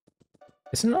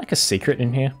 Isn't there like a secret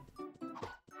in here?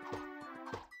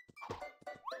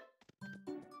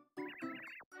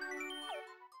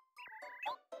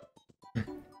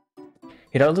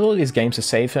 He does all these games to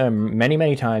save her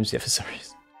many times, yeah, for some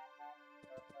reason.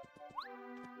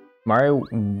 Mario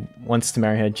wants to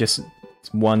marry her just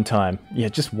one time. Yeah,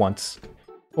 just once.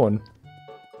 One.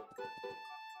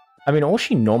 I mean, all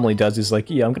she normally does is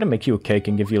like, yeah, I'm gonna make you a cake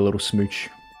and give you a little smooch.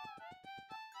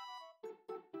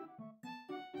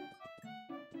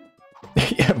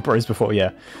 Yeah, bros before,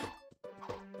 yeah.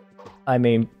 I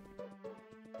mean...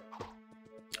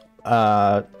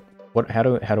 what, how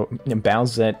do,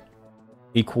 Bowser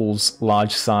equals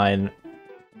large sign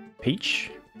Peach?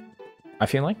 I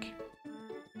feel like?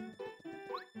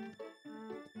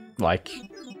 Like...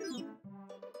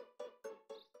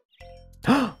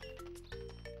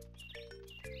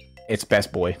 It's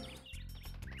best boy.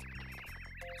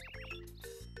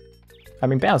 I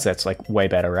mean, Bowser's like way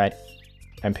better, right?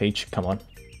 And Peach, come on.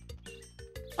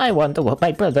 I wonder what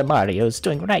my brother Mario's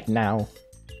doing right now.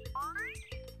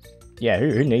 Yeah,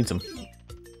 who needs him?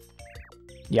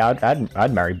 Yeah,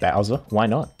 I'd marry Bowser. Why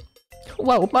not?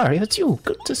 Wow, Mario, it's you.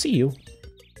 Good to see you.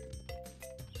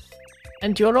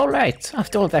 And you're alright.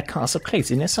 After all that castle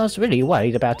craziness, I was really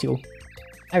worried about you.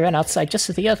 I ran outside just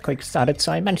as the earthquake started,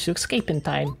 so I managed to escape in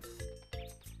time.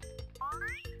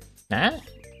 Huh?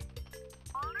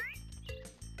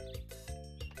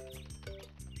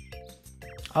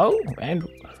 Oh, and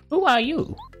who are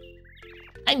you?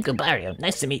 I'm Goombario.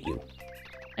 Nice to meet you.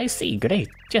 I see. Great.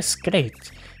 Just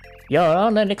great. You're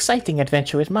on an exciting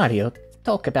adventure with Mario.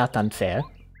 Talk about unfair.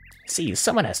 See,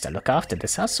 someone has to look after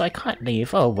this house, so I can't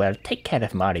leave. Oh, well, take care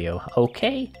of Mario,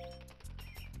 okay?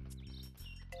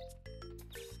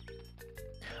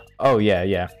 Oh,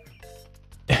 yeah.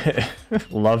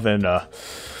 Love and,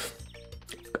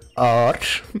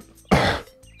 art.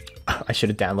 I should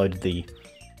have downloaded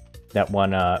that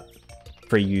one,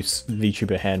 free use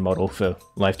VTuber hand model for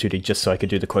Live 2D just so I could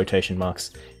do the quotation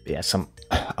marks. But yeah, some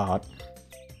art.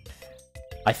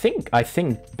 I think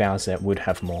Bowser would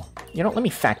have more. You know, let me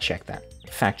fact check that.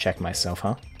 Fact check myself,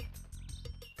 huh?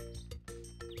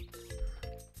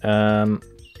 Let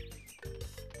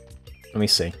me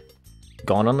see.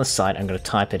 Gone on the site, I'm gonna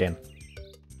type it in.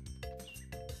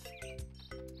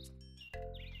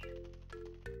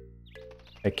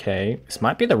 Okay, this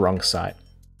might be the wrong site.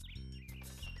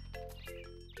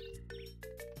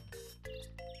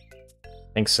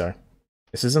 I think so.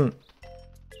 This isn't...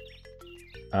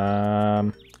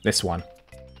 this one.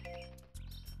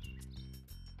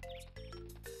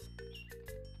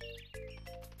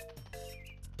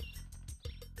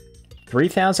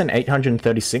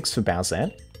 $3,836 for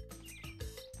Bowser.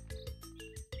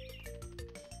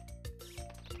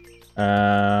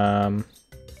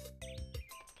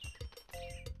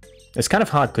 It's kind of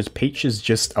hard because Peach is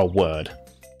just a word.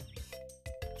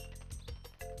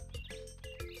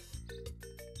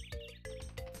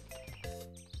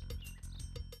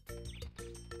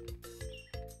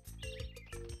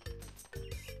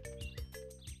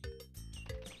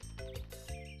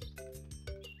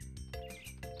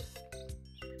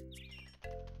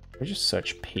 I just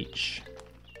search Peach,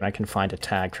 and I can find a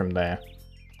tag from there.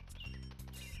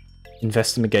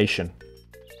 Investigation.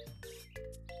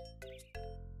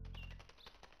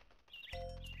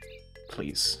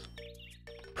 Please.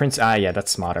 Prince, yeah,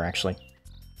 that's smarter, actually.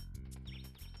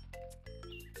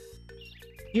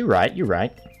 You're right, you're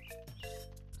right.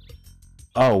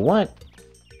 Oh, what?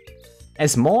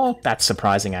 As more? That's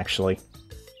surprising, actually.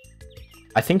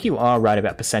 I think you are right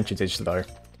about percentages, though.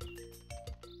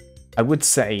 I would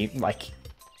say, like,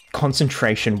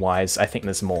 concentration-wise, I think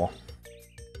there's more.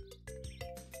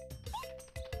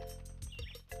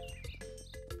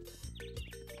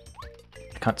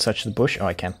 I can't search the bush? Oh,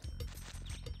 I can.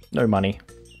 No money.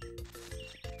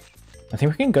 I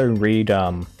think we can go read,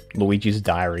 Luigi's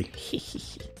diary.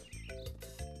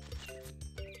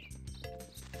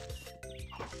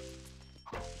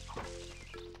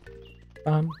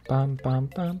 Bum, bum, bum,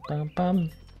 bum, bum, bum.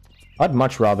 I'd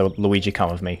much rather Luigi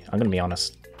come with me, I'm gonna be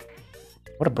honest.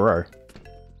 What a bro.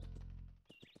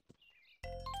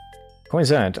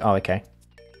 Coins earned, oh okay.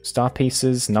 Star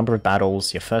pieces, number of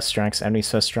battles, your first strikes, enemy's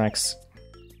first strikes.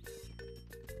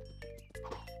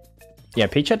 Yeah,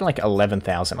 Peach had like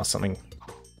 11,000 or something.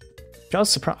 I was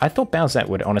surprised. I thought Bowsette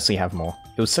would honestly have more.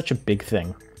 It was such a big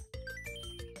thing.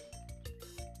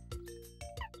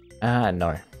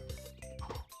 No.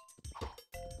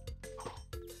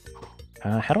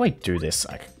 How do I do this?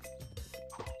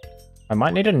 I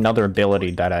might need another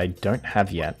ability that I don't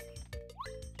have yet.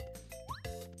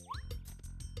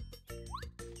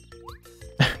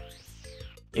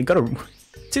 You gotta...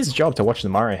 It's his job to watch the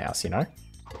Mario house, you know?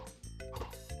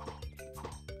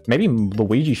 Maybe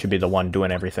Luigi should be the one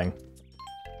doing everything.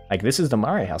 Like, this is the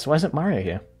Mario house. Why isn't Mario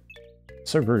here?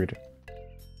 So rude.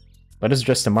 Where does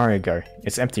Just the Mario go?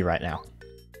 It's empty right now.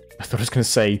 I thought I was gonna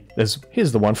say,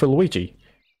 here's the one for Luigi.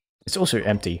 It's also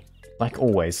empty, like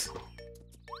always.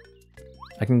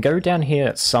 I can go down here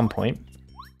at some point.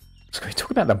 So can we talk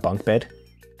about the bunk bed?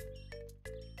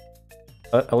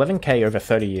 11k over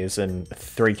 30 years and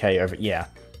 3k over... Yeah.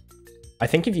 I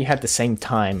think if you had the same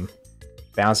time,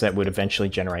 Bowsette would eventually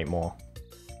generate more.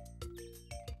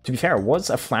 To be fair, it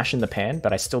was a flash in the pan,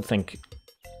 but I still think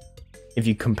if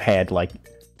you compared, like,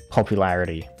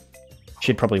 popularity,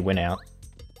 she'd probably win out.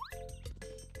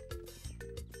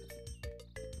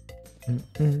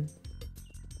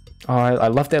 Oh, I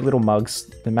love their little mugs,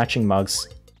 the matching mugs.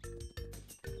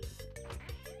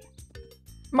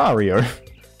 Mario.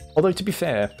 Although, to be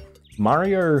fair,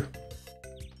 Mario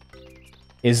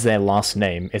is their last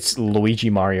name. It's Luigi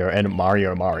Mario and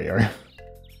Mario Mario.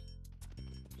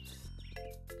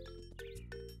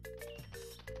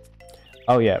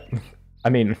 Oh yeah, I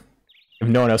mean, if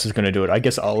no one else is going to do it, I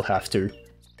guess I'll have to.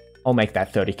 I'll make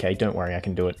that 30k, don't worry, I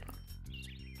can do it.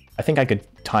 I think I could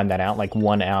time that out, like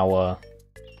 1 hour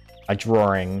a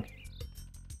drawing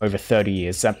over 30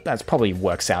 years. That's probably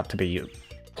works out to be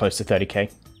close to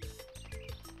 30k.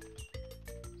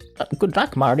 Good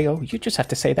luck, Mario. You just have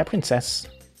to save that princess.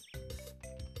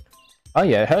 Oh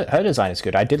yeah, her design is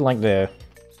good. I did like the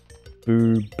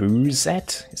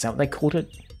Boozette? Is that what they called it?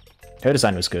 Her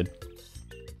design was good.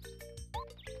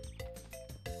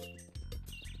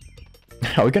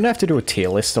 Are we gonna have to do a tier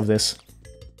list of this?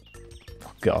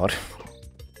 Oh god.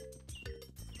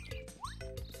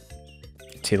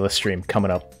 Tier list stream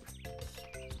coming up.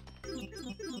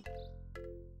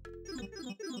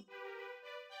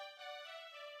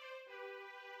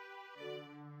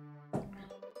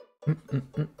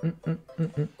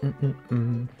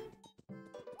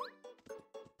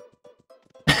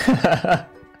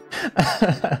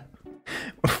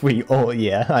 We all,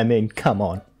 yeah, I mean, come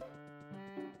on.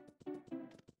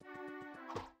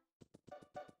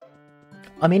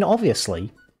 I mean,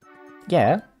 obviously.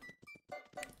 Yeah.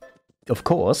 Of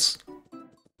course.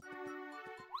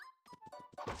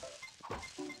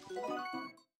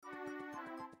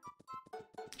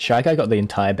 Shy Guy got the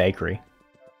entire bakery.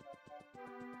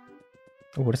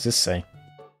 Oh, what does this say?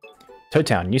 Toad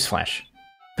Town, newsflash.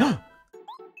 A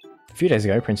few days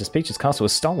ago, Princess Peach's castle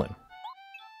was stolen.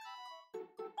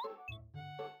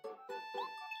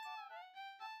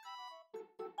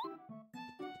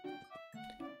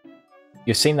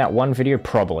 You've seen that one video?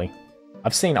 Probably.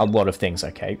 I've seen a lot of things,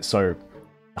 okay? So,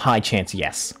 high chance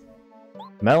yes.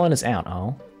 Merlin is out,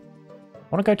 oh. I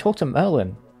wanna go talk to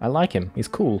Merlin. I like him, he's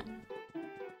cool.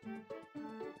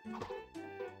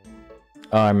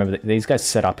 Oh, I remember these guys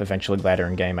set up eventually later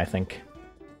in game, I think.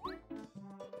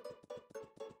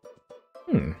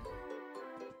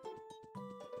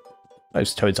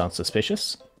 Those toads aren't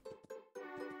suspicious.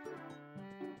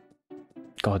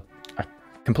 God, I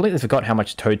completely forgot how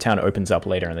much Toad Town opens up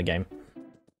later in the game.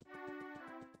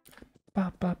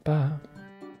 Ba ba ba.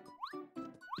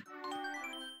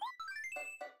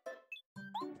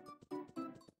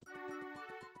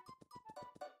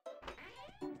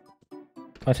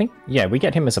 I think, yeah, we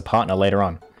get him as a partner later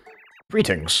on.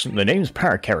 Greetings, the name's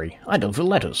Parakarry. I deliver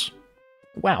letters.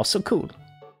 Wow, so cool.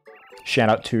 Shout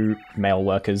out to mail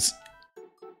workers.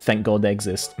 Thank God they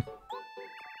exist.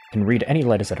 Can read any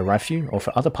letters that arrive for you or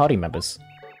for other party members.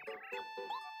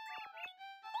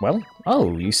 Well,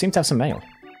 oh, you seem to have some mail.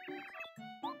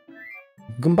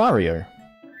 Goombario.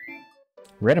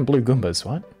 Red and blue Goombas,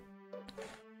 what?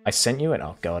 I sent you it?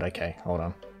 Oh god, okay, hold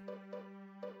on.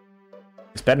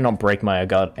 This better not break my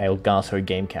Elgato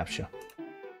game capture.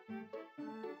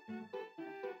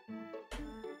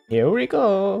 Here we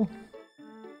go!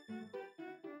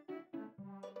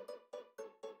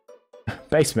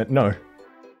 Basement, no.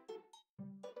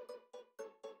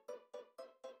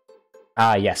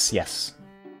 Ah, yes, yes.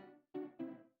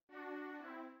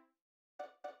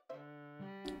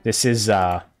 This is,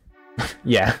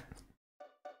 yeah.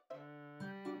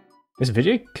 This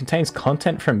video contains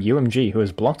content from UMG, who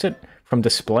has blocked it from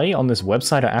display on this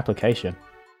website or application.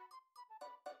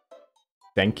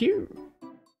 Thank you.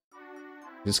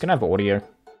 Is this gonna have audio?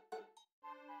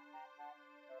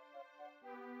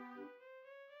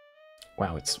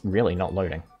 Wow, it's really not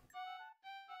loading.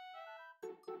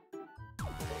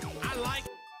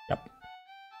 Yep.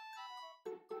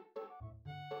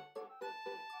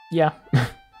 Yeah.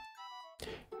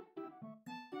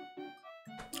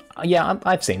 Yeah,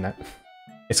 I've seen that.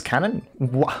 It's canon?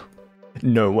 What?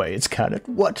 No way, it's canon.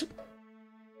 What?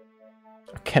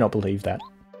 I cannot believe that.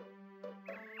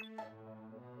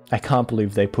 I can't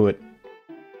believe they put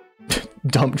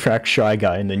Dump Track Shy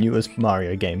Guy in the newest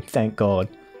Mario game. Thank God.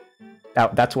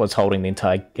 That's what's holding the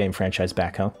entire game franchise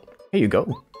back, huh? Here you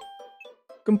go.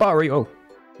 Goombario,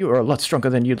 you are a lot stronger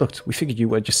than you looked. We figured you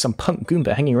were just some punk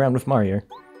Goomba hanging around with Mario.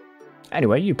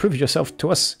 Anyway, you proved yourself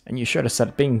to us, and you showed us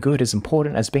that being good is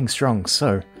important as being strong,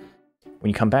 so... when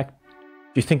you come back,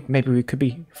 do you think maybe we could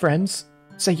be friends?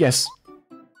 Say yes.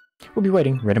 We'll be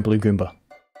waiting, Red and Blue Goomba.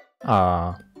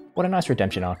 Ah, what a nice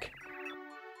redemption arc.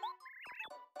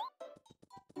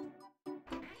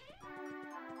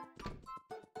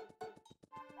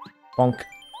 Bonk.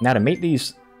 Now to meet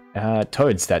these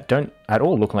toads that don't at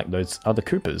all look like those other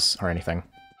Koopas or anything.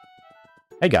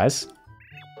 Hey guys.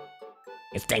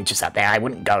 It's dangerous out there, I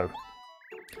wouldn't go.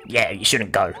 Yeah, you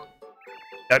shouldn't go.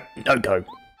 No go.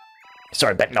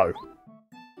 Sorry, but no.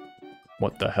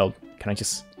 What the hell? Can I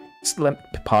just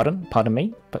pardon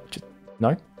me? But just,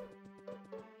 no?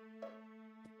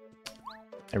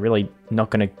 They're really not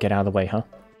gonna get out of the way, huh?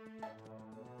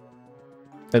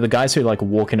 They're the guys who like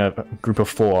walk in a group of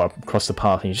 4 across the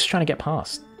path and you're just trying to get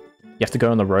past. You have to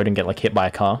go on the road and get like hit by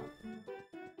a car.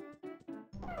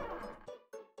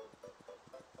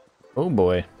 Oh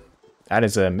boy. That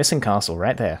is a missing castle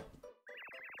right there.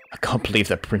 I can't believe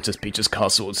that Princess Peach's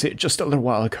castle was here just a little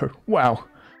while ago. Wow.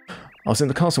 I was in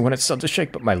the castle when it started to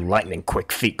shake, but my lightning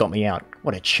quick feet got me out.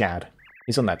 What a Chad.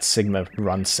 He's on that Sigma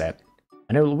run set.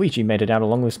 I know Luigi made it out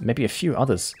along with maybe a few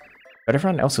others, but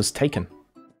everyone else was taken.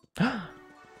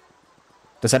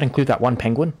 Does that include that one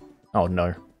penguin? Oh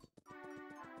no.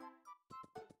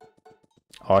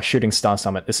 Oh, Shooting Star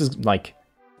Summit. This is like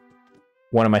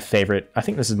one of my favorite, I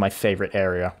think this is my favorite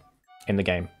area in the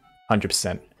game.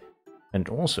 100%. And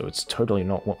also, it's totally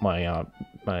not what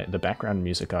the background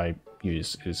music I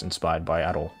use is inspired by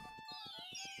at all.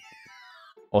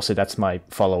 Also, that's my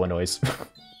follower noise.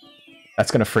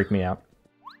 That's gonna freak me out.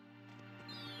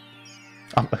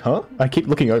 Huh? I keep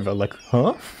looking over like,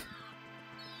 huh?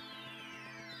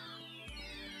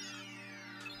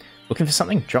 Looking for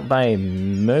something? Drop by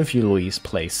Mervuloy's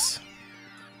place.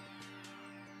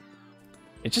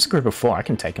 It's just a group of 4, I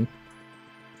can take him.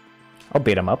 I'll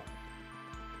beat him up.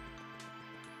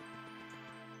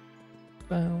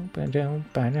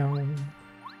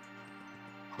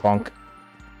 Bonk.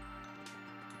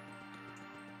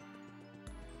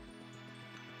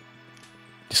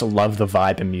 Just love the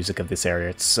vibe and music of this area,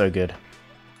 it's so good.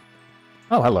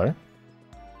 Oh, hello.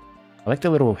 I like the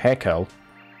little hair curl.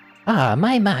 Ah,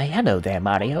 my, hello there,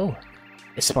 Mario.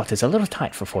 This spot is a little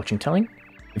tight for fortune telling.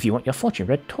 If you want your fortune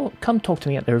read, come talk to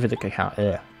me over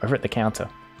at the counter.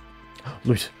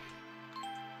 Loot.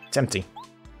 It's empty.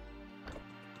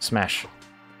 Smash.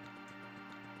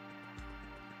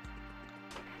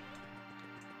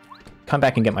 come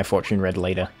back and get my fortune read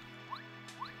later.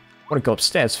 I want to go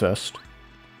upstairs first.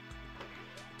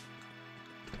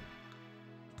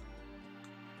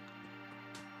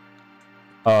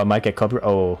 Oh, I might get copyright.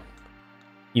 Oh.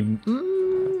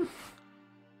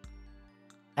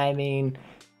 I mean,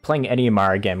 playing any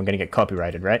Mario game, I'm gonna get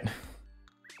copyrighted, right?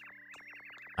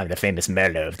 I'm the famous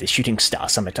Merlo of the Shooting Star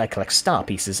Summit. I collect star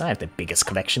pieces. I have the biggest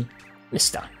collection.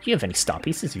 Mister, do you have any star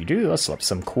pieces? If you do, I'll slap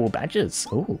some cool badges.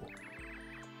 Ooh.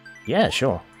 Yeah,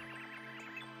 sure.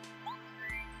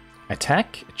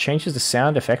 Attack changes the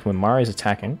sound effect when Mario's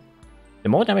attacking. The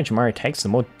more damage Mario takes, the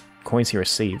more coins he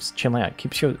receives. Chill out.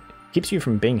 Keeps you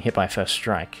from being hit by first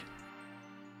strike.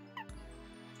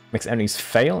 Makes enemies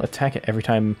fail attack every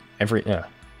time.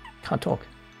 Can't talk.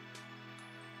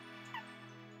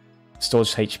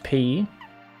 Stores HP.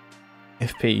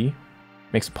 FP.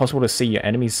 Makes it possible to see your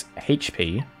enemy's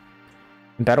HP.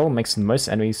 In battle, makes most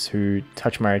enemies who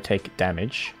touch Mario take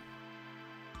damage.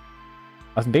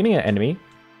 After beating an enemy,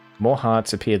 more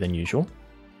hearts appear than usual.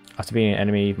 After beating an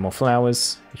enemy, more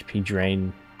flowers, HP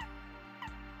drain.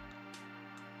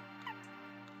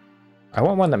 I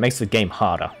want one that makes the game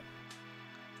harder.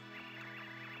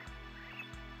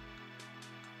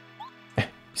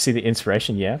 See the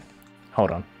inspiration? Yeah?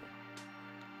 Hold on.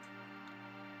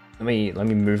 Let me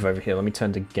move over here. Let me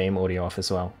turn the game audio off as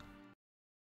well.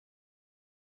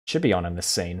 Should be on in this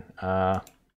scene.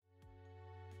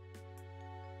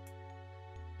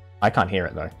 I can't hear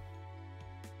it though.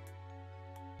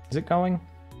 Is it going?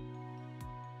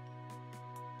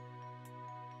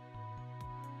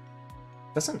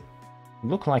 Doesn't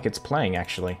look like it's playing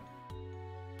actually.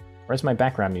 Where's my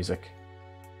background music?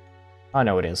 Oh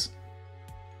no, it is.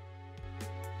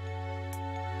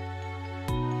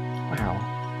 Wow.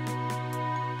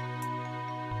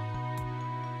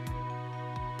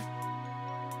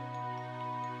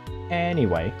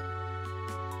 Anyway.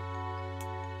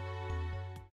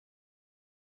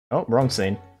 Oh, wrong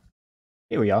scene.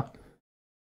 Here we are.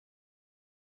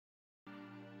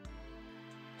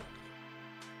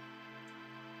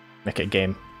 Okay,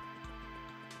 game.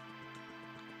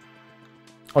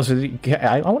 Also,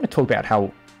 I want to talk about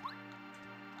how...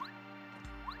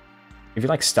 If you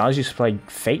like stars, you should play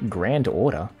Fate Grand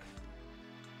Order.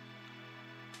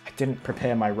 I didn't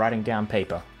prepare my writing down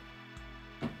paper.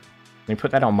 Let me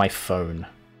put that on my phone.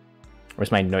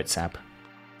 Where's my notes app?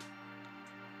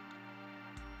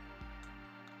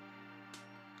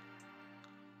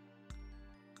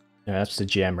 No, that's the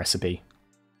jam recipe.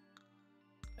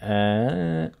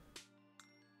 Orion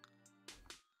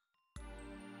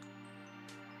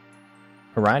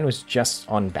was just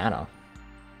on banner.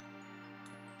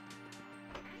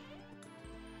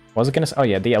 What was it gonna say? Oh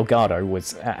yeah, the Elgato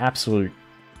was absolute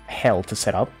hell to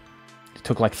set up. It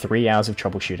took like 3 hours of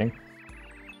troubleshooting.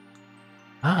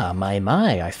 Ah, my,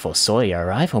 I foresaw your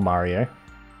arrival, Mario.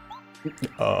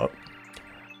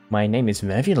 My name is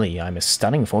Mervuli. I'm a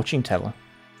stunning fortune teller.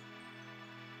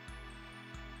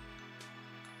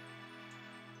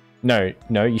 No,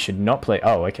 you should not play.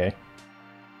 Oh, okay.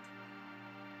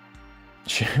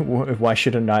 Why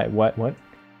shouldn't I? What?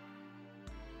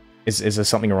 Is there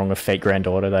something wrong with Fate Grand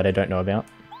Order that I don't know about?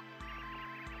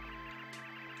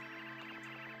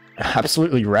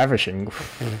 Absolutely ravishing.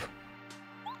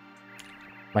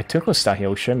 My Turquoise Star here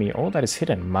will show me all that is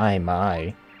hidden.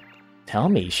 My. Tell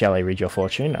me, shall I read your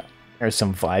fortune? There are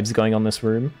some vibes going on in this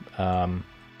room.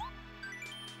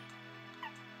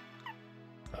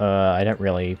 I don't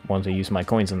really want to use my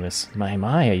coins on this.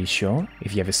 My, are you sure?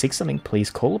 If you ever seek something,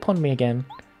 please call upon me again.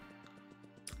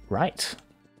 Right.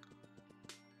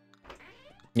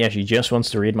 Yeah, she just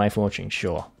wants to read my fortune.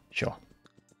 Sure.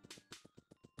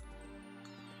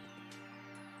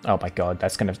 Oh my god,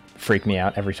 that's gonna freak me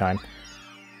out every time.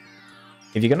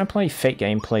 If you're gonna play Fate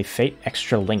game, play Fate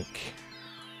Extra Link.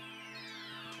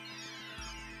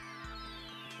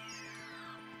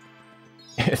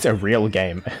 It's a real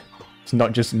game. It's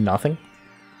not just nothing.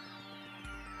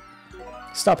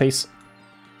 Star piece.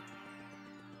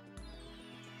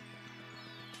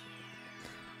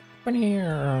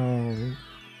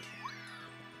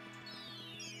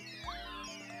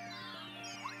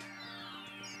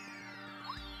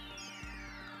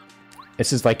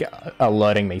 This is like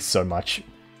alerting me so much.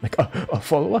 Like, a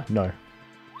follower? No.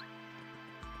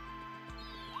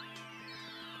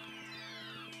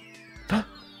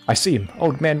 I see him,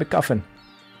 Old Man MacGuffin.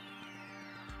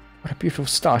 What a beautiful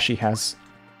star she has. Is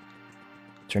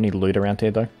there any loot around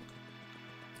here, though?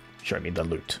 Show me the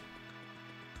loot.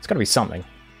 It's gotta be something.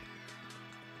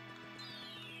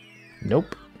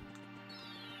 Nope.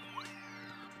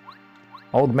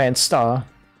 Old Man Star.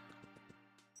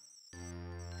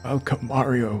 Welcome,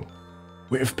 Mario.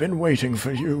 We've been waiting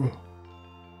for you.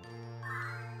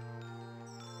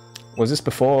 Was this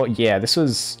before? Yeah, this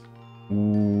was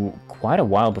quite a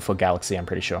while before Galaxy, I'm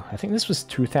pretty sure. I think this was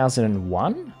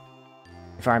 2001,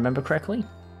 if I remember correctly.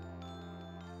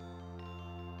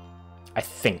 I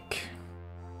think.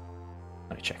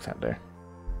 Let me check that there.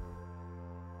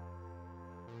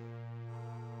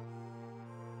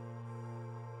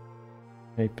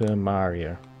 Paper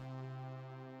Mario.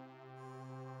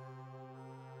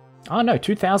 Oh no,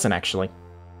 2000 actually.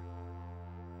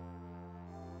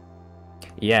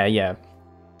 Yeah.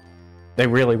 They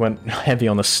really went heavy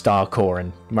on the Star Core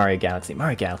in Mario Galaxy.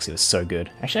 Mario Galaxy was so good.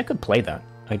 Actually, I could play that.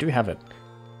 I do have it.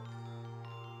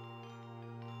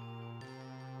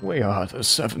 We are the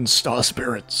 7 Star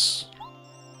Spirits.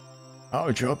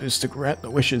 Our job is to grant the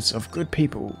wishes of good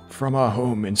people from our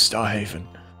home in Starhaven,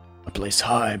 a place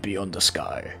high beyond the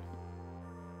sky.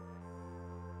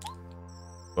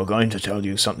 We're going to tell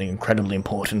you something incredibly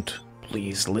important.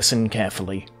 Please listen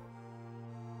carefully.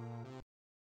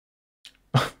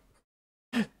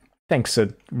 Thanks for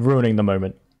ruining the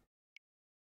moment.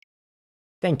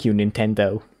 Thank you,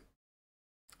 Nintendo.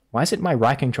 Why is it my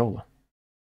right controller?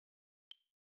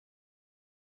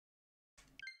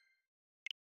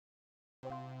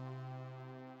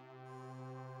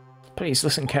 Please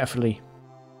listen carefully.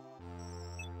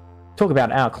 Talk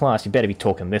about our class, you better be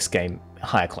talking this game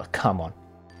higher class. Come on.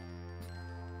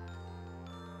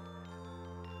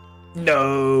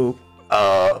 No!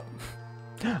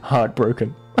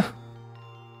 Heartbroken.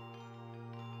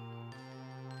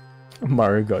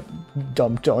 Mario got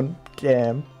dumped on.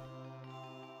 Damn.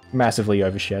 Massively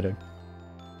overshadowed.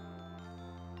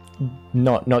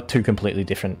 Not two completely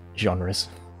different genres.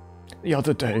 The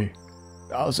other day,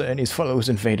 Bowser and his followers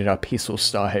invaded our peaceful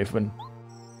Starhaven.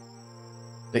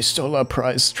 They stole our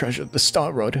prized treasure, the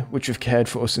Star Rod, which we've cared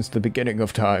for since the beginning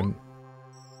of time.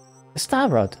 The Star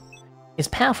Rod is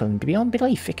powerful and beyond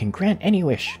belief. It can grant any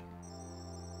wish.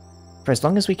 For as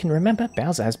long as we can remember,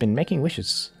 Bowser has been making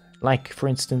wishes. Like, for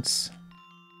instance,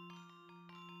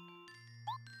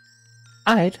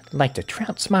 I'd like to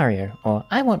trounce Mario, or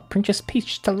I want Princess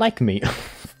Peach to like me.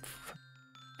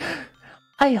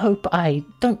 I hope I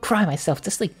don't cry myself to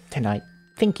sleep tonight,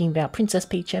 thinking about Princess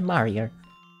Peach and Mario.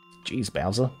 Jeez,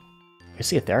 Bowser. Go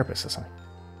see a therapist or something.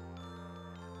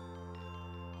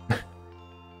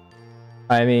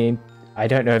 I mean, I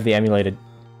don't know if the emulated...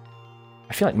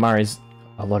 I feel like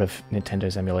a lot of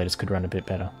Nintendo's emulators could run a bit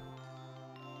better.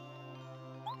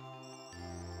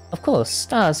 Of course,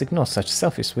 stars ignore such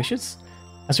selfish wishes.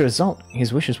 As a result,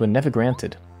 his wishes were never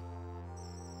granted.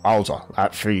 Bowser,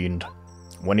 that fiend.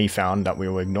 When he found that we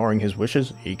were ignoring his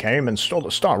wishes, he came and stole the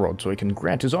Star Rod so he can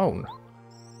grant his own.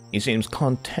 He seems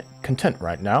content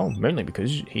right now, mainly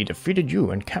because he defeated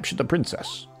you and captured the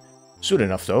princess. Soon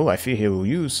enough, though, I fear he will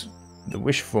use the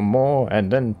wish for more,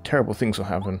 and then terrible things will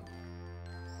happen.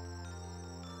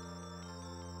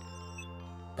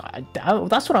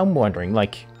 That's what I'm wondering,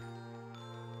 like...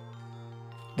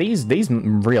 These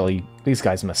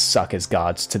guys must suck as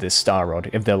guards to this Star Rod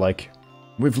if they're like,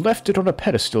 we've left it on a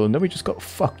pedestal and then we just got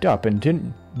fucked up and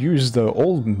didn't use the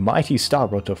almighty Star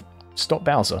Rod to stop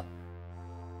Bowser.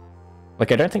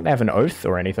 Like, I don't think they have an oath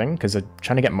or anything, because they're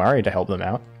trying to get Mario to help them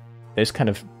out. They just kind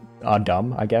of are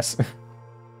dumb, I guess.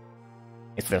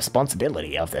 It's the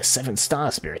responsibility of the 7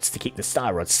 Star Spirits to keep the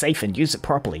Star Rod safe and use it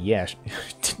properly. Yeah,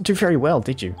 didn't do very well,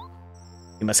 did you?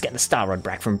 You must get the Star Rod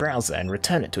back from Bowser and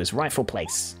return it to his rightful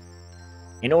place.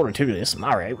 In order to do this,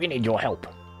 Mario, we need your help.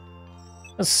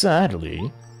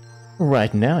 Sadly,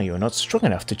 right now you are not strong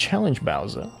enough to challenge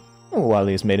Bowser. While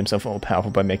he has made himself all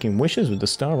powerful by making wishes with the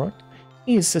Star Rod,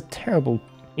 he is terrible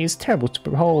to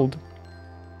behold.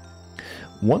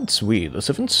 Once we, the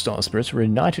 7 Star Spirits, were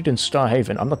united in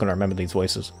Starhaven, I'm not going to remember these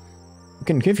voices, we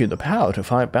can give you the power to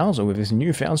fight Bowser with his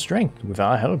newfound strength. With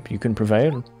our help, you can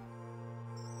prevail.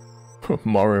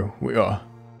 Mario, we are...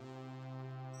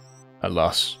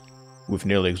 Alas, we've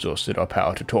nearly exhausted our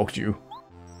power to talk to you.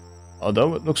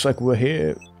 Although it looks like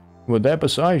we're there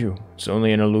beside you, it's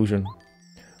only an illusion.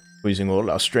 We're using all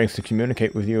our strength to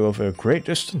communicate with you over a great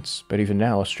distance, but even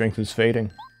now our strength is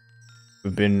fading.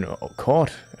 We've been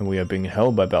caught, and we are being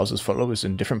held by Bowser's followers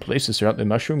in different places throughout the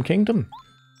Mushroom Kingdom.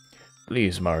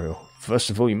 Please, Mario, first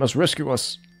of all you must rescue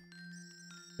us.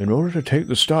 In order to take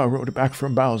the Star Rod back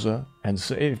from Bowser and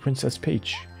save Princess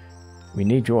Peach, we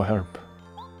need your help.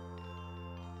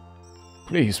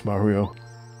 Please, Mario.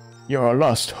 You're our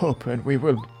last hope, and we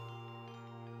will...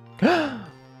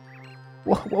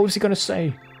 What was he going to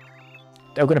say?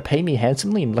 They were going to pay me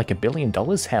handsomely in like $1 billion?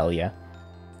 Hell yeah.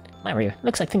 Mario,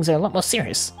 looks like things are a lot more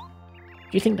serious.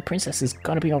 Do you think the princess is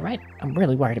gonna be alright? I'm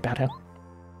really worried about her.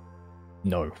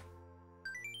 No.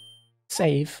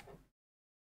 Save.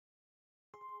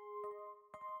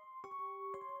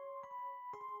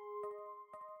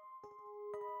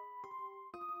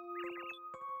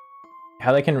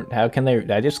 how can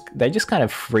they just kind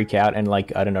of freak out and,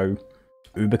 like, I don't know,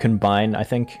 uber combine, I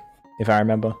think, if I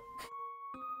remember.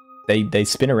 They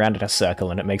spin around in a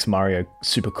circle and it makes Mario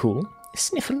super cool.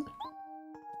 Sniffle.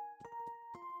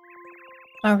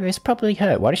 Mario is probably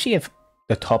hurt. Why does she have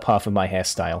the top half of my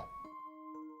hairstyle?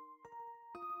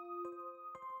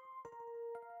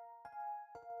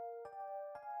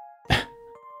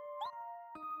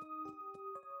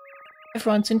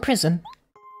 Everyone's in prison.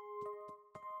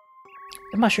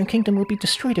 The Mushroom Kingdom will be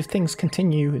destroyed if things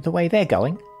continue the way they're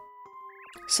going.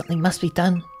 Something must be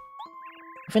done.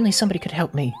 If only somebody could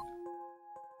help me.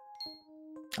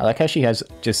 I like how she has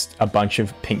just a bunch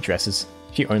of pink dresses.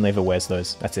 She only ever wears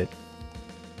those. That's it.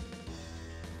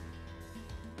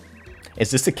 Is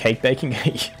this a cake baking?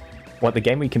 What, the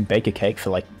game where you can bake a cake for,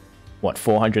 like, what,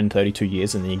 432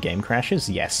 years and then your game crashes?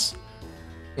 Yes.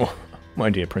 Oh, my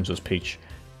dear Princess Peach,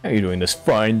 how are you doing this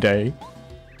fine day?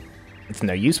 It's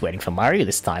no use waiting for Mario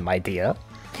this time, my dear.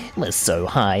 We're so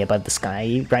high above the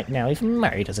sky right now, even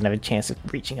Mario doesn't have a chance of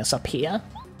reaching us up here.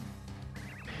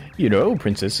 You know,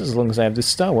 Princess, as long as I have this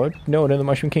Star Word, no one in the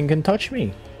Mushroom King can touch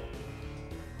me.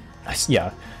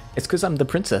 Yeah, it's because I'm the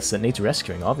princess that needs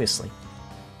rescuing, obviously.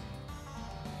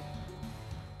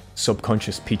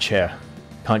 Subconscious Peach hair.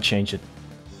 Can't change it.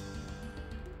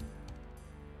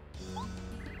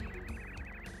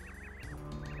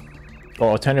 Or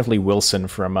alternatively Wilson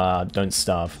from Don't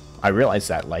Starve. I realized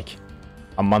that, like,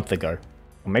 a month ago.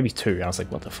 Or maybe 2, and I was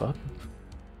like, what the fuck?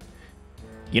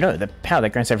 You know, the power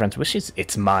that grants everyone's wishes,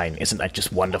 it's mine. Isn't that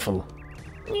just wonderful?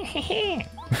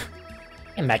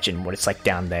 Imagine what it's like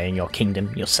down there in your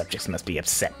kingdom. Your subjects must be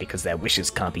upset because their wishes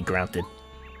can't be granted.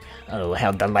 Oh,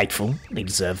 how delightful. They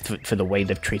deserve for the way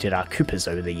they've treated our Koopas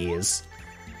over the years.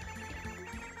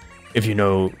 If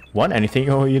you want anything,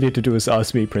 all you need to do is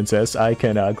ask me, Princess. I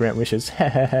can grant wishes.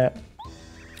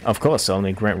 Of course, I'll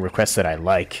only grant requests that I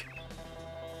like.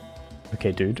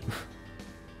 Okay, dude.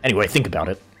 Anyway, think about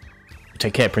it.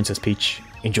 Take care, Princess Peach.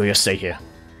 Enjoy your stay here.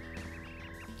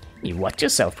 You watch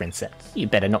yourself, Princess. You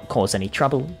better not cause any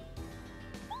trouble.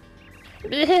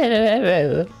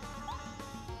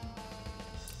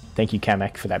 Thank you,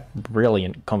 Kamek, for that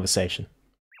brilliant conversation.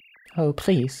 Oh,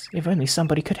 please, if only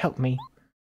somebody could help me.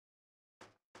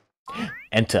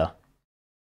 Enter.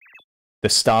 The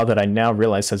star that I now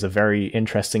realize has a very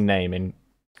interesting name in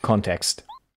context.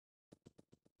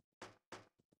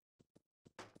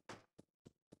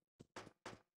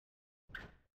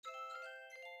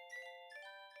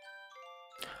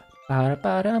 Hello,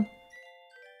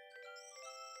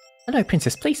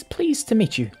 Princess. Pleased to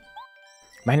meet you.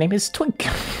 My name is Twink.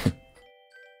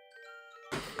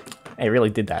 It really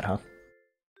did that, huh?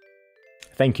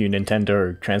 Thank you,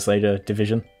 Nintendo Translator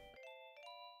Division.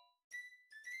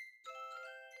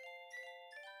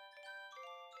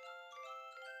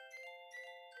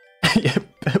 Yeah,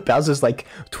 Bowser's like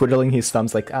twiddling his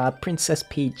thumbs like, Princess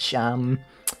Peach,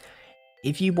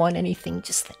 if you want anything,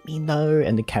 just let me know.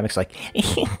 And the Kamek's like,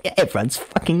 everyone's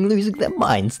fucking losing their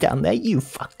minds down there, you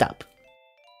fucked up.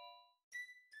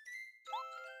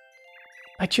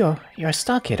 But you're a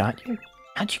Star Kid, aren't you?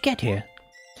 How'd you get here?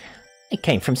 I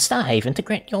came from Starhaven to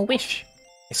grant your wish.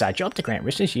 It's our job to grant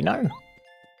wishes, you know.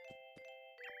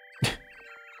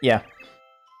 Yeah.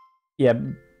 Yeah,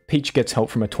 Peach gets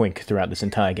help from a twink throughout this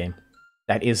entire game.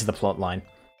 That is the plot line.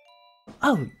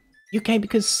 Oh, you came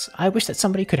because I wish that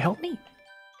somebody could help me?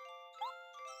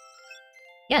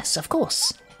 Yes, of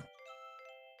course.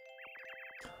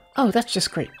 Oh, that's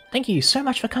just great. Thank you so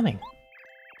much for coming.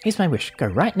 Here's my wish. Go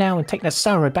right now and take that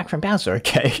Star Road back from Bowser,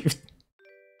 okay?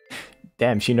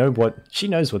 Damn, she knows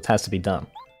what has to be done.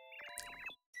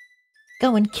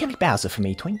 Go and kill Bowser for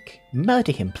me, Twink.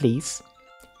 Murder him, please.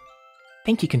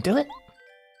 Think you can do it?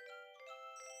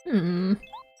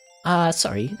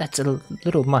 Sorry, that's a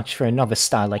little much for a novice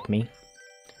star like me.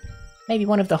 Maybe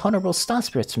one of the honorable star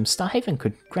spirits from Starhaven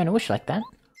could grant a wish like that.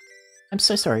 I'm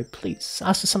so sorry, please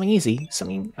ask for something easy,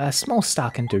 something a small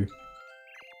star can do.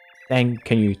 Then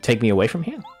can you take me away from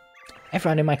here?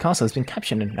 Everyone in my castle has been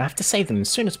captured and I have to save them as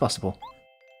soon as possible.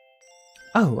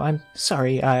 Oh, I'm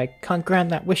sorry, I can't grant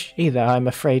that wish either, I'm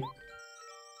afraid.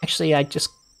 Actually, I just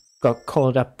got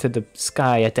called up to the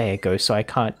sky a day ago, so I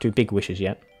can't do big wishes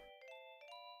yet.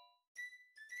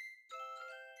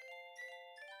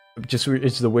 Just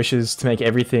it's the wishes to make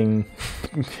everyone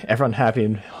happy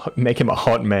and make him a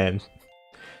hot man.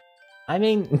 I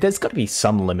mean, there's got to be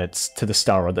some limits to the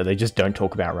Star Rod that they just don't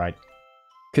talk about, right?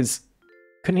 Because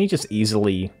couldn't he just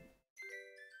easily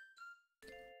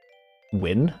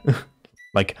win?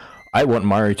 Like, I want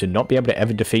Mario to not be able to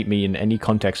ever defeat me in any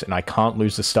context, and I can't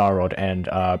lose the Star Rod, and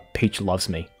Peach loves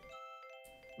me.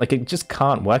 Like, it just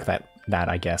can't work that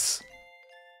I guess.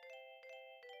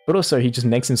 But also, he just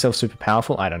makes himself super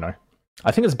powerful. I don't know.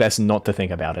 I think it's best not to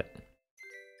think about it.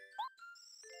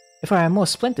 If I had more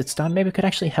Splendid Star, maybe we could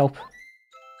actually help.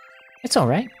 It's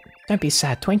alright. Don't be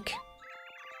sad, Twink.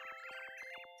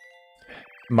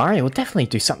 Mario will definitely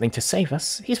do something to save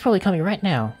us. He's probably coming right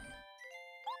now.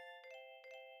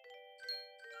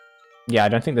 Yeah, I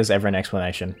don't think there's ever an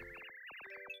explanation.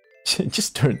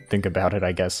 Just don't think about it,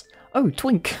 I guess. Oh,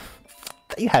 Twink.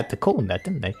 They had to call him that,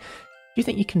 didn't they? Do you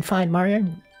think you can find Mario?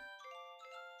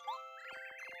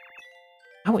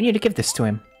 I want you to give this to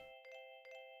him.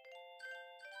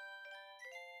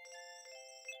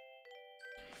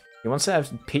 He wants to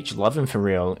have Peach love him for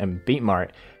real and beat Mario.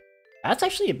 That's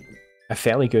actually a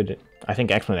fairly good, I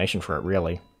think, explanation for it,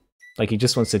 really. Like, he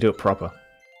just wants to do it proper.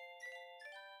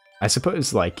 I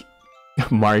suppose, like,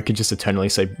 Mario could just eternally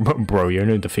say, bro, you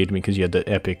only defeated me because you had the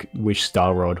epic Wish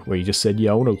Star Rod, where you just said,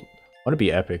 yeah, I want to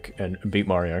be epic and beat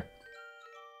Mario.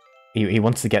 He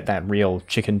wants to get that real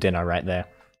chicken dinner right there.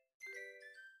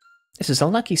 This is a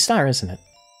lucky star, isn't it?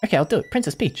 Okay, I'll do it.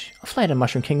 Princess Peach. I'll fly to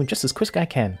Mushroom Kingdom just as quick as I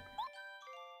can.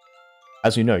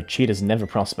 As you know, cheaters never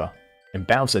prosper, and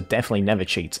Bowser definitely never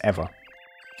cheats, ever.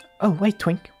 Oh, wait,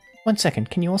 Twink. 1 second,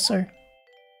 can you also...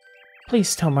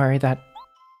 Please tell Mario that...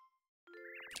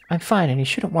 I'm fine and he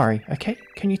shouldn't worry, okay?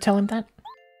 Can you tell him that?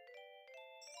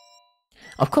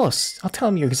 Of course! I'll tell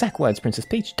him your exact words, Princess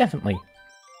Peach, definitely.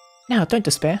 Now, don't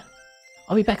despair.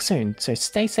 I'll be back soon, so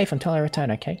stay safe until I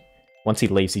return, okay? Once he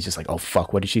leaves, he's just like, oh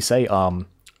fuck, what did she say?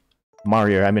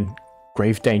 Mario, I'm in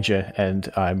grave danger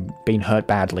and I'm being hurt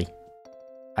badly.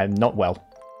 I'm not well.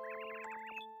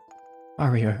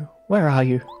 Mario, where are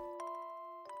you?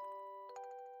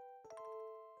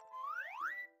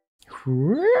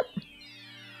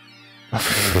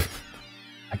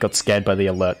 I got scared by the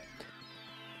alert.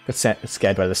 Got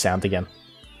scared by the sound again.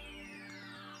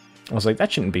 I was like,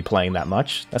 that shouldn't be playing that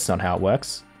much. That's not how it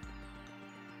works.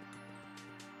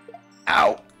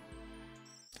 Ow!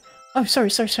 Oh,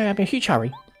 sorry, I'm in a huge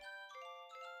hurry.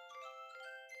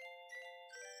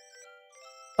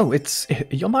 Oh,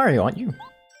 you're Mario, aren't you?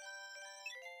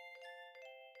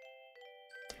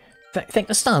 Thank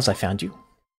the stars I found you.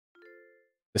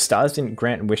 The stars didn't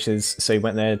grant wishes, so he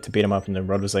went there to beat him up, and then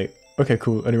Rod was like, okay,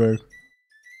 cool, anyway.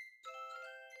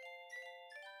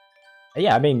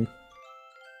 Yeah, I mean,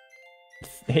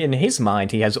 in his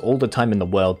mind, he has all the time in the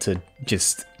world to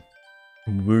just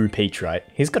woo Peach, right?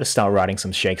 He's got to start writing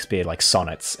some Shakespeare, like,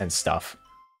 sonnets and stuff.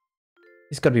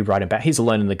 He's got to be writing back. He's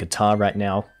learning the guitar right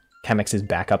now. Kamek's his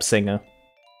backup singer.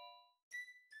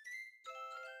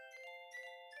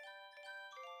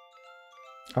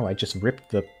 Oh, I just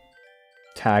ripped the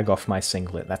tag off my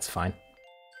singlet. That's fine.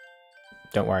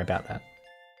 Don't worry about that.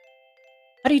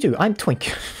 How do you do? I'm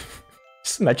Twink.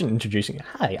 Just imagine introducing...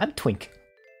 Hi, I'm Twink.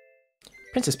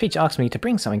 Princess Peach asked me to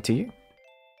bring something to you.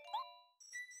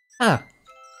 Ah.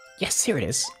 Yes, here it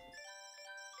is.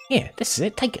 Here, this is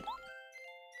it. Take it.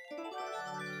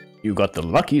 You got the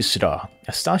lucky star.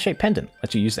 A star-shaped pendant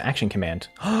lets you use the action command.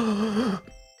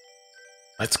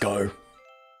 Let's go.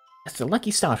 That's the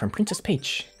lucky star from Princess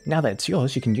Peach. Now that it's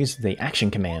yours, you can use the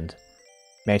action command.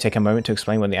 May I take a moment to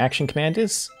explain what the action command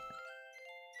is?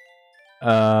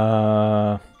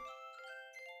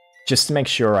 Just to make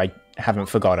sure I haven't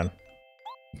forgotten.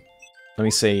 Let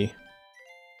me see.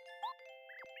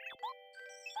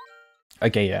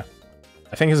 Okay, yeah.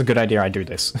 I think it's a good idea I do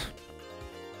this.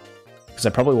 Because I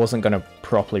probably wasn't going to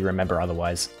properly remember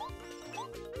otherwise.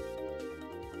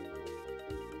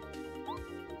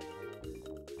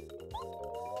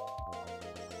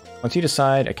 Once you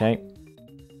decide, okay.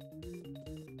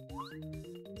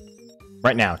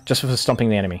 Right now, just for stomping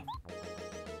the enemy.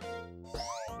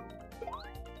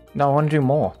 No, I want to do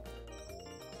more.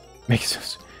 Makes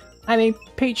sense. I mean,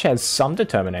 Peach has some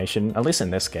determination, at least in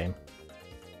this game.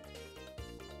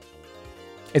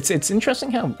 It's interesting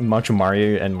how much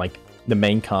Mario and, like, the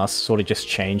main cast sort of just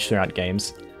change throughout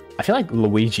games. I feel like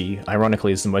Luigi,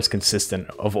 ironically, is the most consistent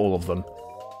of all of them.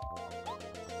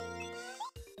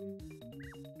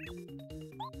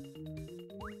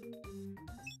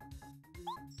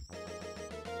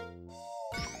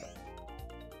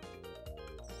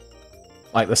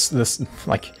 Like,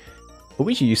 like,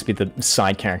 Luigi used to be the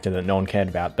side character that no one cared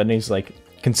about, but he's, like,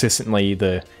 consistently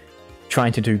the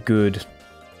trying to do good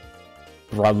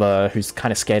brother who's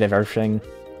kind of scared of everything,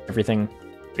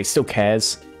 but he still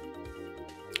cares.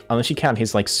 Unless you count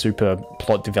his, like, super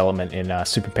plot development in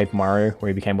Super Paper Mario, where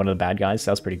he became one of the bad guys.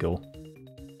 That was pretty cool.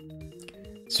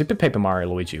 Super Paper Mario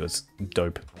Luigi was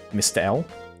dope. Mr. L,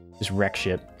 just wreck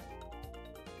shit.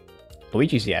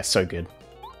 Luigi's, yeah, so good.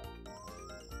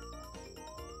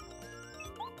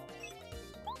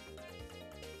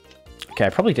 Okay, I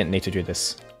probably didn't need to do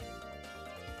this.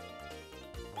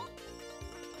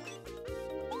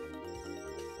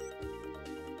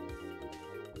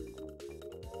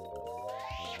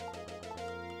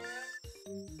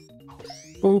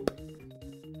 Boop.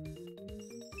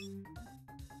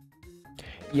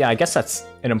 Yeah, I guess that's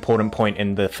an important point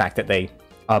in the fact that they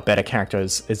are better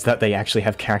characters, is that they actually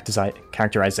have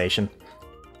characterization.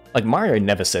 Like, Mario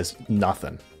never says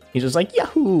nothing. He's just like,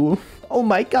 Yahoo! Oh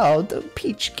my god,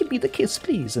 Peach, give me the kiss,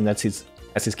 please! And that's his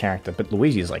character. But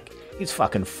Luigi's like, he's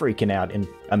fucking freaking out in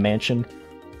a mansion.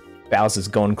 Bowser's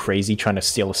gone crazy trying to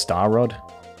steal a Star Rod.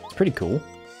 It's pretty cool.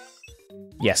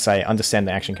 Yes, I understand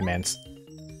the action commands.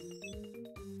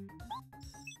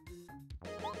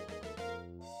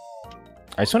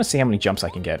 I just want to see how many jumps I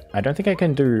can get. I don't think I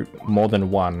can do more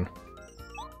than one.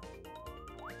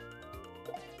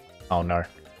 Oh no. Am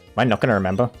I not going to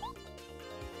remember?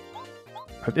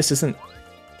 Hope this isn't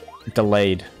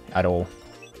delayed at all.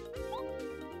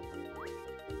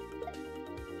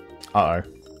 Uh-oh.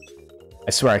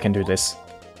 I swear I can do this.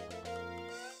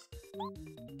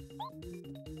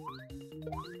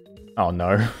 Oh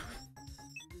no.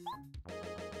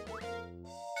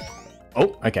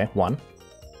 Oh, okay, one.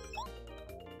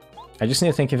 I just need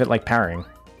to think of it like parrying.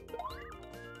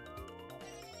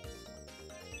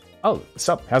 Oh,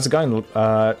 sup? How's it going?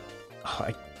 I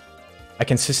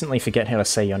consistently forget how to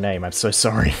say your name. I'm so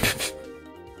sorry.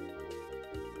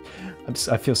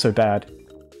 I feel so bad.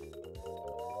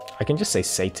 I can just say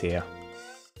Satyr.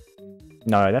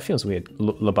 No, that feels weird.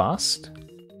 Labast?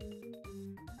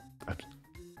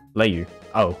 Leyu.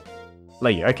 Oh.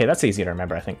 Leyu. Okay, that's easier to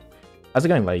remember, I think. How's it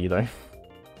going, Leyu, though?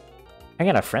 Hang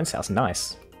out at a friend's house.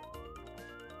 Nice.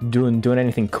 Doing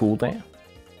anything cool there?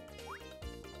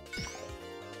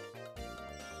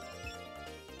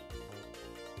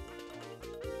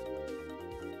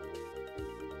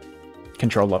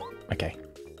 Control up. Okay.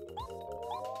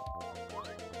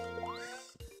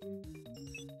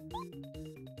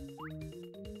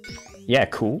 Yeah,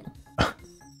 cool.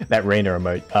 That Rainer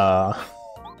emote.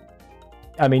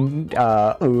 I mean,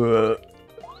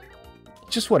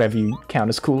 just whatever you count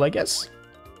as cool, I guess.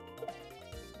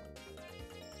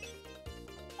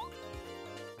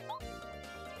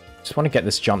 Just want to get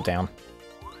this jump down.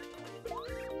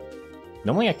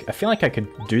 Normally, I feel like I could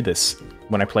do this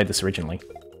when I played this originally.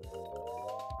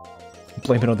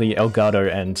 Blame it on the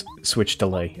Elgato and Switch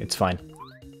delay. It's fine.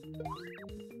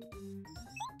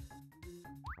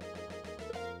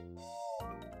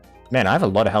 Man, I have a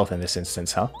lot of health in this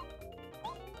instance, huh?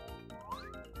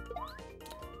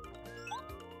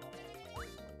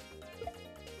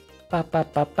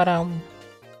 Ba-ba-ba-ba-dum.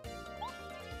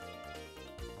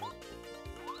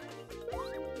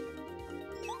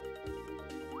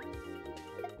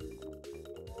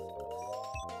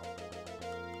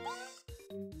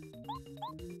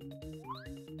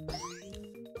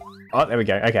 Oh, there we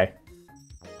go. Okay.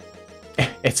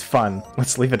 It's fun.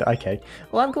 Let's leave it. Okay.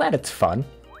 Well, I'm glad it's fun.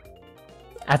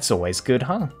 That's always good,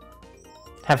 huh?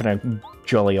 Having a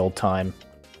jolly old time.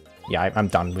 Yeah, I'm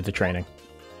done with the training.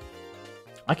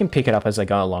 I can pick it up as I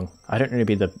go along. I don't need to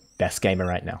be the best gamer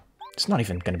right now. It's not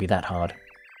even going to be that hard.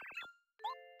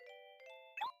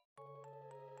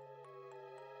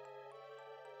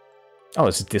 Oh,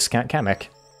 it's a discount Kamek.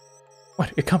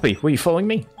 What? It can't be. Were you following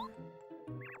me?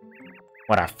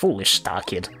 What a foolish star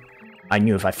kid. I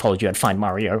knew if I followed you I'd find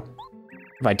Mario.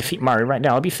 If I defeat Mario right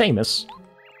now, I'll be famous.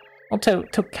 I'll tell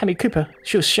Kammy Koopa.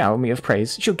 She'll shower me of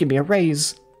praise. She'll give me a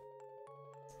raise.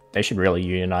 They should really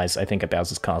unionize, I think, at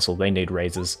Bowser's Castle. They need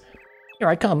raises. Here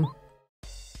I come.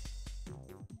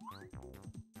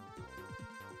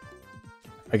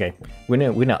 Okay,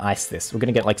 we're gonna ice this. We're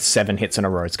gonna get like 7 hits in a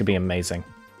row. It's gonna be amazing.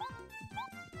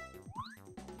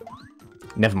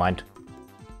 Never mind.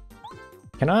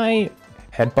 Can I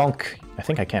head bonk? I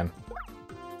think I can.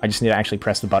 I just need to actually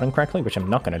press the button correctly, which I'm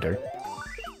not gonna do.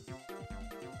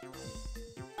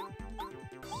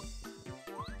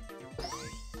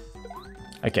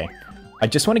 Okay. I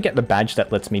just want to get the badge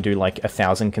that lets me do like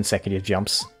 1,000 consecutive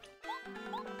jumps.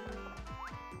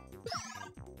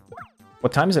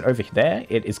 What time is it over there?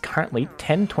 It is currently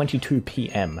 10:22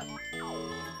 PM.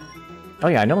 Oh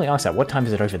yeah, I normally ask that. What time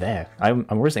is it over there? I'm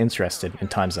always interested in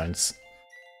time zones.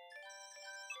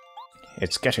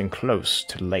 It's getting close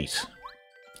to late.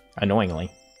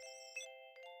 Annoyingly.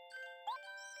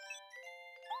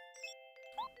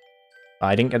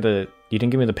 I didn't get the... You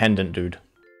didn't give me the pendant, dude.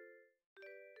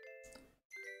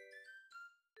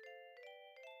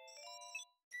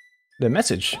 The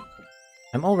message.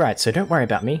 I'm alright, so don't worry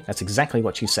about me. That's exactly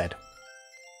what she said.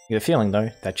 You have a feeling, though,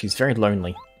 that she's very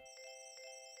lonely.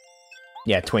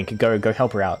 Yeah, Twink, go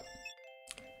help her out.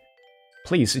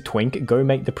 Please, Twink, go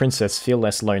make the princess feel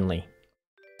less lonely.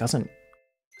 Doesn't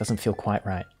feel quite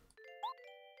right.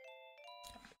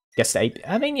 Guess 8.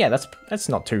 I mean, yeah, that's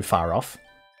not too far off.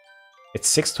 It's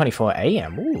 6:24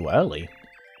 AM. Ooh, early.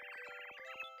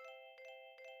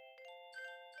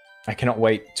 I cannot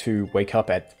wait to wake up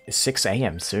at 6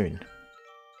 a.m. soon.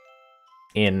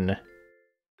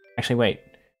 Actually, wait.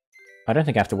 I don't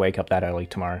think I have to wake up that early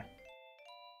tomorrow.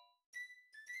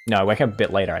 No, I wake up a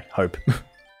bit later, I hope.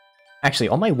 Actually,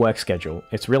 on my work schedule,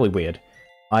 it's really weird.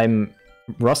 I'm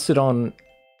rostered on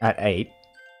at 8,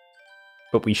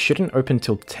 but we shouldn't open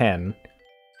till 10,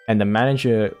 and the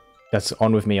manager that's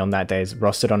on with me on that day is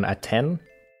rostered on at 10,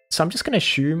 so I'm just going to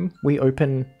assume we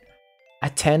open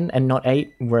at 10 and not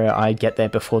 8, where I get there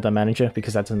before the manager,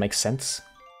 because that doesn't make sense.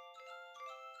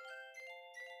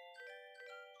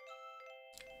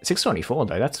 6:24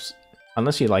 though, that's...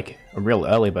 Unless you're like a real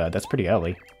early bird, that's pretty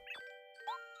early.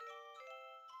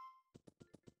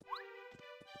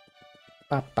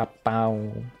 Ba ba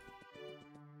bow.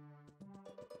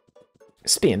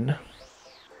 Spin.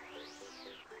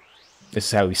 This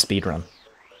is how we speedrun.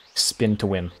 Spin to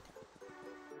win.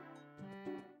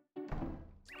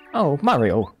 Oh,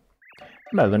 Mario!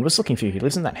 Merlin was looking for you, he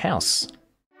lives in that house.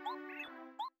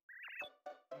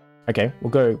 Okay, we'll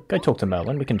go talk to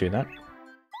Merlin, we can do that.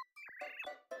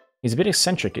 He's a bit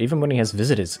eccentric, even when he has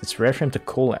visitors. It's rare for him to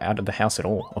call out of the house at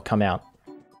all, or come out.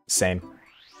 Same.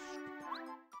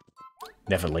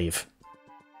 Never leave.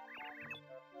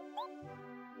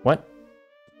 What?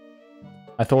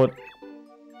 I thought...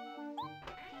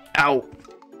 Ow!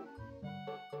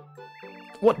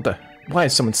 What the? Why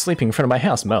is someone sleeping in front of my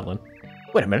house, Merlin?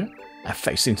 Wait a minute. That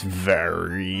face seems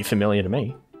very familiar to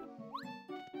me.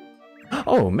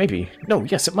 Oh, maybe. No,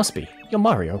 yes, it must be. You're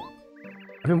Mario.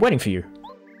 I've been waiting for you.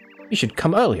 You should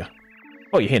come earlier.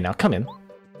 Oh, you're here now. Come in.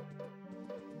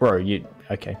 Bro, you...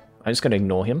 Okay. I'm just gonna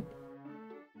ignore him.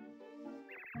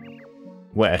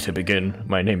 Where to begin?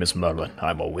 My name is Merlin.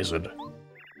 I'm a wizard.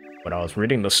 When I was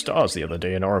reading the stars the other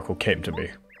day, an oracle came to me.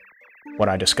 What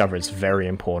I discover is very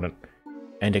important.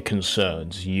 And it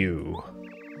concerns you.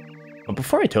 But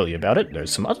before I tell you about it,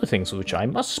 there's some other things which I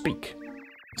must speak.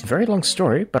 It's a very long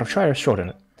story, but I'll try to shorten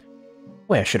it.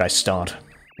 Where should I start?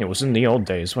 It was in the old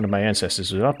days, one of my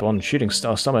ancestors was up on Shooting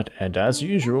Star Summit, and as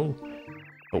usual...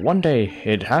 But one day,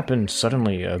 it happened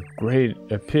suddenly, a grade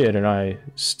appeared and I,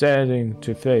 standing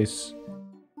to face...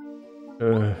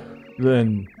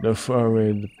 Then, the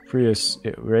faraway, the Prius,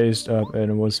 it raised up and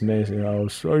it was amazing. I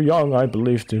was so young, I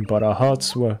believed in, but our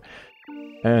hearts were...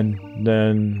 And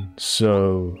then,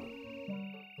 so...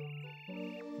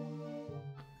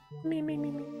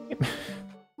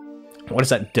 What is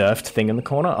that derfed thing in the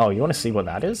corner? Oh, you want to see what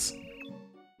that is?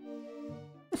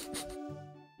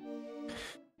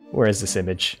 Where is this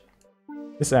image?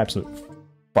 This is an absolute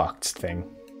fucked thing.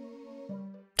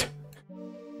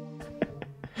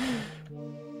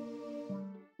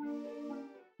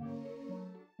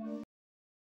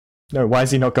 No, why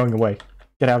is he not going away?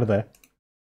 Get out of there.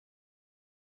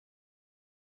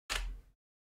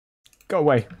 Go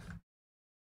away.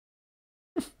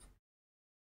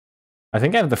 I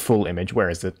think I have the full image. Where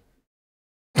is it?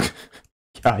 Yeah,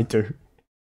 I do.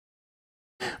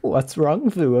 What's wrong,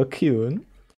 Vuakun?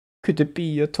 Could it be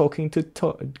you're craving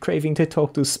to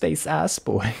talk to Space Ass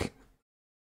Boy?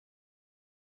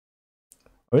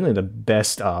 Only the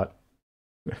best art.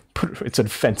 It's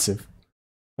offensive.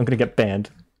 I'm gonna get banned.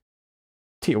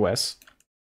 TOS.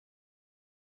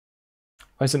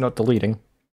 Why is it not deleting?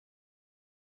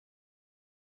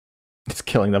 It's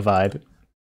killing the vibe.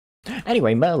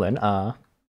 Anyway, Merlin, well,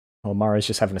 Mario's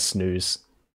just having a snooze.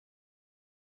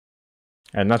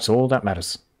 And that's all that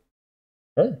matters.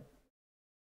 Oh.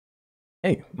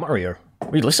 Hey, Mario,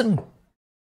 will you listen?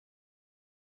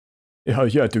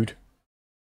 Yeah, dude.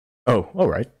 Oh,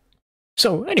 alright.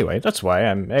 So, anyway, that's why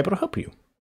I'm able to help you.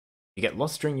 If you get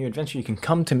lost during your adventure, you can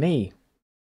come to me.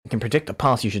 I can predict the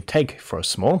path you should take for a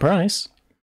small price.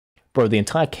 Bro, the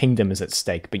entire kingdom is at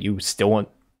stake, but you still want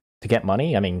to get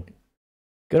money? I mean,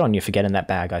 good on you for getting that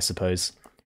bag, I suppose.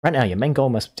 Right now, your main goal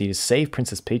must be to save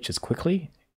Princess Peach as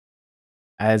quickly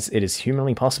as it is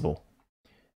humanly possible.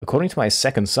 According to my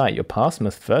second sight, your path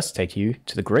must first take you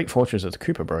to the great fortress of the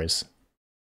Koopa Bros.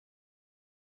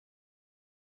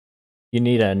 You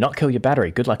need to not kill your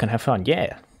battery. Good luck and have fun.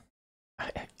 Yeah.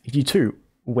 You too.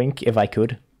 Wink if I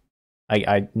could.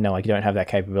 No, I don't have that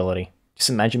capability. Just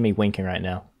imagine me winking right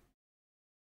now.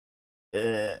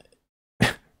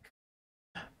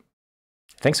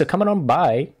 Thanks for coming on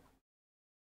by.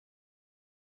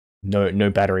 No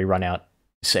battery run out.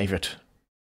 Save it.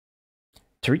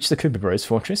 To reach the Koopa Bros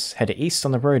fortress, head east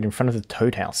on the road in front of the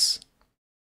Toad House.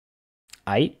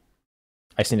 I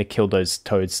just need to kill those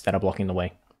toads that are blocking the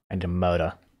way. And to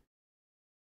murder.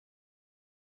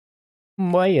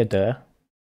 Murder.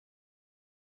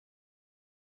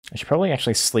 I should probably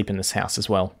actually sleep in this house as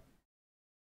well.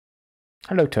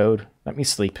 Hello, Toad. Let me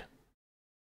sleep.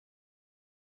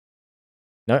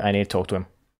 No, I need to talk to him.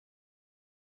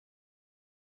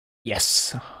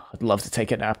 Yes, I'd love to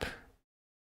take a nap.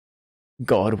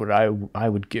 God, would I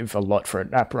would give a lot for a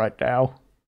nap right now.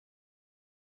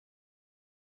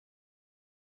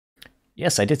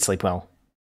 Yes, I did sleep well.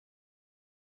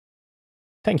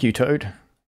 Thank you, Toad.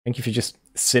 Thank you for just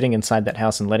sitting inside that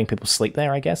house and letting people sleep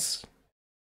there, I guess.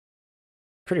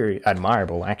 Pretty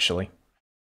admirable, actually.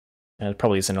 And it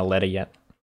probably isn't a letter yet.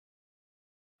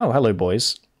 Oh, hello,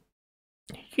 boys.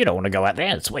 You don't want to go out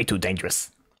there, it's way too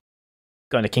dangerous.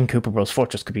 Going to King Koopa Bros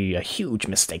Fortress could be a huge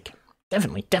mistake.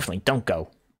 Definitely don't go.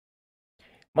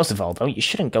 Most of all, though, you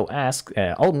shouldn't go ask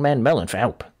Old Man Melon for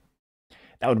help.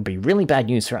 That would be really bad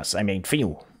news for us, I mean, for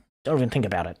you. Don't even think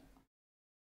about it.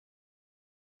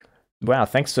 Wow,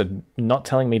 thanks for not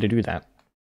telling me to do that.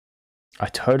 I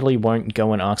totally won't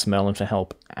go and ask Merlin for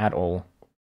help at all.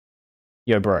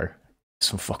 Yo, bro.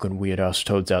 Some fucking weird-ass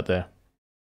toads out there.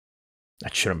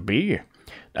 That shouldn't be.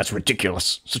 That's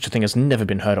ridiculous. Such a thing has never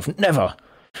been heard of. Never!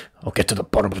 I'll get to the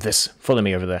bottom of this. Follow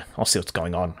me over there. I'll see what's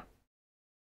going on.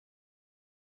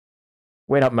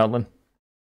 Wait up, Merlin.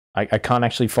 I can't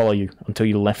actually follow you until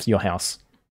you left your house.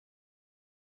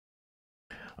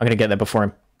 I'm gonna get there before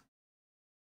him.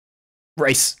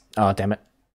 Race! Oh, damn it.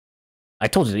 I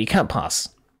told you that you can't pass.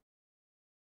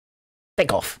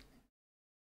 Take off.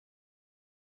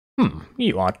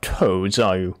 You are toads,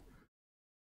 are you?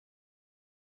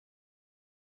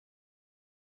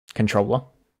 Controller?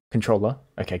 Controller?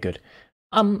 Okay, good.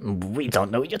 We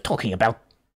don't know what you're talking about.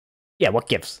 Yeah, what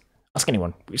gives? Ask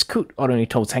anyone. Is Coot or only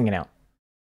toads hanging out?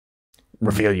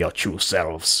 Reveal your true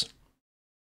selves.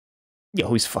 Yo,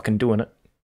 who's fucking doing it?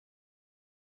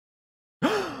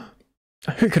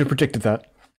 Who could have predicted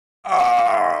that?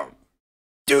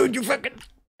 Dude, you fucking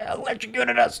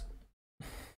electrocuted us.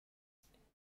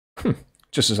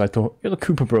 Just as I thought. You're the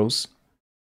Koopa Bros.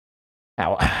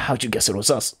 How'd you guess it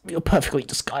was us? We were perfectly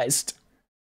disguised.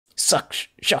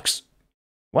 Shucks.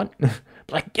 What?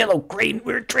 Black, yellow, green,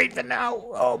 we're trained for now.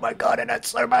 Oh my god, and that's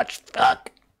so much.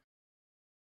 Fuck.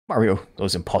 Mario,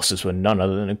 those imposters were none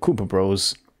other than the Koopa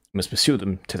Bros. You must pursue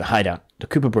them to the hideout, the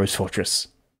Koopa Bros Fortress.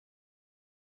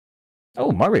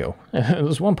 Oh, Mario,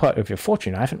 there's one part of your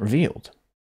fortune I haven't revealed.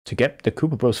 To get the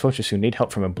Koopa Bros Fortress, you need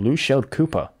help from a blue-shelled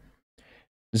Koopa.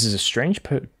 This is a strange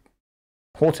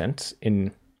portent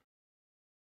in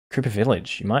Koopa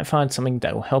Village. You might find something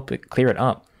that will help it clear it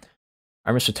up.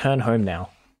 I must return home now.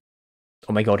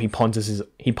 Oh my god, he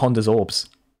ponders orbs.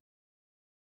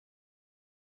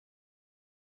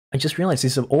 I just realized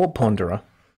he's an orb ponderer.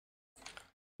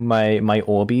 My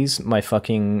orbies, my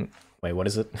fucking... Wait, what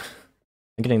is it?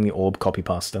 I'm getting the orb copy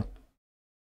pasta.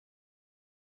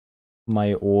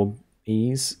 My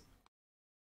orbies...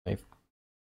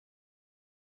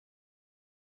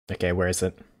 Okay, where is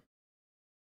it?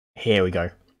 Here we go.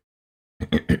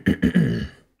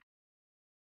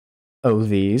 Oh,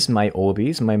 these, my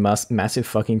Orbeez, my massive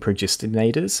fucking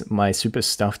progestinators, my super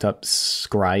stuffed up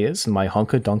scryers, my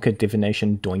honker donker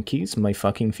divination doinkies, my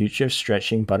fucking future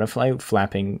stretching butterfly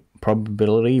flapping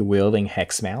probability wielding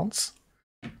hex mounts,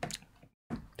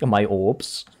 my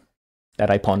orbs that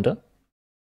I ponder.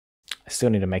 I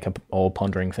still need to make an orb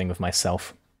pondering thing of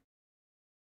myself.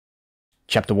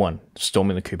 Chapter 1,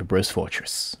 Storming the Koopa Bros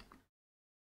Fortress.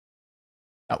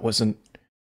 That was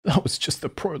just the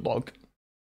prologue.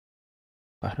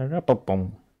 Oh,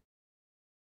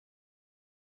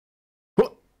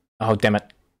 damn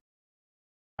it.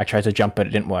 I tried to jump, but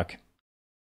it didn't work.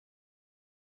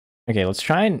 Okay, let's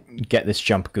try and get this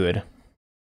jump good.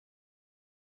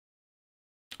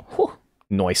 Whew,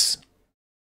 nice.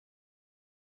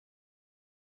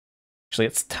 Actually,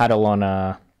 let's tattle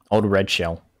on old red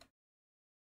shell.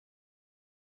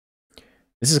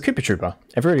 This is a Koopa Trooper.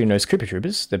 Everybody knows Koopa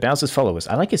Troopers. They're Bowser's followers.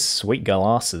 I like his sweet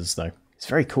glasses, though. It's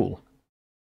very cool.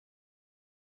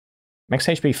 Max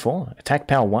HP 4, attack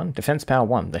power 1, defense power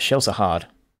 1. The shells are hard.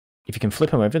 If you can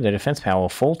flip them over, their defense power will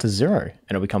fall to 0, and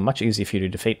it'll become much easier for you to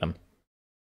defeat them.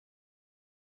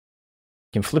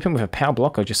 You can flip him with a power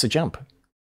block or just a jump.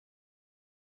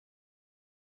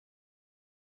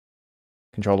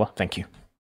 Controller, thank you.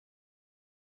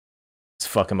 Let's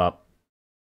fuck him up.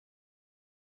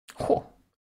 Oh,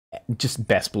 just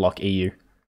best block EU.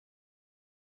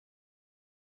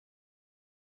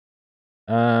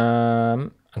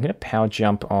 I'm gonna power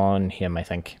jump on him, I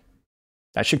think.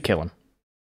 That should kill him.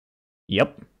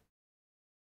 Yep.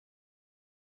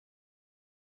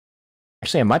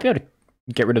 Actually, I might be able to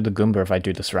get rid of the Goomba if I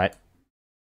do this right.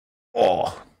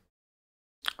 Oh!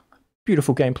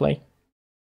 Beautiful gameplay.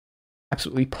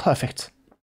 Absolutely perfect.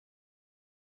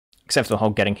 Except for the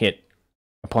whole getting hit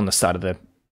upon the start of the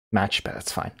match, but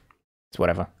that's fine. It's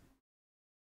whatever.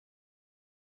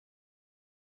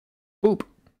 Boop.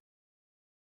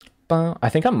 But I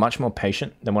think I'm much more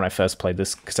patient than when I first played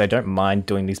this, because I don't mind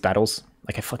doing these battles.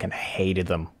 Like, I fucking hated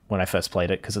them when I first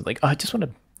played it, because it's like, oh, I just want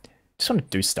to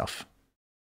do stuff.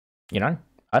 You know?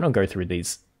 I don't go through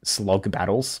these slog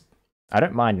battles. I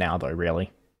don't mind now, though,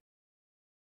 really.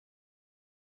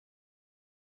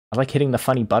 I like hitting the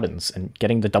funny buttons and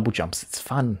getting the double jumps. It's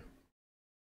fun.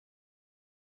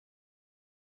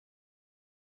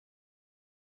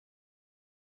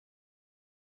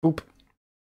 Oop.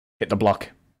 Hit the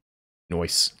block.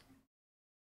 Nice.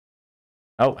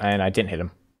 Oh, and I didn't hit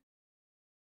him.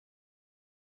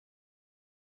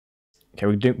 Okay,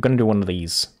 we're gonna do one of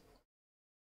these.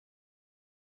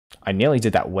 I nearly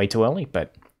did that way too early,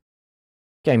 but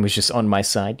game was just on my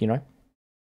side, you know?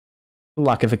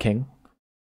 Luck of a king.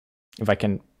 If I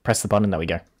can press the button, there we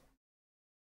go.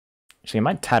 Actually, I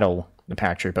might tattle the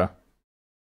paratrooper.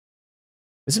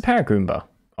 This is Paragoomba.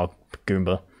 Oh,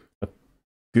 Goomba.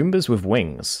 Goombas with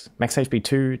wings. Max HP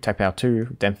 2, attack power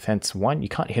 2, defense 1. You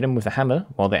can't hit them with a hammer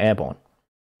while they're airborne.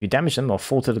 If you damage them, they'll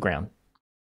fall to the ground.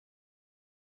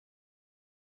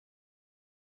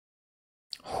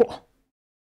 Oh.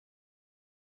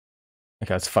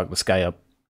 Okay, let's fuck this guy up.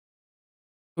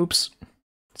 Oops.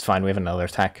 It's fine, we have another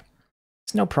attack.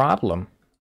 It's no problem.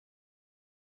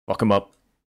 Fuck him up.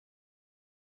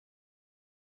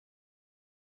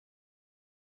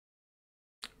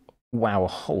 Wow, a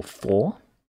whole 4?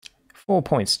 4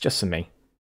 points just for me.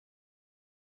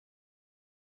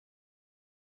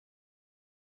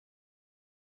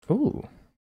 Ooh.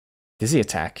 Dizzy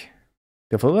attack.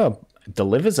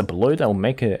 Delivers a blow that will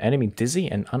make an enemy dizzy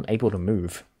and unable to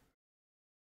move.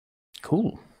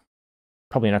 Cool.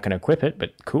 Probably not going to equip it,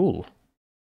 but cool.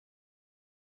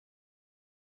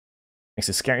 Makes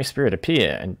a scary spirit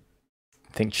appear and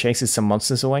I think chases some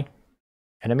monsters away.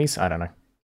 Enemies? I don't know.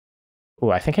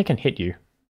 Ooh, I think I can hit you.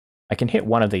 I can hit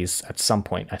one of these at some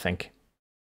point, I think.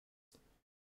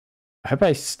 I hope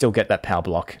I still get that power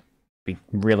block. It'd be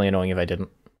really annoying if I didn't.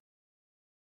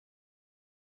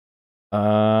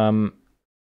 I'm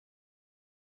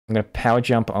gonna power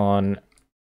jump on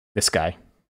this guy.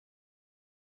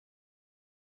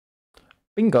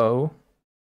 Bingo!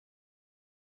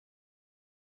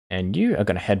 And you are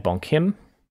gonna head bonk him.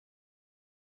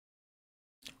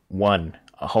 1.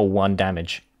 A whole 1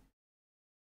 damage.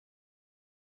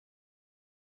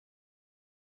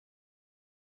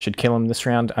 Should kill him this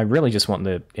round. I really just want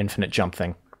the infinite jump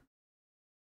thing.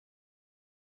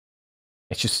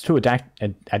 It's just too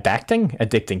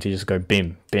addicting to just go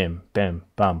bim, bim, bim,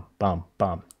 bum, bum,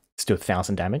 bum. Let's do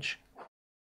 1,000 damage.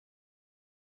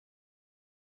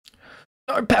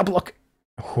 No, power block!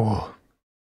 Whew.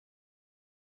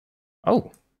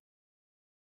 Oh.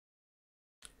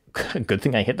 Good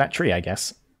thing I hit that tree, I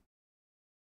guess.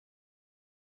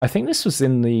 I think this was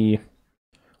in the...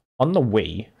 on the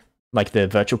Wii. Like the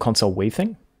Virtual Console Wii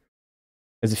thing.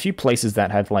 There's a few places that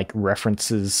have like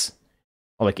references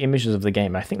or like images of the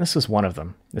game. I think this was one of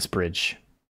them, this bridge.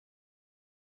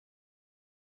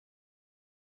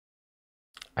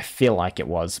 I feel like it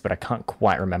was, but I can't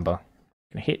quite remember.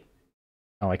 Can I hit?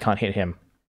 Oh, I can't hit him.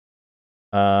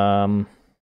 So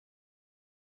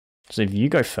if you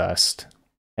go first,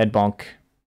 head bonk.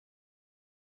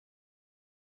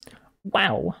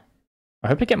 Wow. I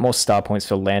hope I get more star points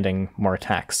for landing more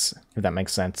attacks, if that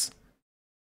makes sense.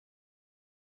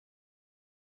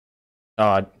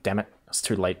 Oh, damn it. It's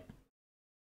too late.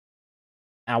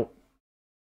 Ow.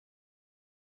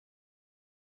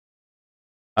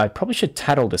 I probably should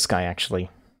tattle this guy, actually.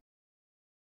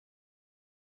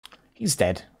 He's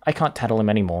dead. I can't tattle him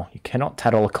anymore. You cannot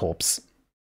tattle a corpse.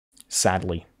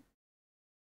 Sadly.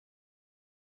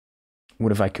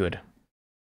 What if I could?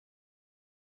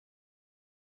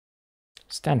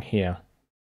 Stand here.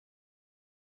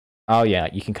 Oh yeah,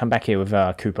 you can come back here with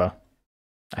Koopa,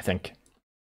 I think.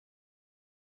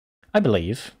 I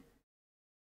believe.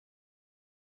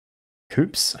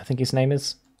 Koops, I think his name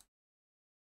is.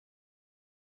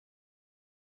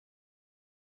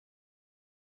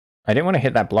 I didn't want to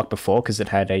hit that block before because it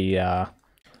had a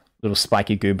little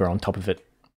spiky goober on top of it.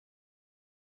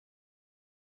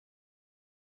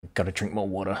 Gotta drink more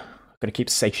water. Gotta keep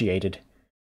satiated.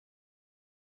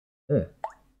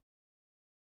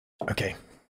 Okay.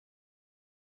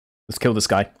 Let's kill this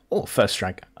guy. Oh, first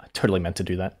strike. I totally meant to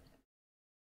do that.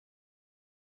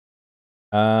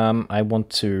 I want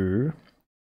to...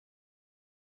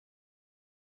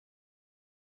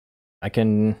 I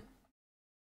can...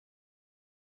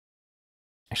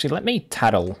 Actually, let me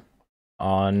tattle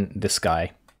on this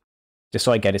guy. Just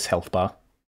so I get his health bar.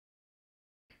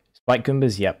 Spike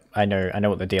Goombas? Yep, I know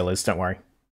what the deal is, don't worry.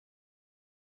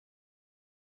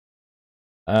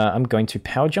 I'm going to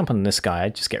power jump on this guy,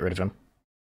 just get rid of him.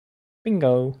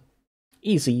 Bingo.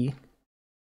 Easy.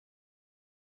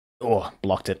 Oh,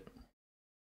 blocked it.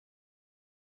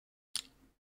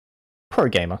 Pro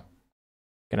gamer.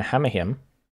 Gonna hammer him.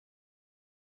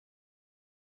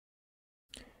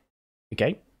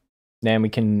 Okay. Then we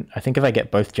can, I think if I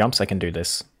get both jumps, I can do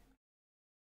this.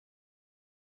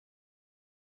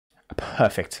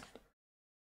 Perfect.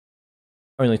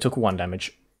 Only took 1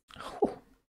 damage. Whew.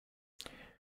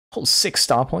 Whole 6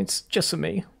 star points, just for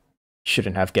me.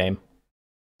 Shouldn't have game.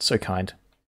 So kind.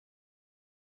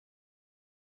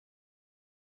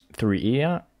 Through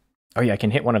ear. Oh yeah, I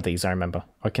can hit one of these, I remember.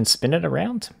 I can spin it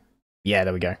around? Yeah,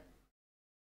 there we go.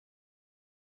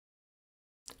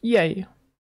 Yay.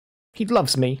 He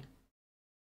loves me.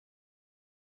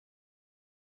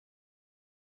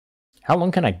 How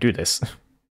long can I do this?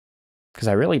 Because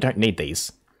I really don't need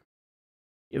these.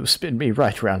 You'll spin me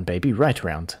right round, baby, right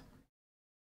round.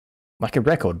 Like a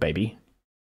record, baby.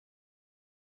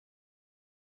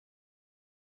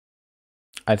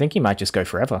 I think he might just go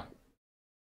forever.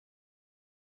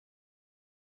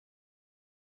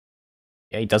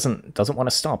 Yeah, he doesn't want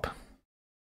to stop.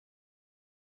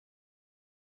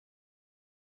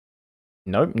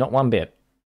 Nope, not one bit.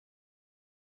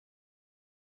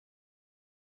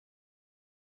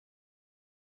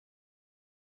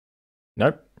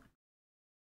 Nope.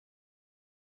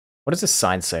 What does this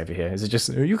sign say over here? Is it just,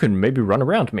 you can maybe run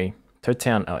around me? Toad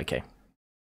Town, oh, okay.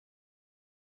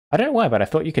 I don't know why, but I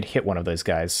thought you could hit one of those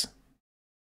guys.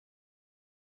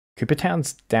 Koopa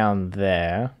Town's down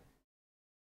there.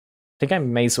 I think I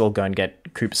may as well go and get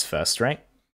Koops first, right?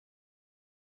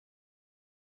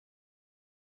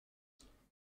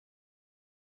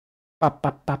 Ba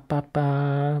ba ba ba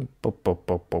ba. Bo bo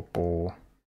bo bo bo.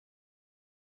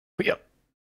 Yep.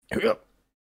 Yep.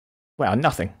 Wow,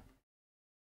 nothing.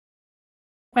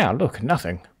 Wow, look,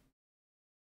 nothing.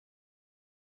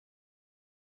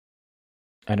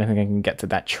 I don't think I can get to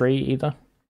that tree either.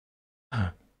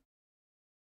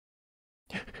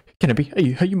 Can it be?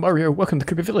 Hey, Mario, welcome to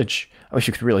Koopa Village. I wish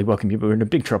you could really welcome you, but we're in a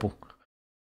big trouble.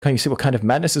 Can't you see what kind of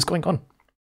madness is going on?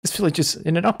 This village is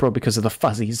in an uproar because of the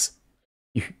fuzzies.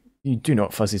 You do know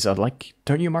what fuzzies are like,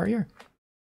 don't you, Mario?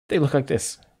 They look like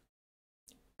this.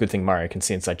 Good thing Mario can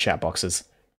see inside chat boxes.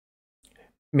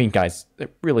 Mean guys, they're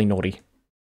really naughty.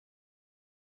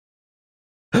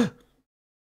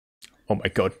 Oh my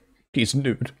god, he's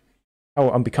nude.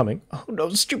 How unbecoming. Oh no,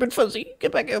 stupid fuzzy,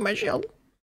 get back out of my shell.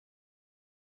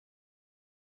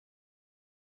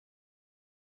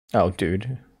 Oh,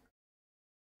 dude.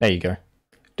 There you go.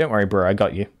 Don't worry, bro, I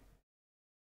got you.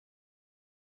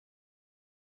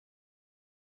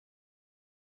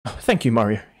 Oh, thank you,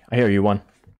 Mario. I owe you one.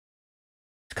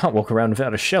 Can't walk around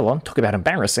without a shell on. Talk about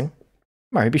embarrassing.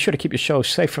 Mario, be sure to keep your shell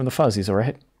safe from the fuzzies,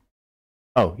 alright?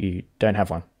 Oh, you don't have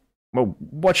one. Well,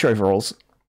 watch your overalls.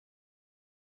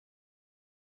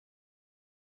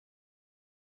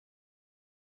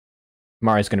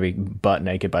 Mario's going to be butt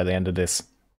naked by the end of this.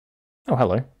 Oh,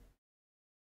 hello.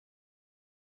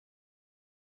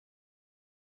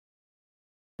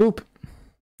 Boop.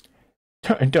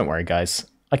 Don't worry, guys.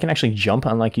 I can actually jump,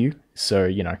 unlike you, so,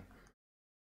 you know.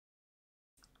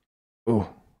 Ooh.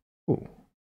 Ooh.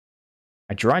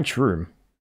 A dried shroom.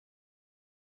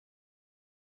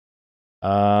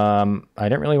 I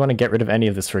don't really want to get rid of any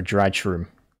of this for a dried shroom.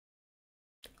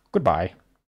 Goodbye.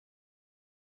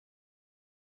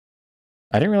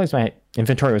 I didn't realize my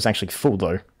inventory was actually full,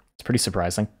 though. It's pretty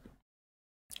surprising.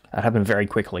 That happened very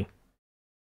quickly.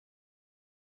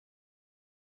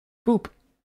 Boop.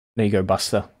 There you go,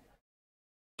 Buster.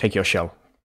 Take your shell.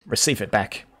 Receive it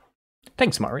back.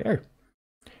 Thanks, Mario.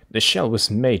 This shell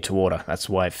was made to order. That's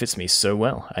why it fits me so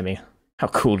well. I mean, how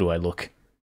cool do I look?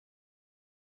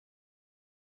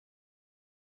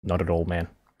 Not at all, man.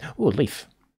 Ooh, a leaf.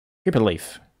 Koopa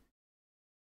leaf.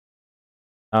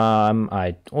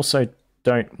 I also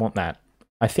don't want that.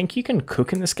 I think you can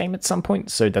cook in this game at some point,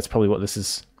 so that's probably what this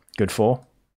is good for.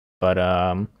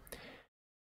 But,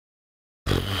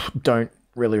 don't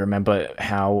really remember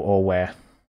how or where.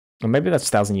 Or maybe that's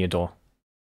Thousand Year Door.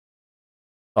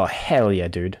 Oh, hell yeah,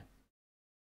 dude.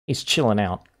 He's chilling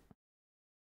out.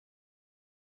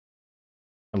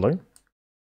 Hello?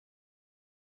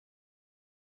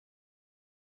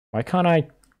 Why can't I...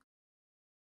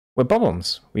 We're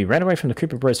Bob-ombs. We ran away from the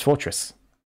Koopa Bros fortress.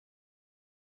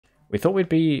 We thought we'd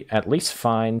be at least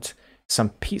find some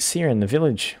peace here in the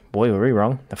village. Boy, were we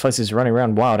wrong. The fuzzies are running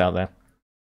around wild out there.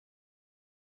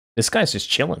 This guy's just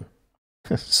chilling.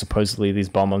 Supposedly these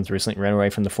Bob-ombs recently ran away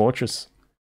from the fortress.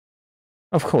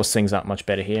 Of course things aren't much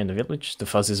better here in the village. The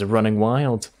fuzzies are running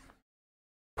wild.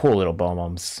 Poor little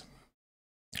Bob-ombs.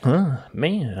 Huh,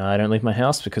 me? I don't leave my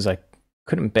house because I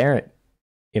couldn't bear it.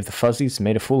 If the Fuzzies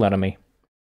made a fool out of me,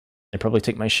 they'd probably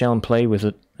take my shell and play with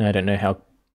it. I don't know how...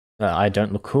 I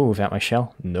don't look cool without my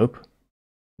shell. Nope.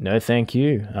 No thank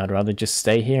you. I'd rather just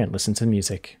stay here and listen to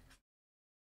music.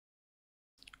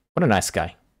 What a nice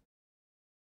guy.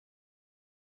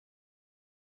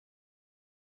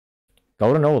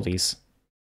 Golden oldies.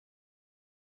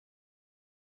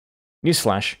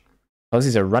 Newsflash.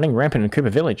 Fuzzies are running rampant in Cooper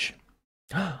Village.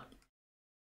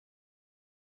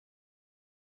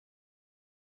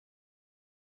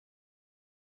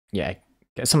 Yeah,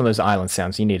 get some of those island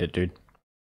sounds. You need it, dude.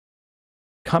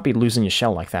 Can't be losing your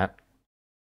shell like that.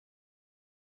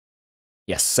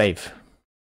 Yes, save.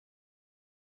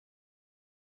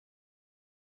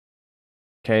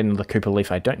 Okay, another Cooper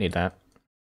Leaf. I don't need that.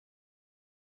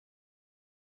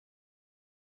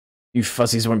 You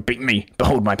Fuzzies won't beat me.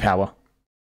 Behold my power.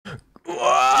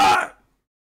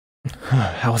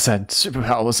 How was that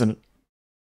superpower, wasn't it?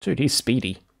 Dude, he's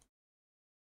speedy.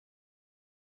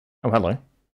 Oh, hello.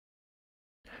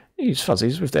 These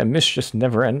Fuzzies with their mischief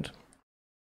never end.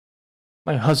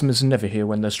 My husband's never here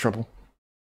when there's trouble.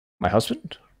 My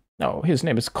husband? No, his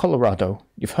name is Colorado.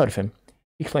 You've heard of him.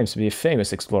 He claims to be a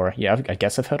famous explorer. Yeah, I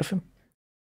guess I've heard of him.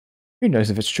 Who knows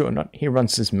if it's true or not? He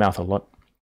runs his mouth a lot.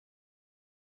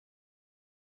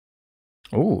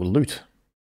 Ooh, loot.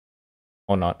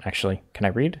 Or not, actually. Can I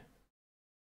read?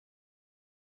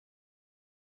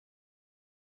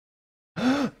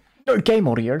 No game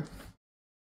audio.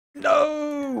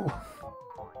 No!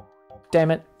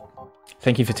 Damn it.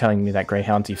 Thank you for telling me that,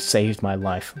 Greyhound. You've saved my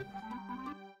life.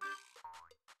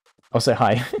 Also,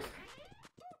 hi.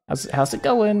 How's it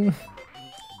going?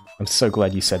 I'm so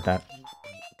glad you said that.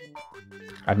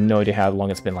 I have no idea how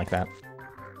long it's been like that.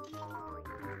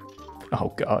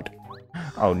 Oh god.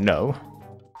 Oh no.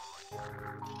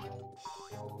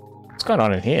 What's going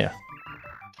on in here?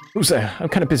 Who's there? I'm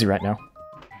kind of busy right now.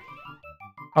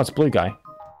 Oh, it's Blue Guy.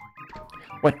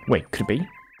 What? Wait, could it be?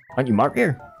 Aren't you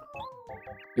Mario?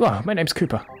 You are. My name's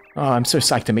Koopa. Oh, I'm so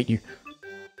psyched to meet you.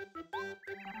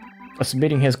 This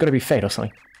meeting here's got to be fate or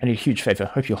something. I need a huge favor.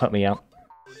 Hope you'll help me out.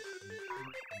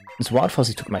 This Wild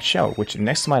Fuzzy took my shell, which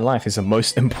next to my life is the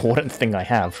most important thing I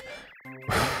have.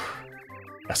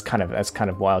 That's kind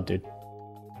of wild, dude.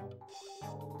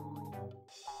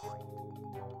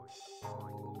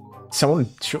 Someone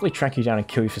surely track you down and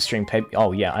kill you for stream pay.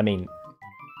 Oh yeah, I mean,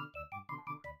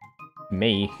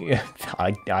 me,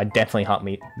 I definitely hunt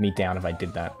me down if I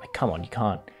did that. Like, come on, you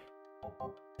can't.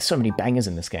 There's so many bangers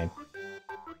in this game.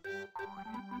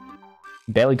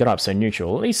 Barely got up, so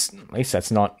neutral. At least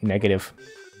that's not negative.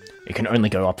 It can only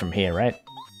go up from here, right?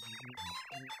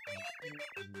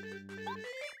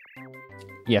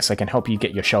 Yes, I can help you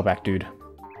get your shell back, dude.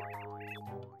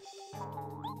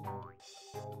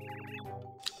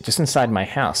 Just inside my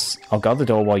house. I'll guard the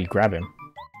door while you grab him.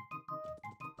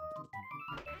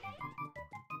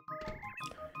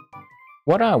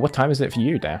 What time is it for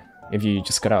you there? If you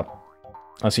just got up?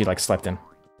 Oh, so you like slept in.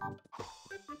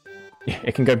 Yeah,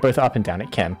 it can go both up and down,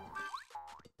 it can.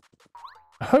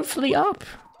 Hopefully up.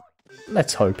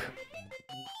 Let's hope.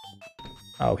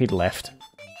 Oh, he'd left.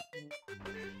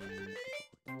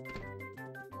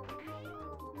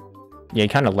 Yeah, he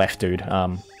kind of left, dude.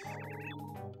 I'm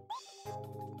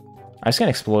just gonna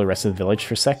explore the rest of the village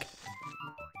for a sec.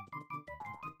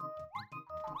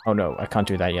 Oh no, I can't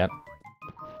do that yet.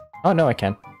 Oh no, I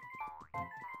can.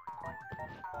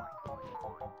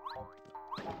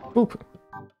 Boop.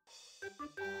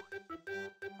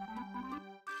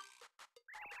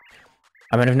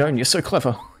 I might have known, you're so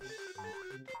clever.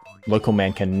 Local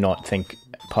man cannot think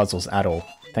puzzles at all.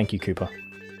 Thank you, Koopa.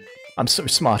 I'm so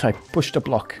smart, I pushed a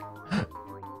block.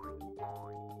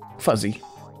 Fuzzy.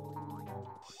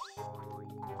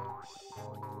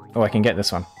 Oh, I can get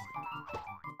this one.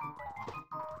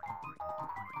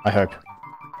 I hope.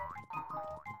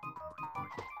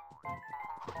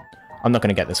 I'm not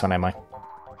gonna get this one, am I?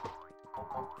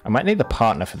 I might need the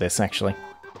partner for this, actually.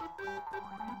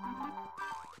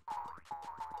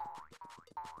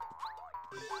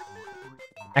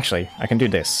 Actually, I can do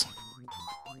this.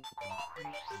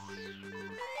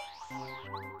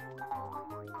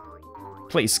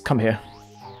 Please, come here.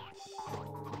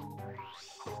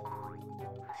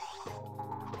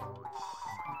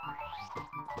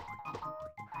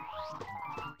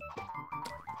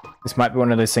 This might be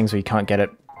one of those things where you can't get it,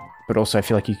 but also I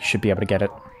feel like you should be able to get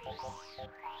it.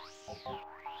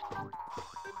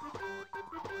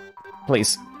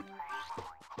 Please.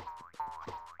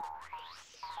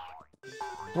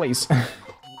 Please.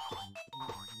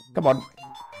 Come on. You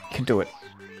can do it.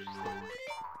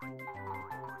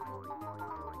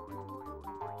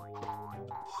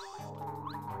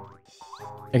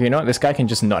 Okay, you know what? This guy can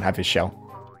just not have his shell.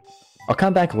 I'll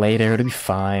come back later, it'll be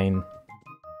fine.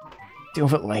 Deal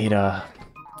with it later.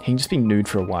 He can just be nude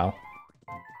for a while.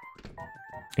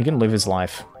 He can live his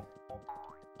life.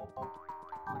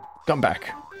 Come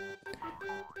back.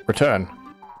 Return.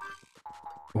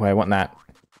 Wait, I want that.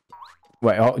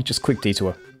 Wait, oh, just quick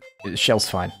detour. The shell's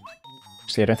fine.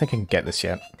 See, I don't think I can get this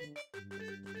yet.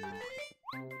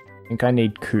 I think I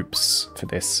need coops for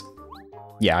this.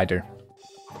 Yeah, I do.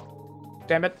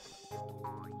 Damn it.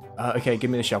 Okay, give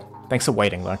me the shell. Thanks for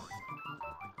waiting, though.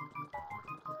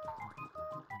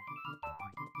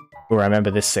 Oh, I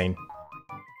remember this scene.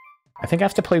 I think I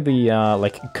have to play the,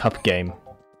 like, cup game.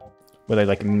 Where they,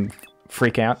 like,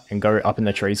 freak out and go up in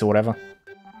the trees or whatever.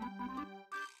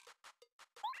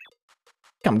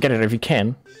 Come get it if you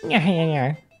can.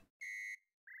 Yeah.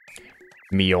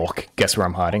 Mjork, guess where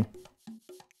I'm hiding?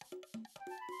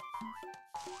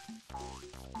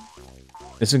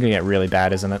 This is gonna get really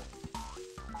bad, isn't it?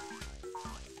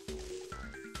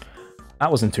 That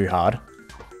wasn't too hard.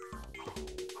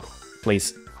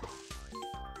 Please.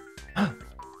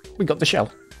 We got the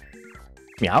shell.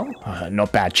 Meow?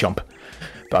 Not bad, chump.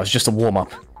 But it was just a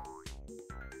warm-up.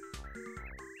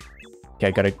 Okay,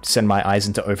 I gotta send my eyes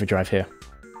into overdrive here.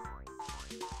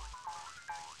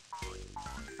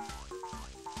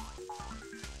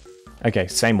 Okay,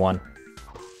 same one.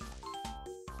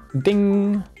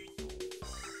 Ding!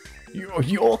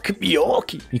 York,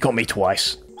 you got me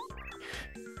twice.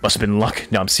 Must have been luck.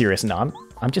 No, I'm serious. No,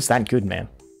 I'm just that good, man.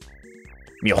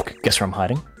 Mjork, guess where I'm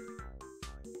hiding?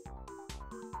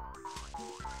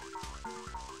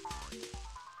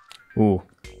 Ooh.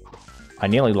 I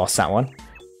nearly lost that one.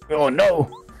 Oh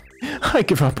no! I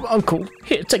give up, Uncle.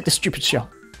 Here, take the stupid shell.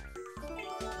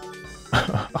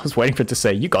 I was waiting for it to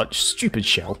say, you got stupid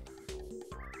shell.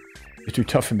 You're too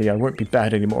tough for me, I won't be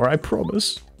bad anymore, I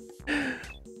promise.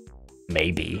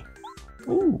 Maybe.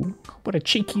 Ooh, what a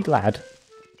cheeky lad.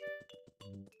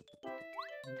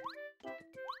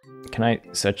 Can I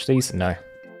search these? No.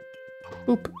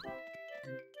 Boop.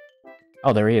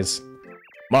 Oh, there he is.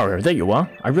 Mario, there you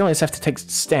are. I realize I have to take a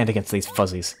stand against these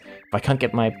fuzzies. If I can't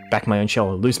get back my own shell,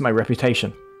 I'll lose my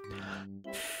reputation.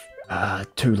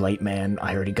 Too late, man.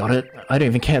 I already got it. I don't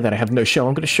even care that I have no shell.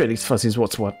 I'm gonna show these fuzzies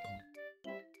what's what.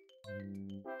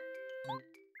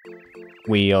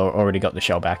 We already got the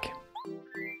shell back.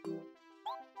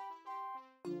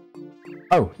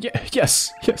 Oh, yeah, yes,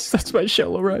 that's my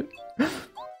shell, alright.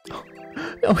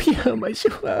 Oh yeah, my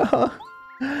shell.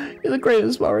 You're the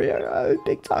greatest, Mario.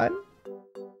 Big time.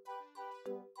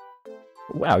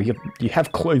 Wow, you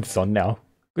have clothes on now.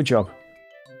 Good job.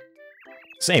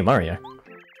 Say, Mario,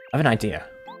 I have an idea.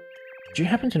 Do you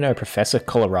happen to know Professor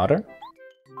Colorado?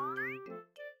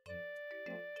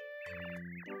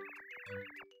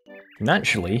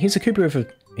 Naturally, he's a Koopa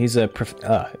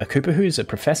a Koopa who is a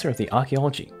professor of the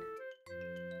archaeology.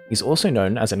 He's also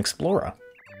known as an explorer.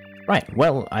 Right,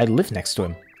 well, I live next to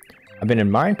him. I've been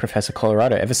admiring Professor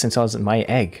Colorado ever since I was in my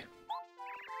egg.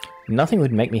 Nothing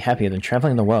would make me happier than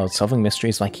traveling the world solving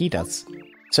mysteries like he does.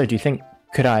 So do you think,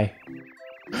 could I...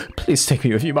 Please take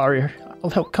me with you, Mario. I'll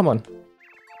help, come on.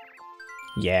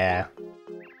 Yeah.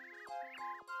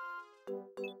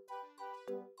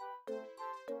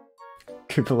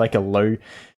 Koopa like a low...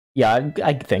 Yeah,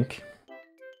 I think.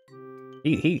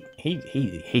 He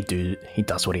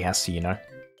does what he has to, you know.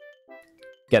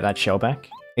 Get that shell back.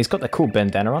 He's got the cool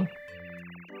bandana on.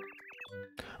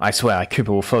 I swear, Koopa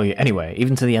will follow you anywhere,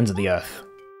 even to the ends of the earth.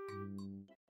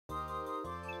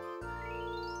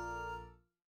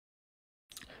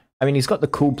 I mean, he's got the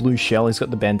cool blue shell, he's got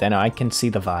the bandana, I can see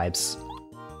the vibes.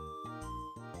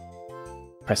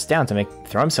 Press down to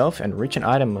throw himself and reach an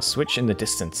item or switch in the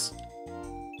distance.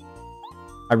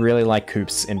 I really like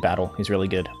Koops in battle, he's really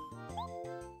good.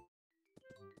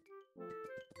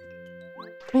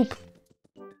 Boop.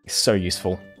 He's so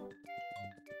useful.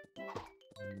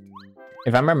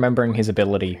 If I'm remembering his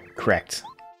ability correct.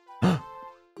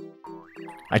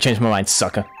 I changed my mind,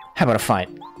 sucker. How about a fight?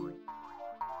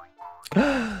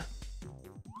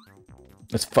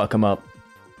 Let's fuck him up.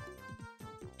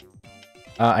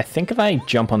 I think if I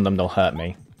jump on them, they'll hurt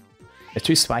me. They're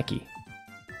too spiky.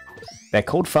 They're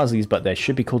called fuzzies, but they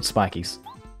should be called spikies.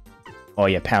 Oh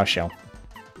yeah, Power Shell.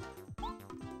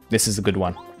 This is a good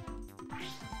one.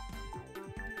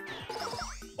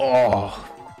 Oh!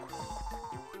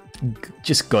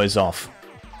 Just goes off.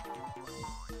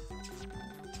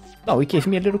 Oh, he gave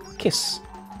me a little kiss.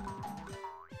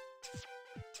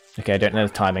 Okay, I don't know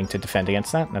the timing to defend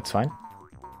against that, that's fine.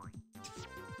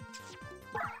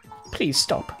 Please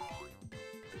stop.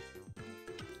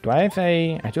 Do I have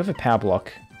a... I do have a power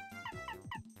block.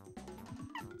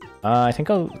 I think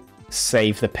I'll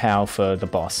save the power for the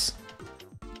boss.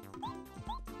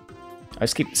 I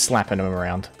just keep slapping him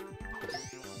around.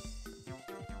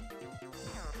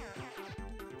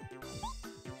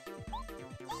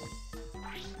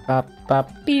 Bop,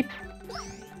 bop, beep.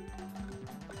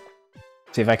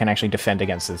 See if I can actually defend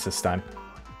against this time.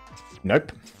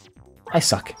 Nope. I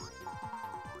suck.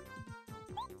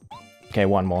 Okay,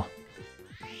 one more.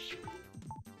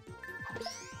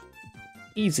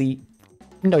 Easy.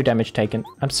 No damage taken.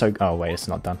 I'm so... Oh, wait, it's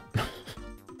not done.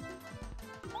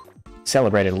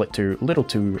 Celebrated a little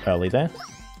too early there.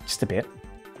 Just a bit.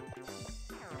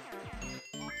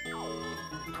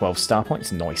 12 star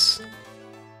points. Nice.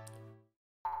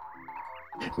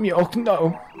 Oh,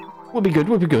 no. We'll be good,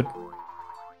 we'll be good.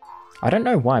 I don't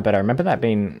know why, but I remember that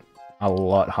being a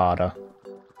lot harder.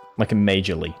 Like,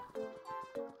 majorly.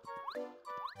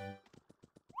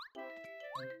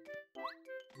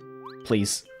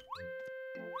 Please.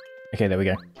 Okay, there we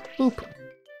go. Boop.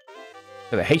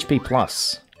 So the HP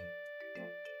plus.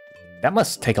 That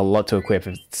must take a lot to equip.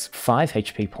 It's 5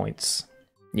 HP points.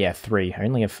 Yeah, 3. I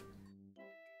only have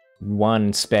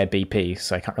 1 spare BP,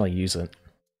 so I can't really use it.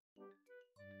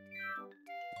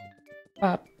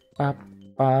 Bop, bop,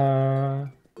 bop.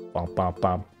 Bop, bop,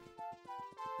 bop.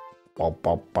 Bop,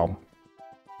 bop, bop.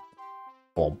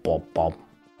 Bop, bop, bop.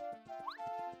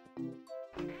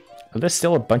 Are there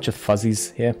still a bunch of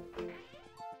fuzzies here?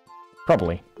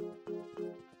 Probably.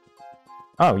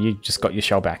 Oh, you just got your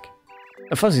shell back.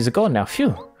 The fuzzies are gone now,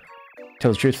 phew.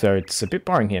 Tell the truth though, it's a bit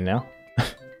boring here now.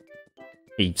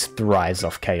 He thrives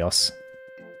off chaos.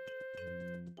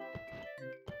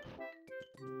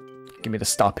 Give me the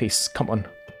star piece, come on.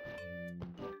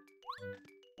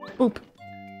 Boop.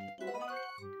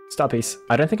 Star piece.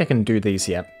 I don't think I can do these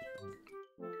yet.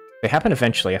 They happen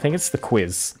eventually. I think it's the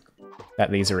quiz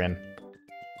that these are in.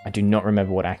 I do not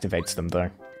remember what activates them though.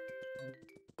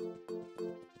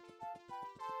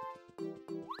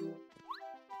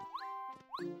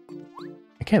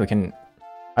 Okay, we can...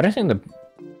 I don't think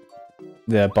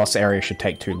the boss area should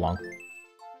take too long.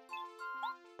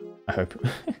 I hope.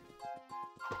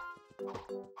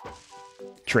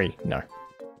 Tree, no.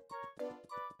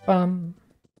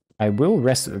 I will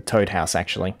rest at the Toad House,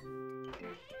 actually.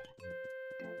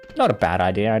 Not a bad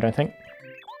idea, I don't think.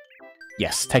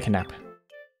 Yes, take a nap.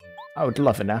 I would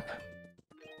love a nap.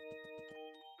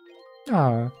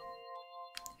 Ah.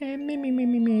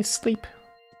 Me, sleep.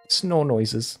 Snore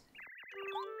noises.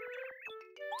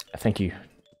 Thank you,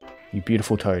 you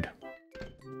beautiful toad.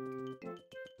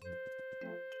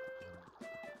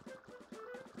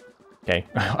 Okay,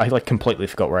 I like completely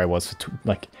forgot where I was for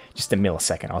like just a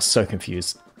millisecond. I was so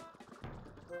confused.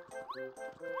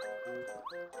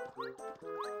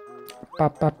 Ba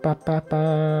ba ba ba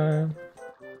ba.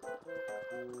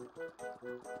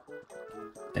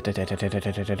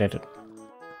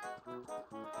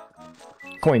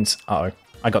 Coins. Uh-oh.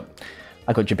 I got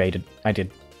jebaited. I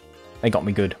did. They got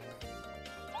me good.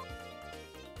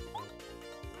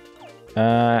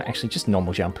 Actually, just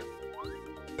normal jump.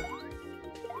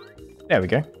 There we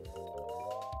go.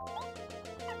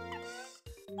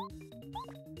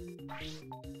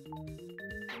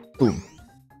 Boom.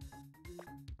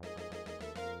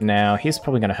 Now, he's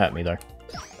probably going to hurt me, though.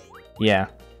 Yeah.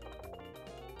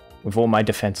 With all my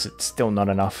defense, it's still not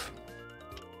enough.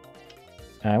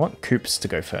 I want Koops to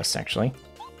go first, actually.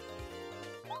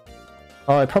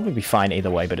 Oh, I'd probably be fine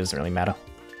either way, but it doesn't really matter.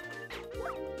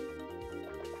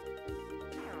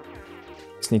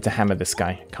 Just need to hammer this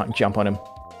guy. Can't jump on him.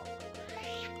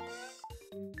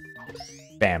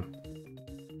 Bam.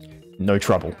 No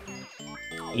trouble.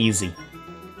 Easy.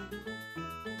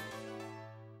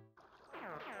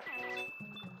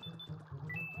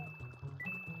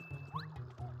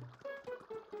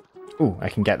 Ooh, I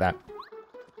can get that.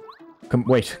 Come,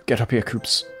 wait, get up here,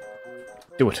 Koops.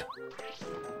 Do it.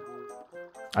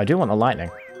 I do want the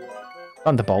lightning.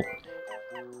 Thunderbolt.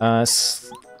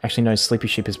 Actually, no, Sleepy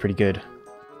Sheep is pretty good.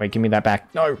 Wait, give me that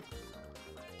back. No!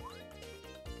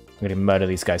 I'm gonna murder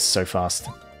these guys so fast.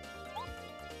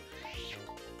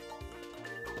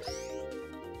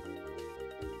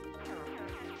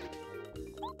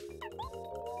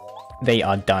 They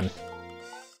are done.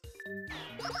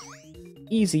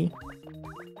 Easy.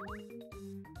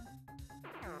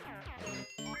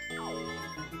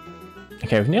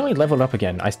 Okay, we've nearly leveled up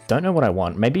again. I don't know what I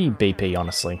want. Maybe BP,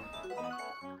 honestly.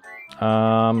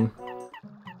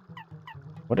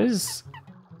 What does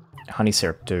honey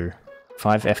syrup do?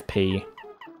 5 FP.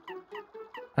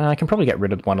 I can probably get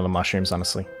rid of one of the mushrooms,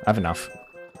 honestly. I have enough.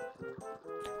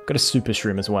 Got a super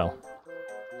shroom as well.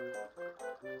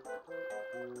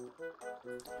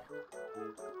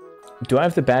 Do I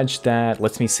have the badge that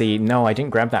lets me see? No, I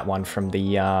didn't grab that one from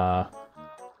the, oh,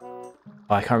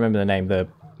 I can't remember the name, the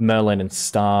Merlin and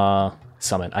Star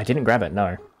Summit. I didn't grab it,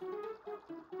 no.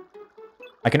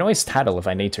 I can always tattle if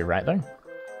I need to, right, though?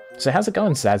 So how's it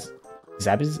going,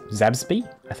 Zabsby,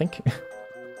 I think?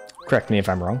 Correct me if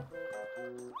I'm wrong.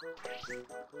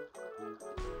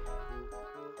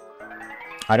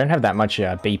 I don't have that much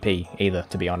BP either,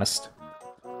 to be honest.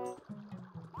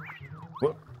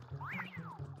 Whoop.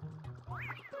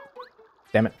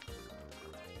 Damn it.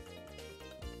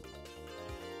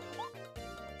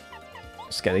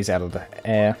 Let's get these out of the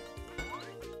air.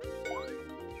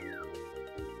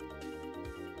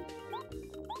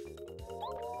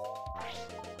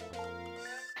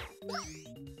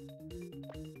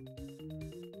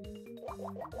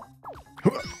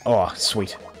 Oh,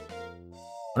 sweet.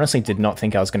 Honestly, did not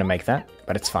think I was going to make that,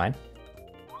 but it's fine.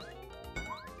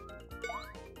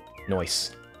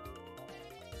 Nice.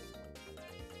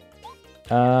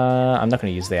 I'm not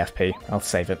going to use the FP. I'll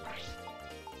save it.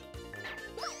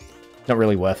 Not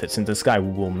really worth it, since this guy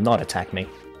will not attack me.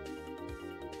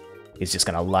 He's just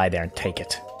going to lie there and take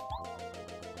it.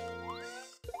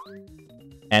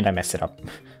 And I messed it up.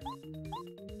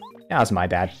 That was my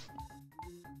bad.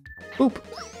 Boop.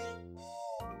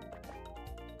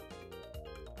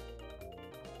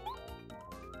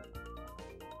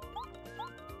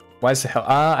 Why is the hell?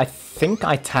 I think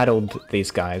I tattled these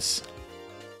guys.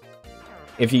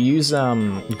 If you use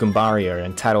Goombario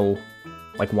and tattle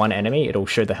like one enemy, it'll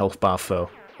show the health bar for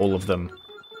all of them.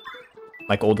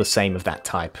 Like all the same of that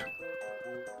type.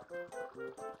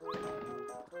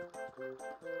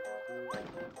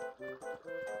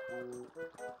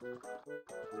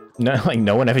 No, like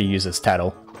no one ever uses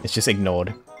tattle. It's just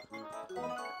ignored.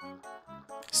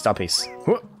 Stoppies.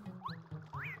 Whoop.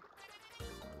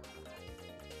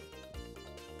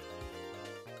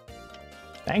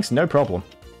 Thanks, no problem.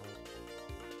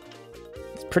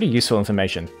 It's pretty useful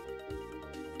information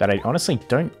that I honestly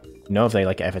don't know if they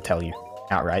like ever tell you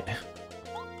outright.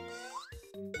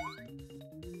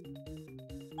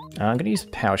 I'm gonna use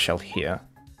Power Shell here.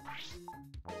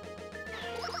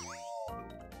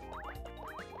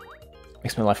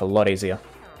 Makes my life a lot easier.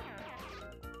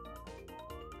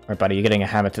 Alright, buddy, you're getting a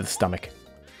hammer to the stomach.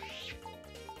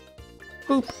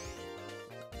 Boop.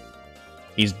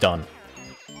 He's done.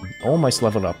 Almost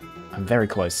leveled up. I'm very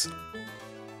close.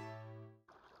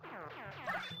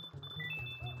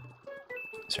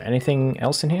 Is there anything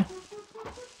else in here?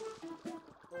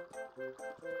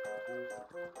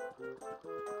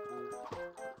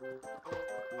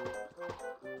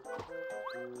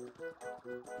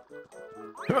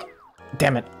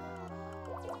 Damn it.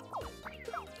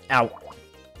 Ow.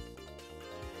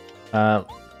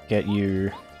 Get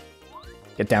you...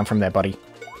 Get down from there, buddy.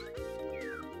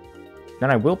 Then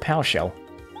I will Power Shell.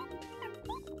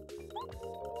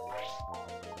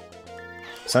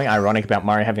 Something ironic about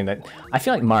Mario having that... I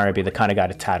feel like Mario would be the kind of guy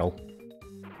to tattle.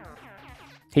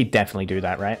 He'd definitely do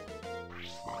that, right?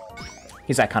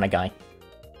 He's that kind of guy.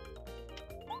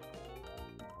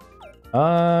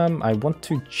 I want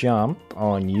to jump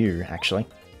on you, actually.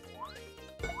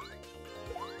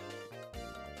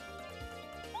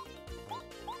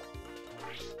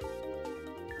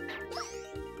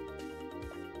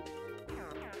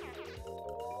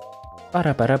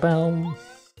 Ba-da-ba-da-boom.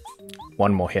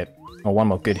 One more hit. Or one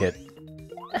more good hit.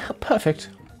 Perfect.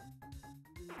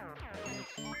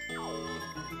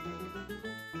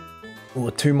 Ooh,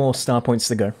 2 more star points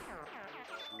to go.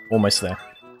 Almost there.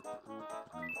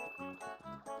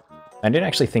 I didn't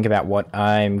actually think about what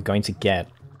I'm going to get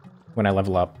when I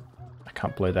level up. I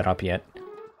can't blow that up yet.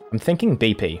 I'm thinking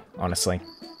BP, honestly.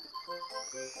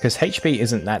 Because HP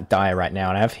isn't that dire right now,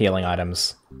 and I have healing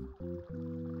items.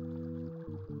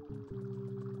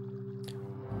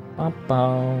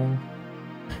 Ba-ba.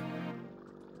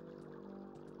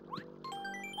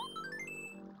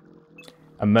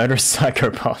 A murderous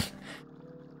psychopath.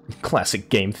 Classic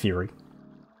game theory.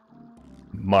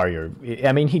 Mario,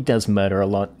 I mean, he does murder a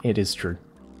lot, it is true.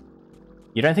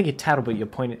 You don't think he'd tattle, but you're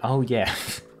pointing... Oh, yeah.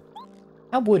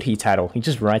 How would he tattle? He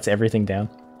just writes everything down.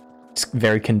 It's a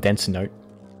very condensed note.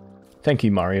 Thank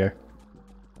you, Mario.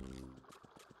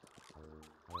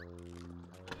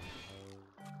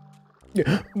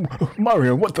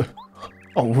 Mario, what the...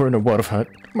 Oh, we're in a world of hurt.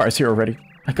 Mario's here already.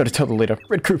 I gotta tell the leader,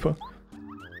 Red Koopa.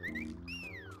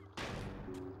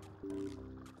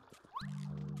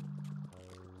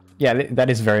 Yeah, that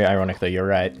is very ironic though, you're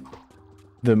right.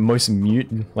 The most mute,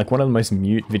 like one of the most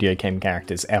mute video game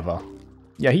characters ever.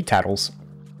 Yeah, he tattles.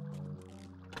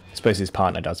 I suppose his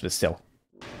partner does, but still.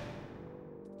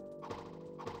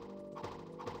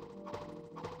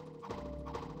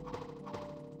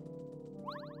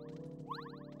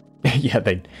 Yeah,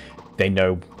 they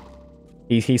know.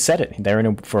 He said it. They're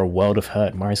in for a world of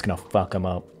hurt. Mario's gonna fuck them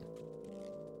up.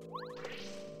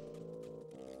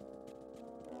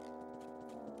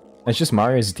 It's just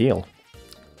Mario's deal.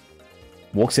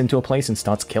 Walks into a place and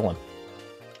starts killing.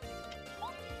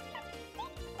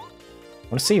 I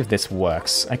want to see if this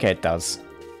works. Okay, it does.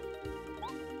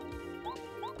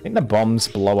 I think the bombs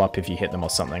blow up if you hit them or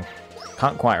something.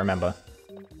 Can't quite remember.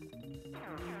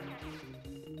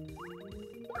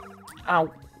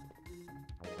 Ow.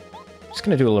 Just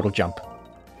gonna do a little jump.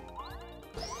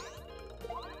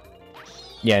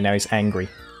 Yeah, now he's angry.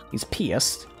 He's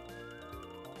pierced.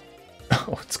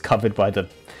 Oh, it's covered by the...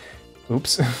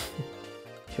 Oops.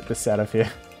 Get this out of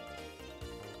here.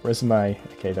 Where's my...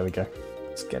 Okay, there we go.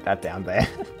 Let's get that down there.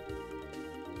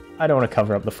 I don't want to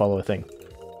cover up the follower thing.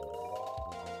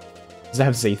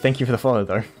 Zavzy, thank you for the follow,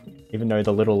 though. Even though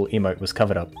the little emote was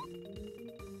covered up.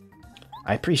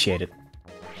 I appreciate it.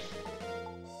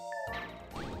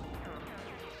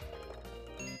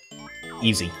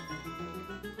 Easy.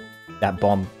 That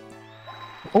bomb...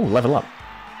 Oh, level up.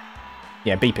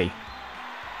 Yeah, BP.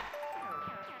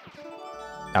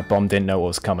 That bomb didn't know what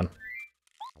was coming.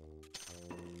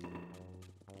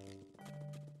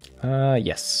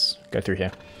 Yes. Go through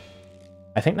here.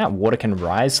 I think that water can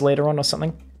rise later on or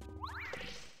something.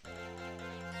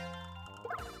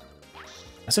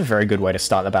 That's a very good way to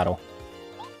start the battle.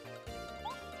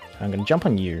 I'm gonna jump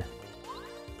on you.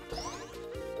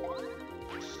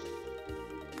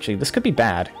 Actually, this could be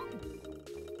bad.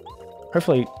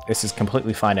 Hopefully this is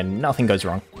completely fine and nothing goes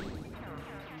wrong.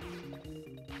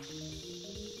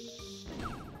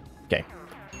 Okay.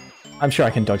 I'm sure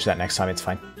I can dodge that next time, it's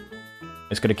fine.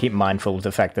 Just gotta keep mindful of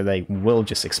the fact that they will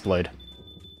just explode.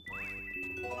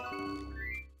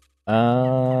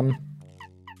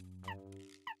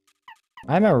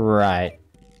 I'm alright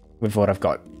with what I've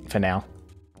got for now.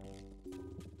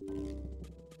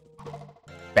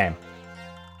 Bam.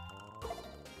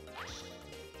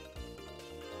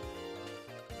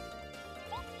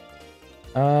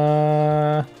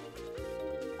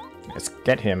 Let's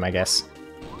get him, I guess.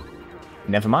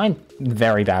 Never mind.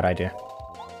 Very bad idea.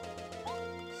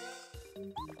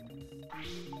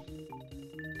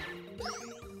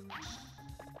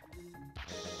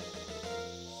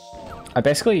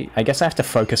 I guess I have to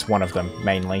focus one of them,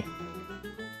 mainly.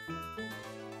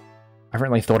 I haven't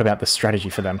really thought about the strategy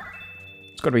for them.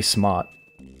 It's gotta be smart.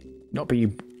 Not be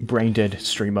brain-dead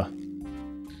streamer.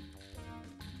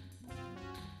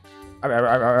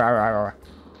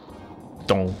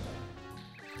 Dong.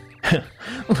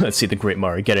 Let's see the Great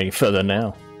Mario get any further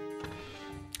now.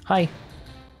 Hi.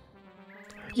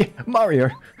 Yeah, Mario!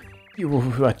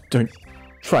 You don't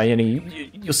try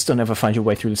any... You'll still never find your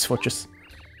way through this fortress.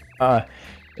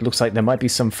 It looks like there might be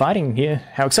some fighting here.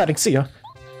 How exciting, see ya!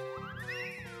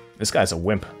 This guy's a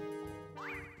wimp.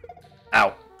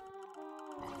 Ow!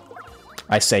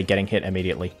 I say getting hit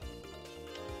immediately.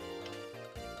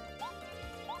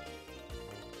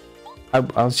 I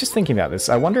was just thinking about this.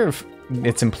 I wonder if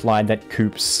it's implied that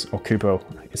Koops, or Koopo,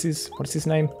 what is his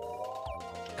name?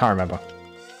 Can't remember.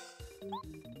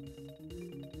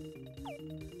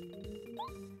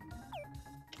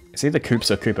 It's either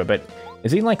Koops or Koopa, but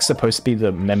is he like supposed to be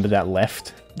the member that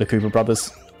left the Koopa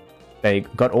brothers? They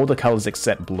got all the colors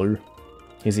except blue.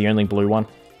 He's the only blue one.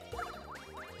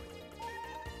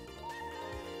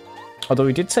 Although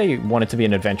he did say he wanted to be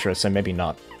an adventurer, so maybe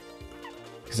not.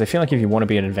 Because I feel like if you want to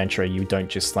be an adventurer, you don't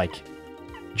just, like,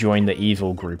 join the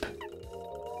evil group.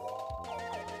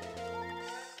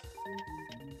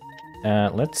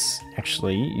 Let's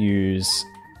actually use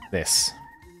this.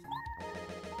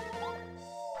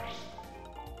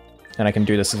 And I can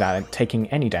do this without taking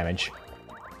any damage.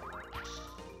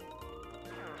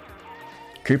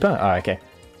 Koopa? Oh, okay.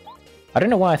 I don't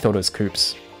know why I thought it was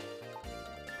Koops.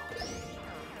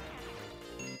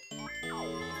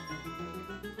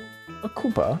 A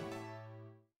Koopa?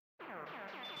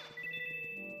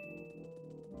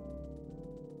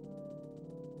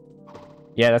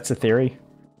 Yeah, that's a theory.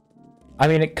 I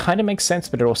mean, it kind of makes sense,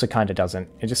 but it also kind of doesn't.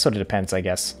 It just sort of depends, I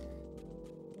guess.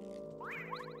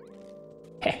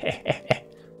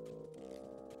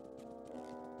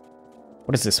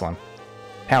 What is this one?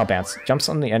 Power bounce. Jumps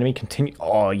on the enemy, continue...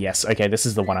 Oh, yes. Okay, this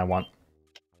is the one I want.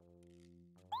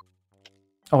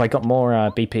 Oh, I got more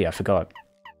BP, I forgot.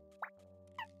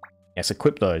 Yes,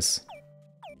 equip those.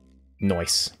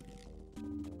 Nice.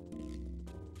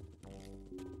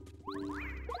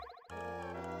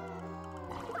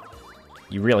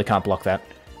 You really can't block that.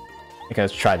 Okay,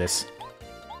 let's try this.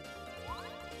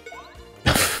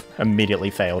 Immediately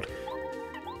failed.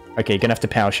 Okay, you're gonna have to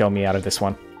power shell me out of this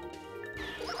one.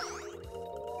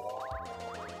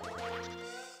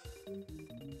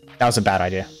 That was a bad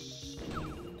idea.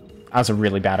 That was a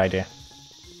really bad idea.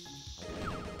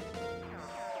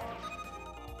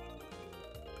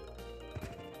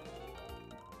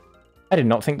 I did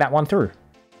not think that one through.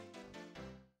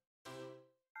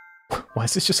 Why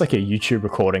is this just like a YouTube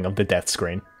recording of the death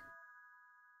screen?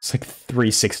 It's like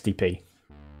 360p.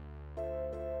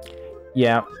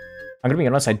 Yeah, I'm gonna be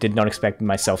honest, I did not expect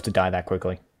myself to die that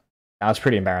quickly. That was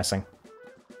pretty embarrassing.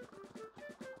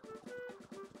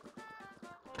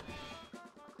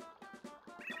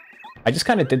 I just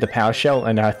kind of did the power shell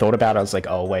and I thought about it, I was like,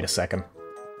 oh, wait a second.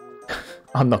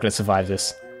 I'm not gonna survive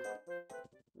this.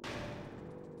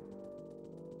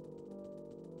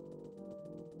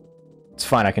 It's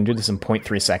fine, I can do this in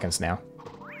 0.3 seconds now.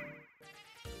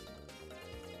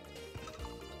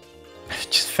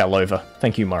 Just fell over.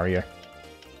 Thank you, Mario.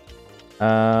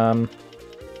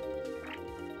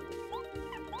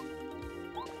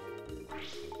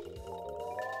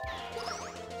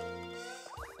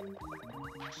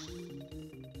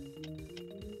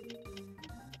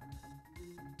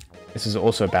 This is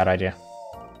also a bad idea.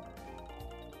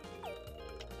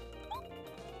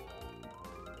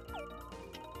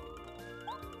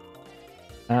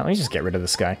 Let me just get rid of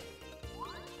this guy.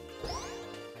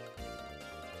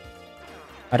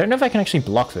 I don't know if I can actually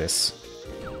block this.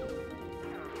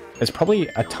 There's probably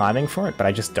a timing for it, but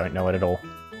I just don't know it at all.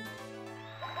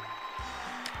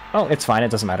 Oh, it's fine,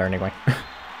 it doesn't matter anyway.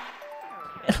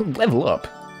 Level up.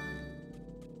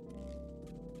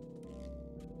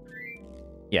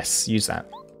 Yes, use that.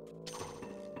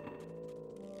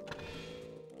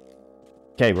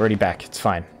 Okay, we're already back, it's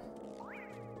fine.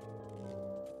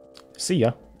 See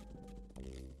ya.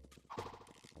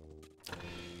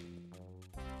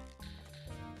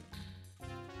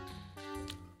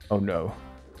 Oh no.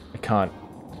 I can't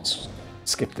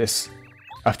skip this.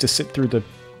 I have to sit through the,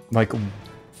 like,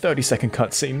 30-second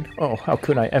cutscene. Oh, how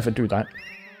could I ever do that?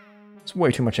 It's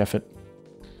way too much effort.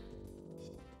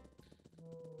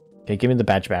 Okay, give me the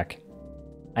badge back.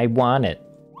 I want it.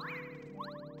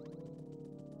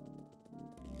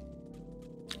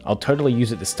 I'll totally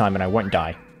use it this time and I won't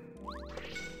die.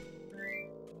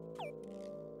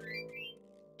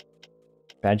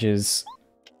 Badges.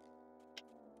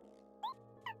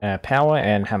 Power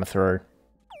and hammer throw.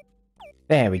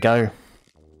 There we go.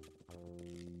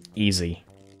 Easy.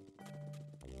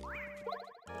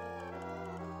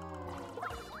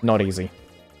 Not easy.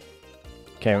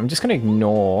 Okay, I'm just gonna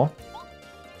ignore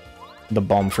the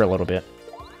bomb for a little bit.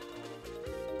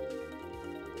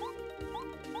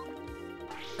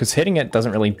 Because hitting it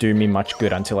doesn't really do me much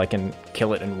good until I can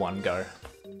kill it in one go.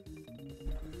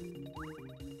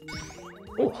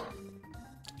 Ooh.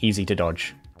 Easy to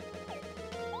dodge.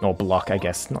 Or block, I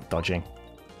guess, not dodging.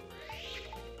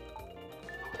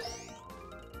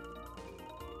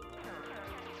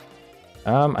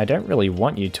 I don't really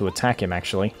want you to attack him,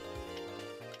 actually.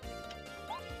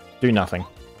 Do nothing.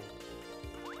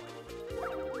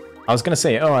 I was gonna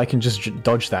say, oh, I can just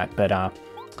dodge that, but,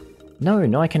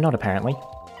 no, I cannot, apparently.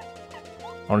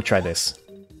 I wanna try this.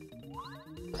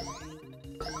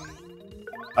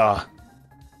 I'll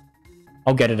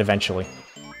get it eventually.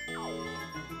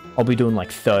 I'll be doing like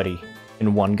 30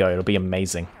 in one go, it'll be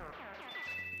amazing.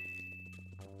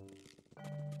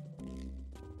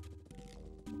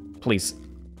 Please.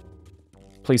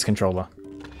 Please, controller.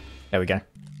 There we go.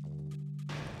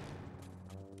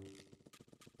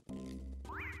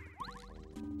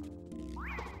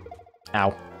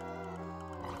 Ow.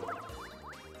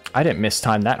 I didn't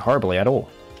mistime that horribly at all.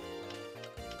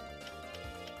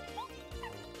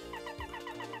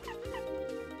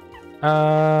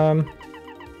 How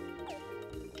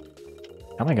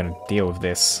am I gonna deal with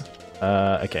this?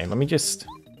 Okay, let me just...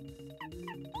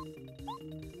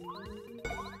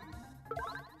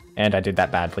 And I did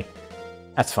that badly.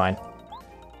 That's fine.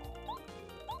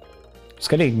 Just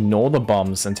gonna ignore the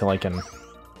bombs until I can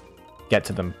get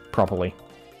to them properly.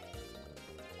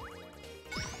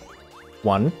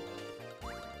 1.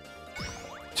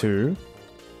 2.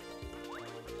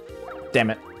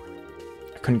 Damn it.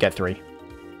 I couldn't get 3.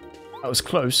 That was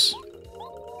close.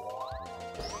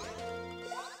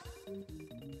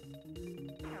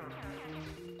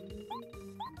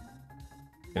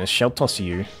 I'm gonna shell toss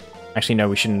you. Actually, no,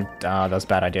 we shouldn't. That was a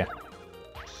bad idea.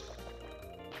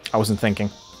 I wasn't thinking.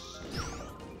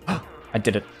 I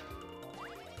did it.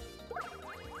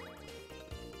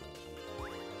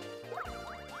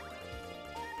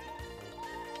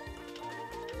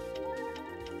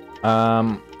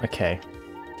 Okay.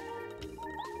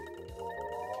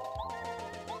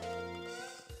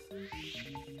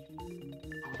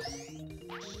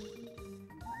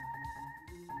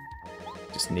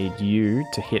 Just need you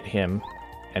to hit him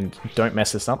And don't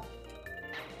mess this up.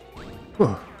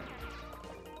 Whew.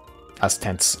 That's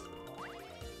tense.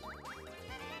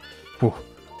 Whew.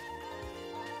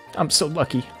 I'm so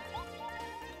lucky.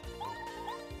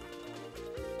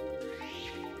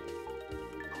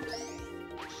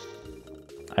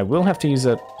 I will have to use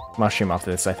a mushroom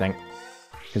after this, I think.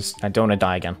 Because I don't want to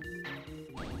die again.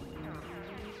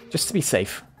 Just to be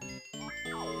safe.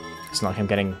 It's not like I'm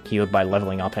getting healed by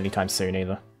leveling up anytime soon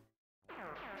either.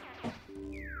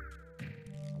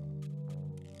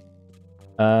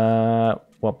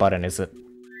 What button is it?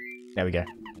 There we go.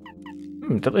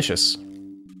 Delicious.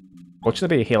 Or should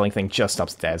there be a healing thing just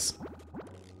upstairs?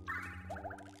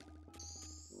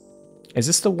 Is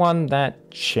this the one that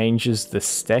changes the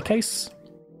staircase?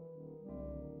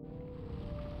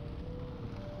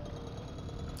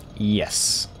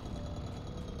 Yes.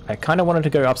 I kind of wanted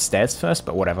to go upstairs first,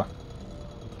 but whatever.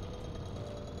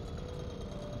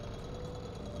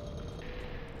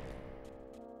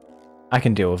 I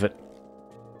can deal with it.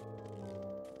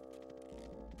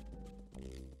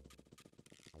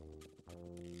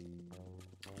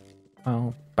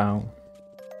 Bow, bow.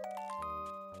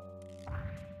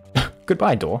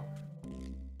 Goodbye, door.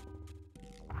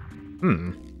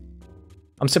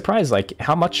 I'm surprised, like,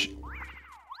 how much...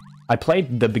 I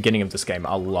played the beginning of this game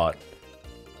a lot.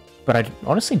 But I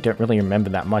honestly don't really remember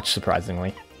that much,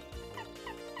 surprisingly.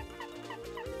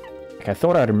 Like, I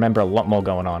thought I'd remember a lot more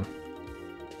going on.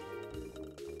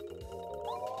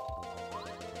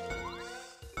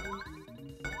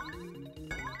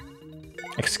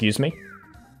 Excuse me?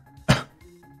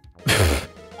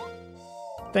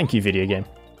 Thank you, video game.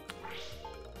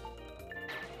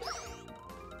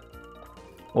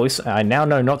 Well, at least I now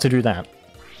know not to do that.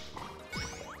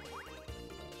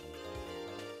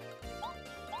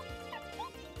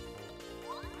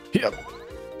 Yep.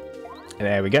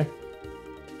 There we go.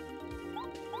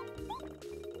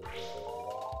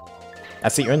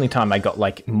 That's the only time I got,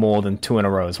 like, more than 2 in a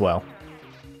row as well.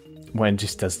 When it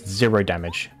just does 0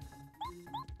 damage.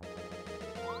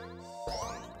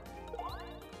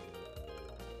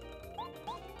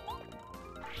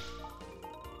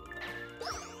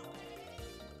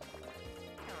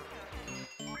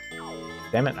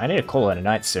 Damn it, I need to call it a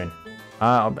night soon.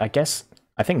 I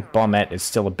think Bombette is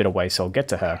still a bit away, so I'll get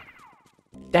to her.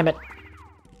 Damn it.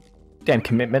 Damn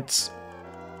commitments.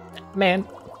 Man.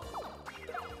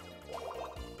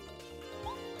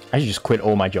 I should just quit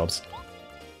all my jobs.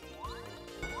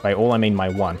 By all I mean my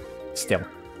one. Still.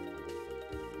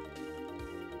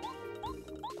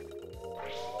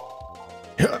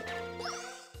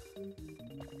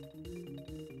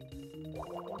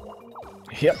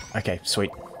 Yep, okay, sweet.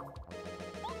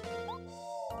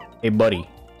 Hey, buddy.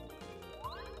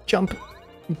 Jump.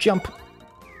 Jump.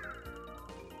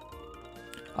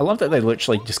 I love that they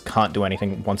literally just can't do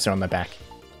anything once they're on their back.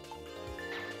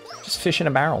 Just fish in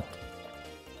a barrel.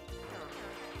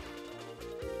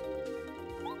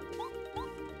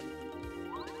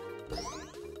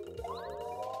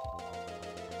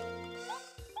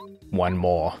 One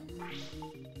more.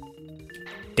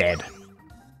 Dead.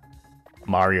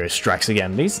 Mario strikes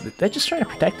again. They're just trying to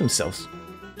protect themselves.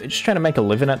 They're just trying to make a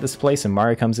living at this place, and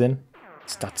Mario comes in,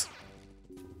 starts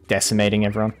decimating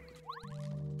everyone.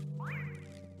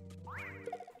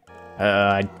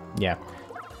 Yeah.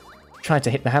 Tried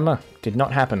to hit the hammer. Did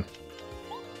not happen.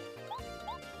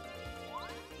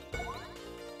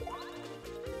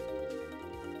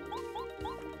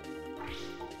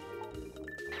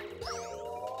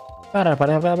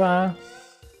 Ba-da-ba-da-ba-ba.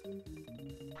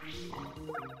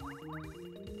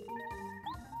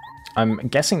 I'm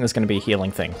guessing there's going to be a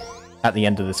healing thing at the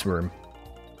end of this room.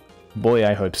 Boy,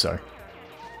 I hope so.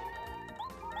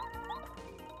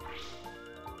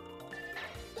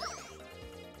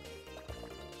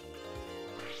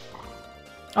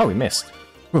 Oh, we missed.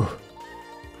 Whew.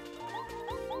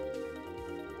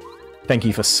 Thank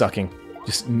you for sucking.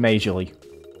 Just majorly.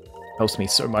 Helps me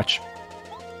so much.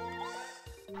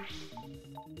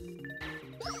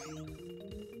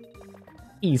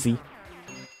 Easy.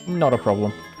 Not a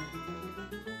problem.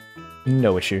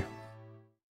 No issue.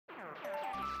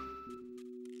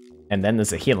 And then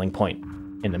there's a healing point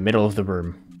in the middle of the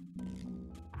room.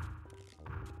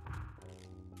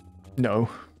 No.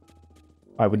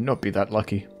 I would not be that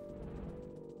lucky.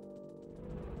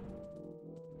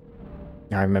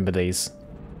 I remember these.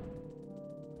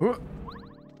 I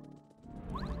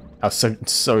was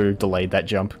so delayed that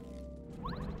jump.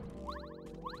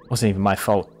 Wasn't even my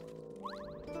fault.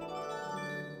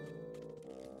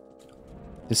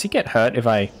 Does he get hurt if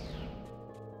I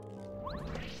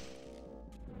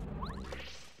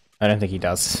don't think he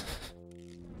does.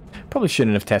 Probably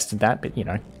shouldn't have tested that, but you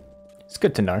know, it's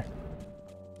good to know.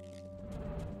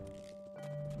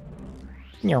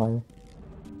 No.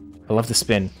 I love the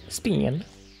spin. Spin.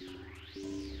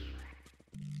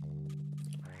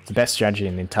 It's the best strategy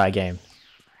in the entire game.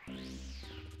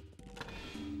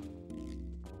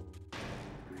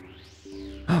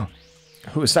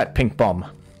 Who is that pink bomb?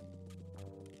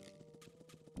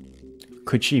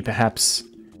 Could she perhaps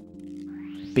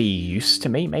be used to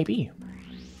me, maybe?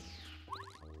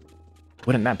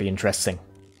 Wouldn't that be interesting?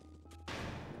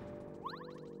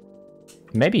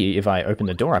 Maybe if I open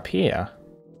the door up here,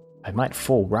 I might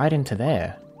fall right into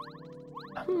there.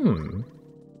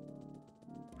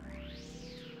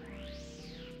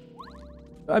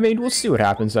 I mean, we'll see what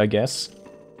happens, I guess.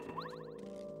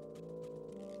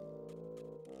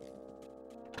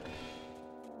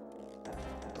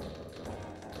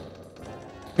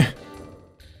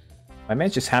 My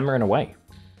man's just hammering away.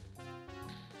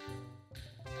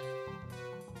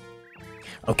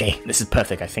 Okay, this is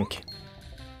perfect, I think.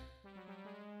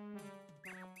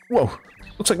 Whoa,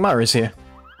 looks like Mario's here.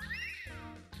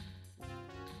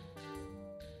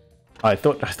 I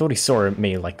thought he saw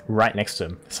me, like, right next to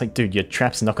him. It's like, dude, your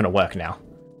trap's not gonna work now.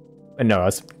 But no, I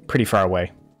was pretty far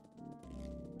away.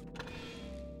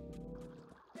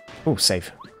 Oh,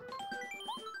 save.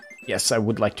 Yes, I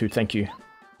would like to, thank you.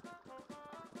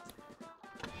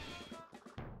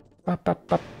 Bop, bop,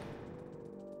 bop.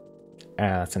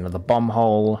 That's another bomb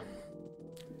hole.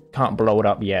 Can't blow it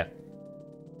up yet.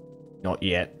 Not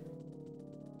yet.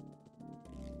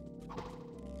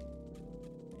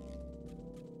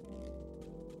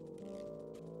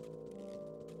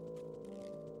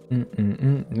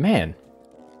 Man,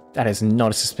 that is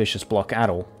not a suspicious block at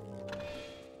all.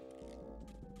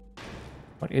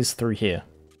 What is through here?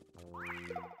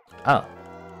 Oh.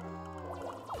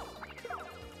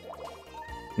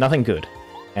 Nothing good.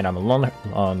 And I'm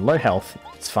on low health.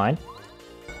 It's fine.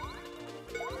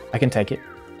 I can take it.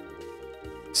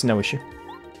 It's no issue.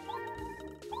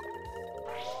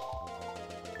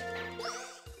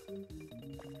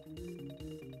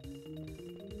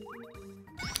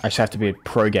 I just have to be a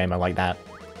pro gamer like that.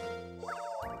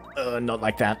 Not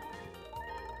like that.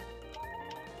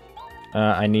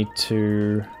 I need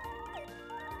to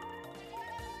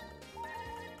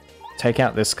take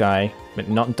out this guy, but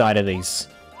not die to these.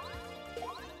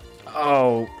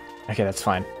 Oh, okay, that's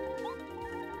fine.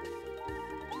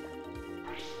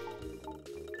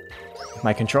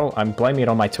 My control, I'm blaming it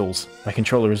on my tools. My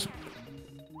controller is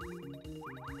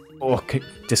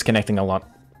disconnecting a lot.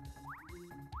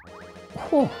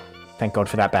 Whew. Thank God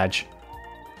for that badge.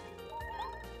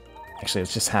 Actually,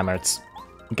 it's just hammer, it's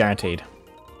guaranteed.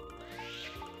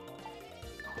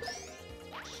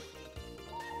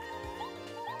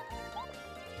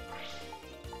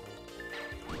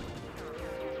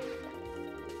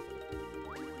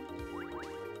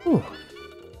 Whew.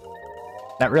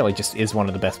 That really just is one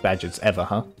of the best badges ever,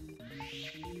 huh?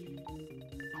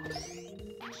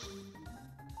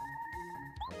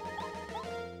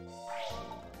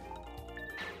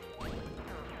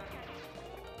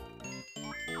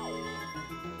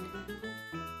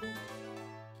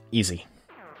 Easy.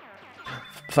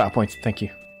 5 points, thank you.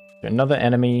 Another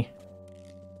enemy.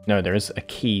 No, there is a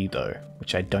key, though,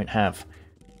 which I don't have.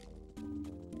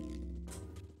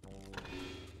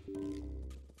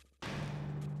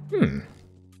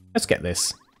 Let's get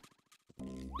this.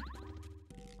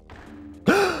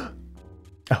 Oh,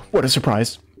 what a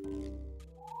surprise.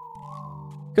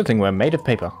 Good thing we're made of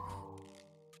paper.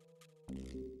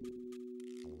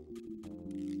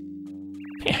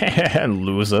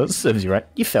 Loser, serves you right.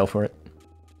 You fell for it.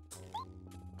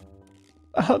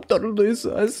 I'm not a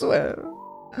loser, I swear.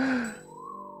 I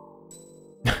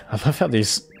love how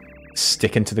these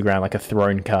stick into the ground like a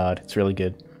thrown card. It's really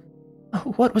good.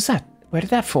 Oh, what was that? Where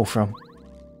did that fall from?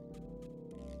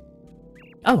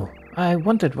 Oh, I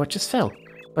wondered what just fell.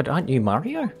 But aren't you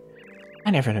Mario?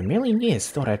 I never in a million years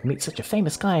thought I'd meet such a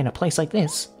famous guy in a place like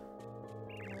this.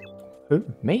 Who?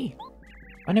 Me?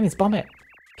 My name is Bombette.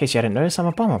 In case you hadn't noticed, I'm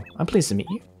a bomber. I'm pleased to meet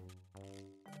you.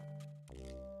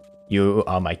 You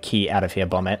are my key out of here,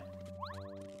 Bombette.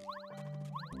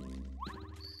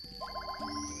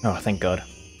 Oh, thank God.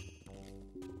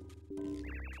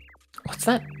 What's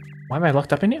that? Why am I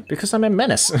locked up in here? Because I'm a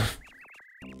menace.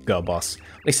 Girl boss.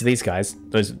 At least these guys,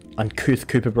 those uncouth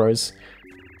Koopa Bros.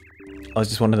 I was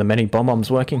just one of the many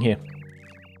bomb-bombs working here.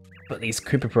 But these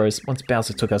Koopa Bros, once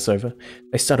Bowser took us over,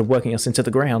 they started working us into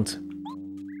the ground.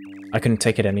 I couldn't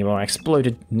take it anymore. I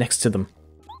exploded next to them.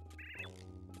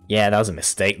 Yeah, that was a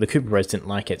mistake. The Koopa Bros didn't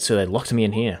like it, so they locked me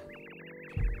in here.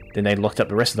 Then they locked up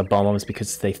the rest of the bomb-bombs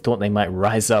because they thought they might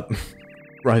rise up.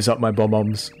 Rise up, my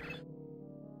bomb-bombs.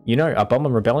 You know, a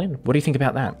bomb-bomb rebellion? What do you think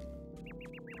about that?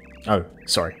 Oh,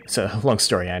 sorry. It's a long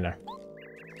story, I know.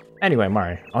 Anyway,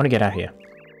 Mario, I want to get out of here.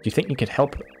 Do you think you could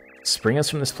help spring us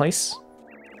from this place?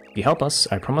 If you help us,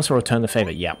 I promise I'll return the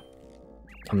favor. Yeah.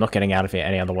 I'm not getting out of here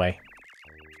any other way.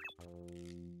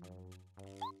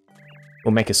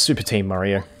 We'll make a super team,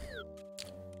 Mario.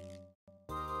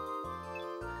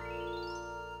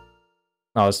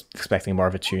 I was expecting more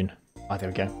of a tune. Oh, there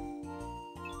we go.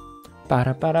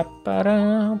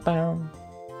 Ba-da-ba-da-ba-da-ba.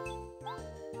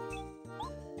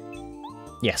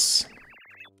 Yes.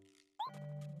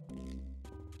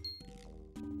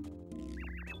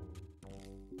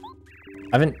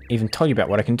 I haven't even told you about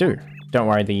what I can do. Don't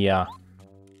worry,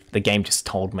 the game just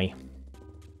told me.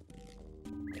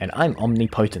 And I'm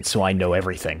omnipotent, so I know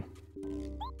everything.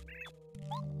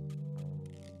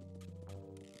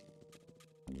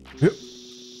 Yep.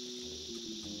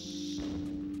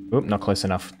 Oop, not close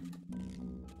enough.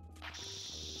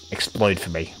 Explode for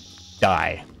me.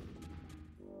 Die.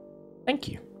 Thank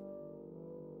you.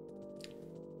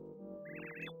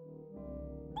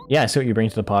 Yeah, I see what you bring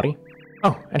to the party.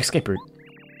 Oh, an escape route.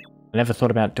 I never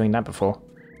thought about doing that before.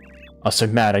 I was so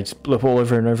mad I just blew up all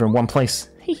over and over in one place.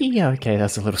 Hehe, okay,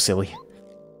 that's a little silly.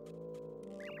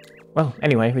 Well,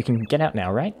 anyway, we can get out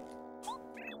now, right?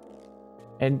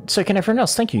 And so can everyone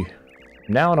else, thank you.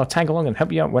 Now I'll tag along and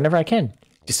help you out whenever I can.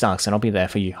 Just ask and I'll be there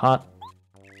for you, heart.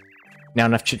 Now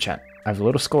enough chit-chat. I have a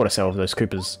little score to settle with those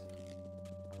Koopas.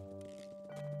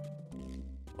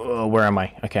 Oh, where am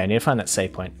I? Okay, I need to find that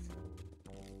save point.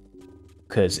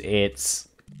 Because it's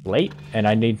late and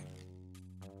I need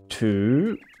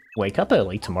to wake up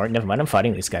early tomorrow. Never mind, I'm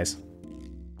fighting these guys.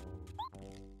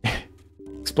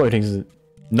 Exploding is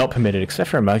not permitted except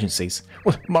for emergencies.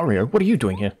 What, Mario, what are you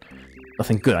doing here?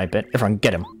 Nothing good, I bet. Everyone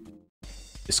get him.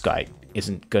 This guy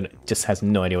isn't good, just has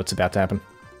no idea what's about to happen.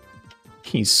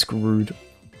 He's screwed.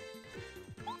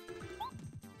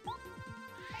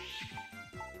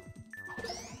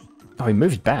 Oh, he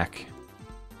moved back.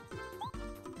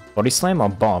 Body slam or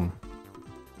bomb?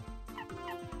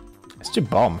 Let's do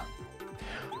bomb.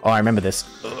 Oh, I remember this.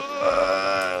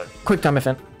 Quick time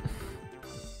event.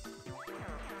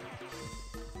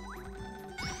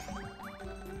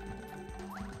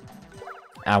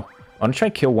 Ow. I want to try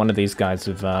to kill one of these guys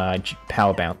with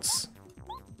power bounce.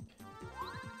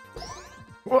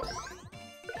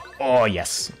 Oh,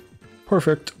 yes.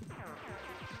 Perfect.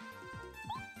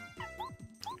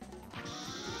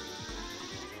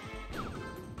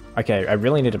 Okay, I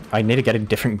really need to get a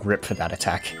different grip for that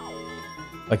attack.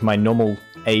 Like, my normal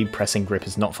A pressing grip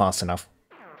is not fast enough.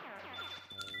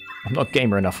 I'm not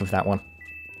gamer enough with that one.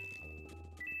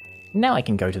 Now I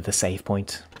can go to the save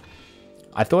point.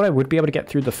 I thought I would be able to get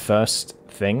through the first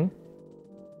thing.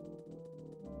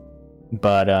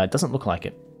 But it doesn't look like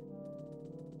it.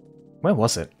 Where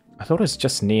was it? I thought it was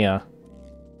just near...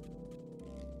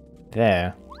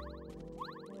 there.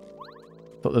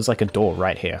 I thought there was like a door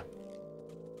right here.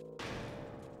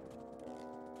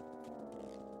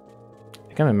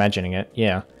 I think I'm imagining it,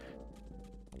 yeah.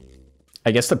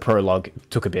 I guess the prologue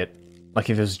took a bit. Like,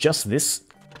 if it was just this,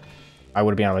 I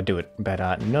would have been able to do it.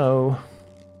 But, no.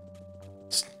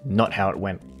 It's not how it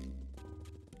went.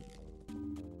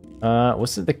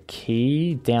 Was it the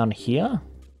key down here?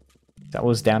 That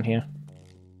was down here?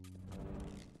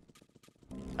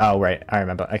 Oh, right, I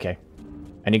remember. Okay.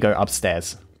 I need to go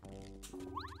upstairs.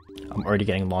 I'm already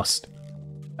getting lost.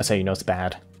 That's how you know it's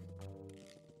bad.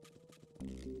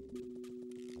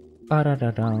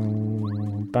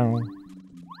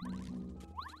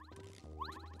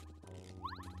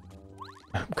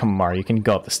 Come on, Mario, you can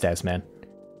go up the stairs, man.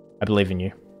 I believe in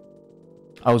you.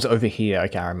 I was over here.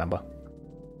 Okay, I remember.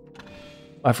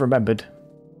 I've remembered.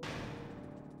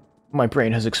 My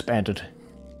brain has expanded.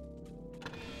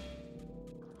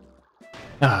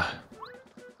 Ah.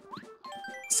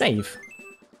 Save.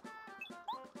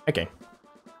 Okay.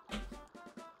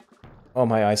 Oh,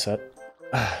 my eyes hurt.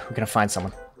 We're gonna find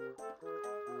someone.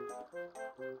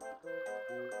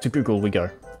 To Google we go.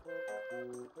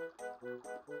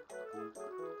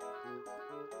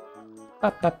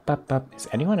 Is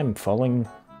anyone following?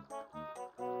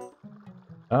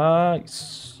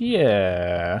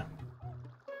 Yeah.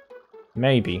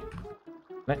 Maybe.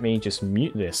 Let me just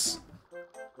mute this.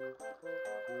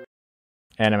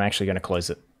 And I'm actually going to close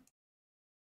it.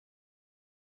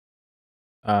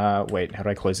 Wait, how do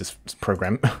I close this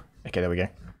program? Okay, there we go.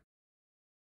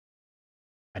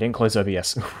 I didn't close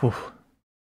OBS.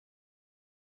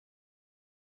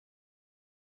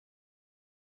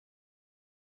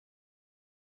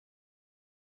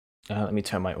 Let me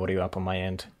turn my audio up on my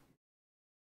end.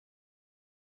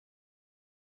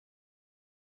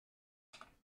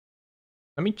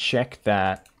 Let me check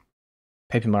that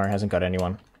Paper Mario hasn't got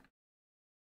anyone.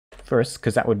 First,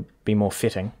 because that would be more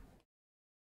fitting.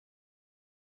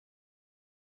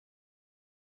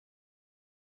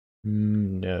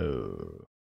 No.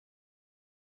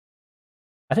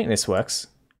 I think this works.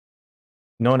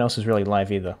 No one else is really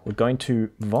live either. We're going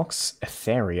to Vox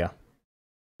Etheria.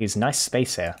 He's nice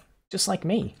space hair, just like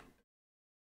me.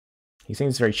 He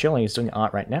seems very chill and he's doing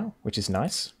art right now, which is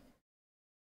nice.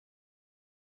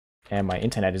 And my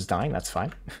internet is dying, that's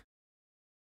fine.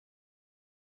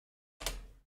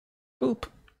 Boop.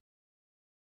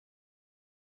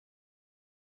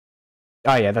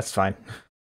 Oh yeah, that's fine.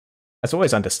 That's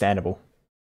always understandable.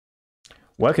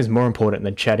 Work is more important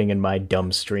than chatting in my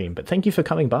dumb stream, but thank you for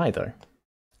coming by though.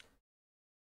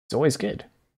 It's always good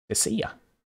to see ya.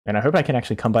 And I hope I can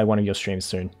actually come by one of your streams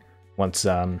soon. Once,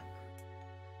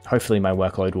 hopefully my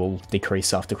workload will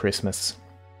decrease after Christmas.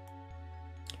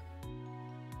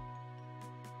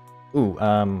 Ooh,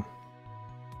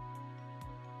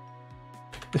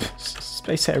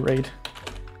 Space Hair Raid.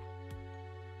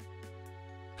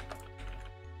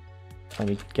 Let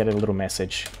me get a little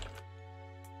message.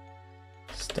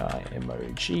 Star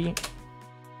emoji.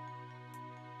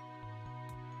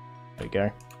 There we go.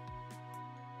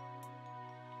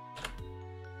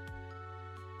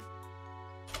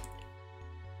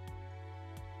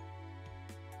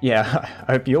 Yeah,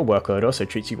 I hope your workload also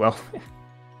treats you well.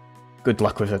 Good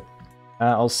luck with it.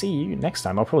 I'll see you next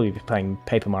time. I'll probably be playing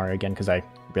Paper Mario again because I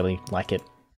really like it.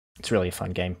 It's really a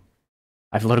fun game.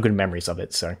 I have a lot of good memories of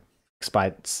it, so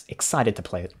excited to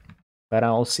play it. But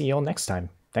I'll see you all next time.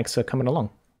 Thanks for coming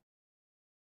along.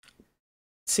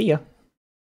 See ya.